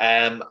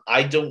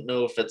 I don't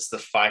know if it's the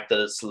fact that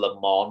it's Le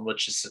Mans,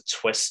 which is a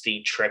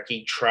twisty,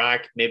 tricky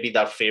track. Maybe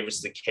that favors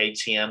the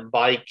KTM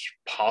bike,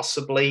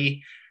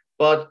 possibly.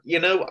 But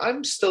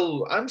I'm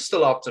still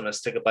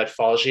optimistic about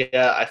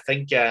Foggia. I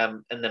think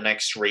in the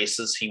next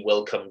races he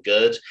will come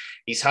good.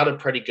 He's had a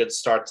pretty good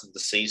start to the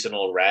season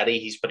already.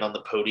 He's been on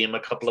the podium a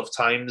couple of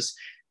times.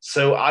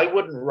 So I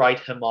wouldn't write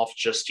him off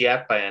just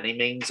yet by any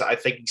means. I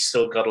think he's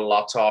still got a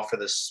lot to offer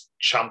this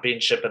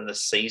championship in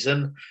this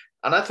season.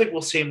 And I think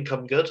we'll see him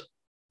come good.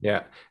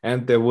 Yeah,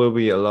 and there will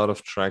be a lot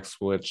of tracks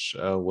which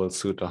will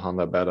suit the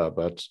Honda better.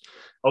 But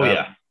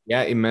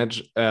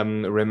imagine,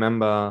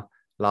 remember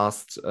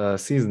last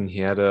season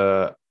he had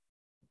a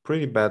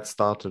pretty bad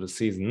start to the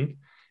season,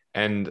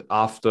 and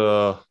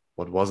after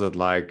what was it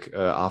like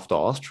after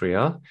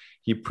Austria,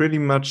 he pretty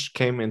much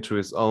came into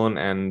his own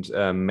and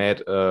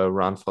made a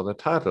run for the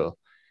title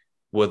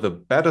with a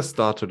better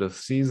start to the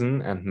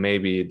season and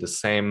maybe the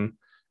same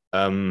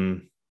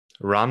um,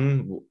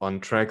 run on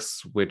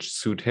tracks which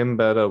suit him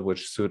better,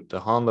 which suit the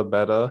Honda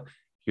better.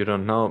 You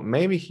don't know.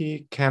 Maybe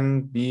he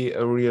can be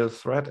a real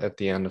threat at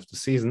the end of the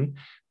season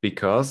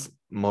because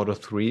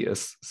Moto3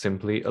 is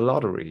simply a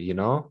lottery, you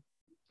know?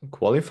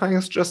 Qualifying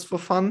is just for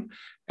fun.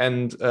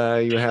 And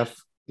you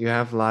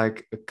have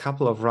like a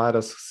couple of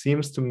riders who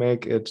seems to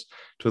make it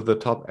to the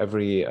top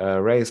every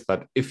race.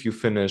 But if you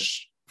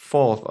finish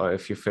fourth or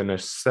if you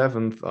finish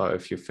seventh or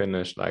if you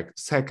finish like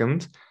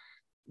second,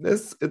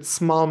 it's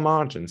small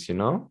margins, you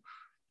know?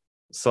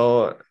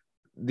 So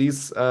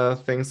these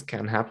things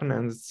can happen,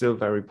 and it's still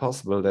very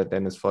possible that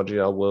Dennis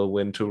Foggia will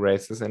win 2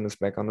 races and is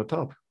back on the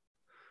top.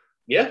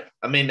 Yeah,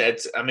 I mean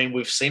it's. I mean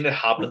we've seen it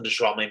happen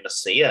to Rami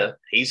Masia.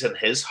 He's in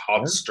his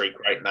hot Yeah. streak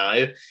right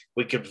now.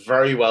 We could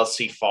very well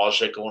see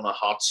Foggia go on a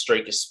hot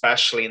streak,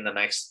 especially in the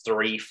next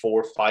 3,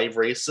 4, 5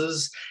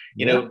 races.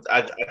 Yeah.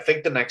 I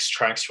think the next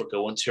tracks we're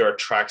going to are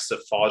tracks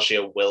that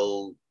Foggia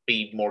will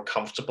be more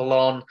comfortable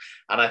on,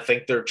 and I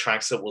think they're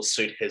tracks that will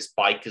suit his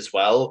bike as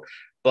well.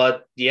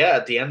 But yeah,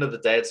 at the end of the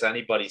day, it's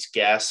anybody's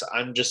guess.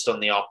 I'm just on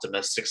the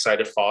optimistic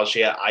side of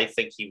Foggia. I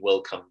think he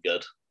will come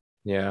good.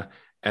 Yeah.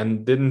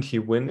 And didn't he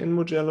win in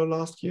Mugello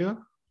last year?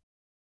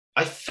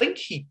 I think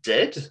he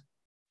did.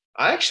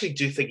 I actually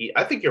do think he.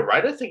 I think you're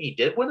right. I think he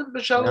did win in Yeah.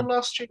 Mugello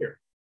last year.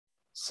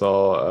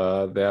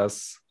 So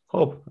there's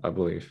hope, I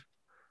believe.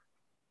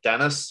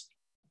 Dennis.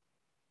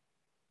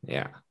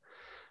 Yeah.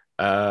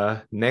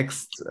 The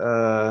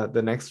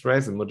next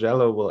race in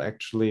Mugello will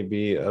actually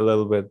be a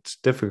little bit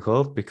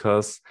difficult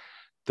because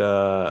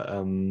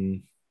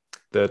the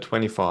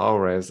 24-hour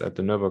race at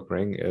the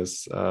Nürburgring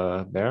is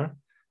there,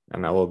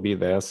 and I will be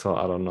there. So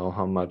I don't know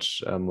how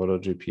much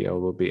MotoGP I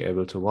will be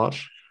able to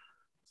watch.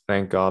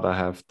 Thank God I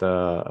have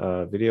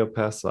the video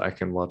pass, so I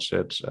can watch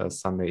it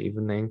Sunday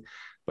evening.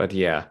 But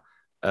yeah,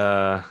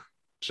 uh,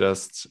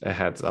 just a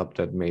heads up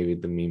that maybe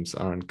the memes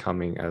aren't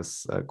coming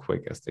as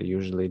quick as they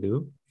usually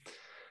do.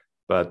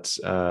 But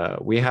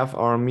we have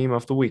our meme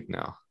of the week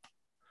now.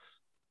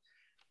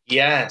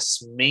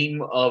 Yes,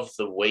 meme of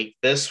the week.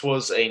 This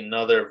was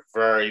another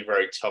very,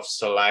 very tough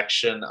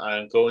selection.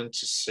 I'm going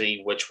to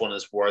see which one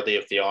is worthy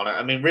of the honor.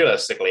 I mean,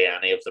 realistically,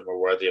 any of them are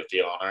worthy of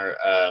the honor.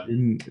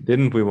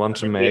 Didn't we want I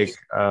to mean, make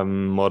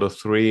Moto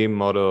 3,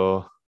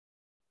 Moto...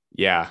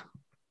 Yeah.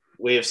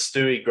 we have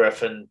Stewie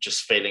Griffin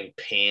just feeling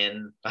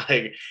pain.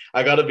 I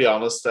got to be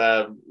honest.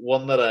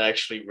 One that I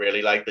actually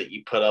really like that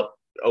you put up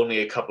only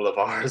a couple of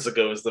hours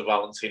ago is the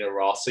Valentino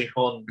Rossi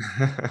one.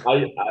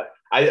 I,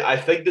 I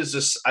think there's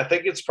this. I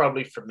think it's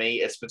probably for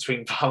me. It's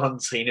between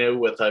Valentino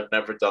with I've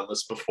never done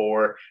this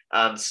before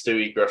and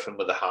Stewie Griffin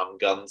with a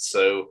handgun.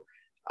 So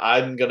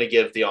I'm gonna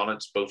give the honor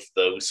to both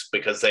those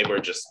because they were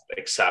just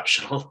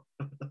exceptional.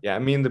 Yeah, I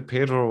mean, the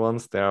Pedro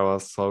ones there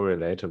was so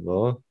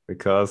relatable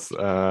because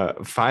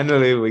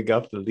finally we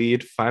got the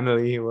lead.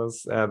 Finally, he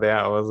was there.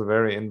 I was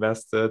very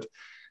invested.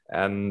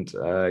 And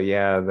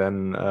yeah,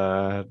 then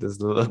this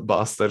little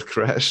bastard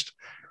crashed.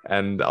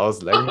 And I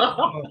was like,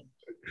 no.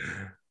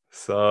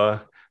 So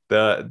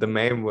the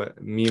meme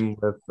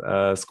with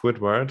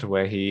Squidward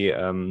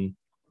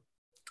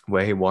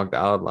where he walked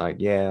out like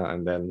yeah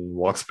and then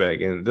walks back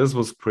in. This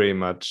was pretty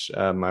much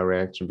my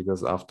reaction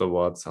because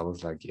afterwards I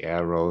was like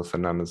yeah, Raul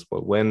Fernandez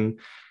will win.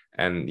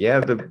 And yeah,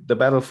 the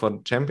battle for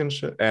the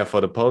championship for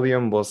the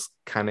podium was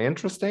kind of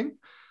interesting,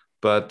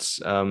 but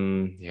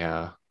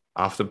yeah,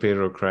 after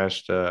Pedro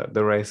crashed,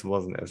 the race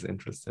wasn't as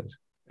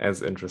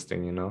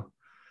interesting, you know.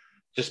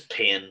 Just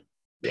pain.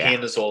 Yeah.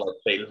 Pain is all I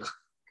feel.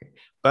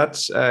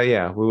 But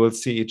yeah, we will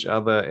see each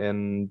other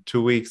in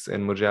 2 weeks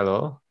in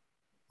Mugello,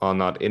 or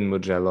not in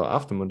Mugello,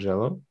 after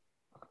Mugello.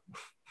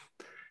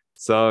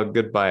 So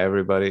goodbye,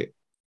 everybody.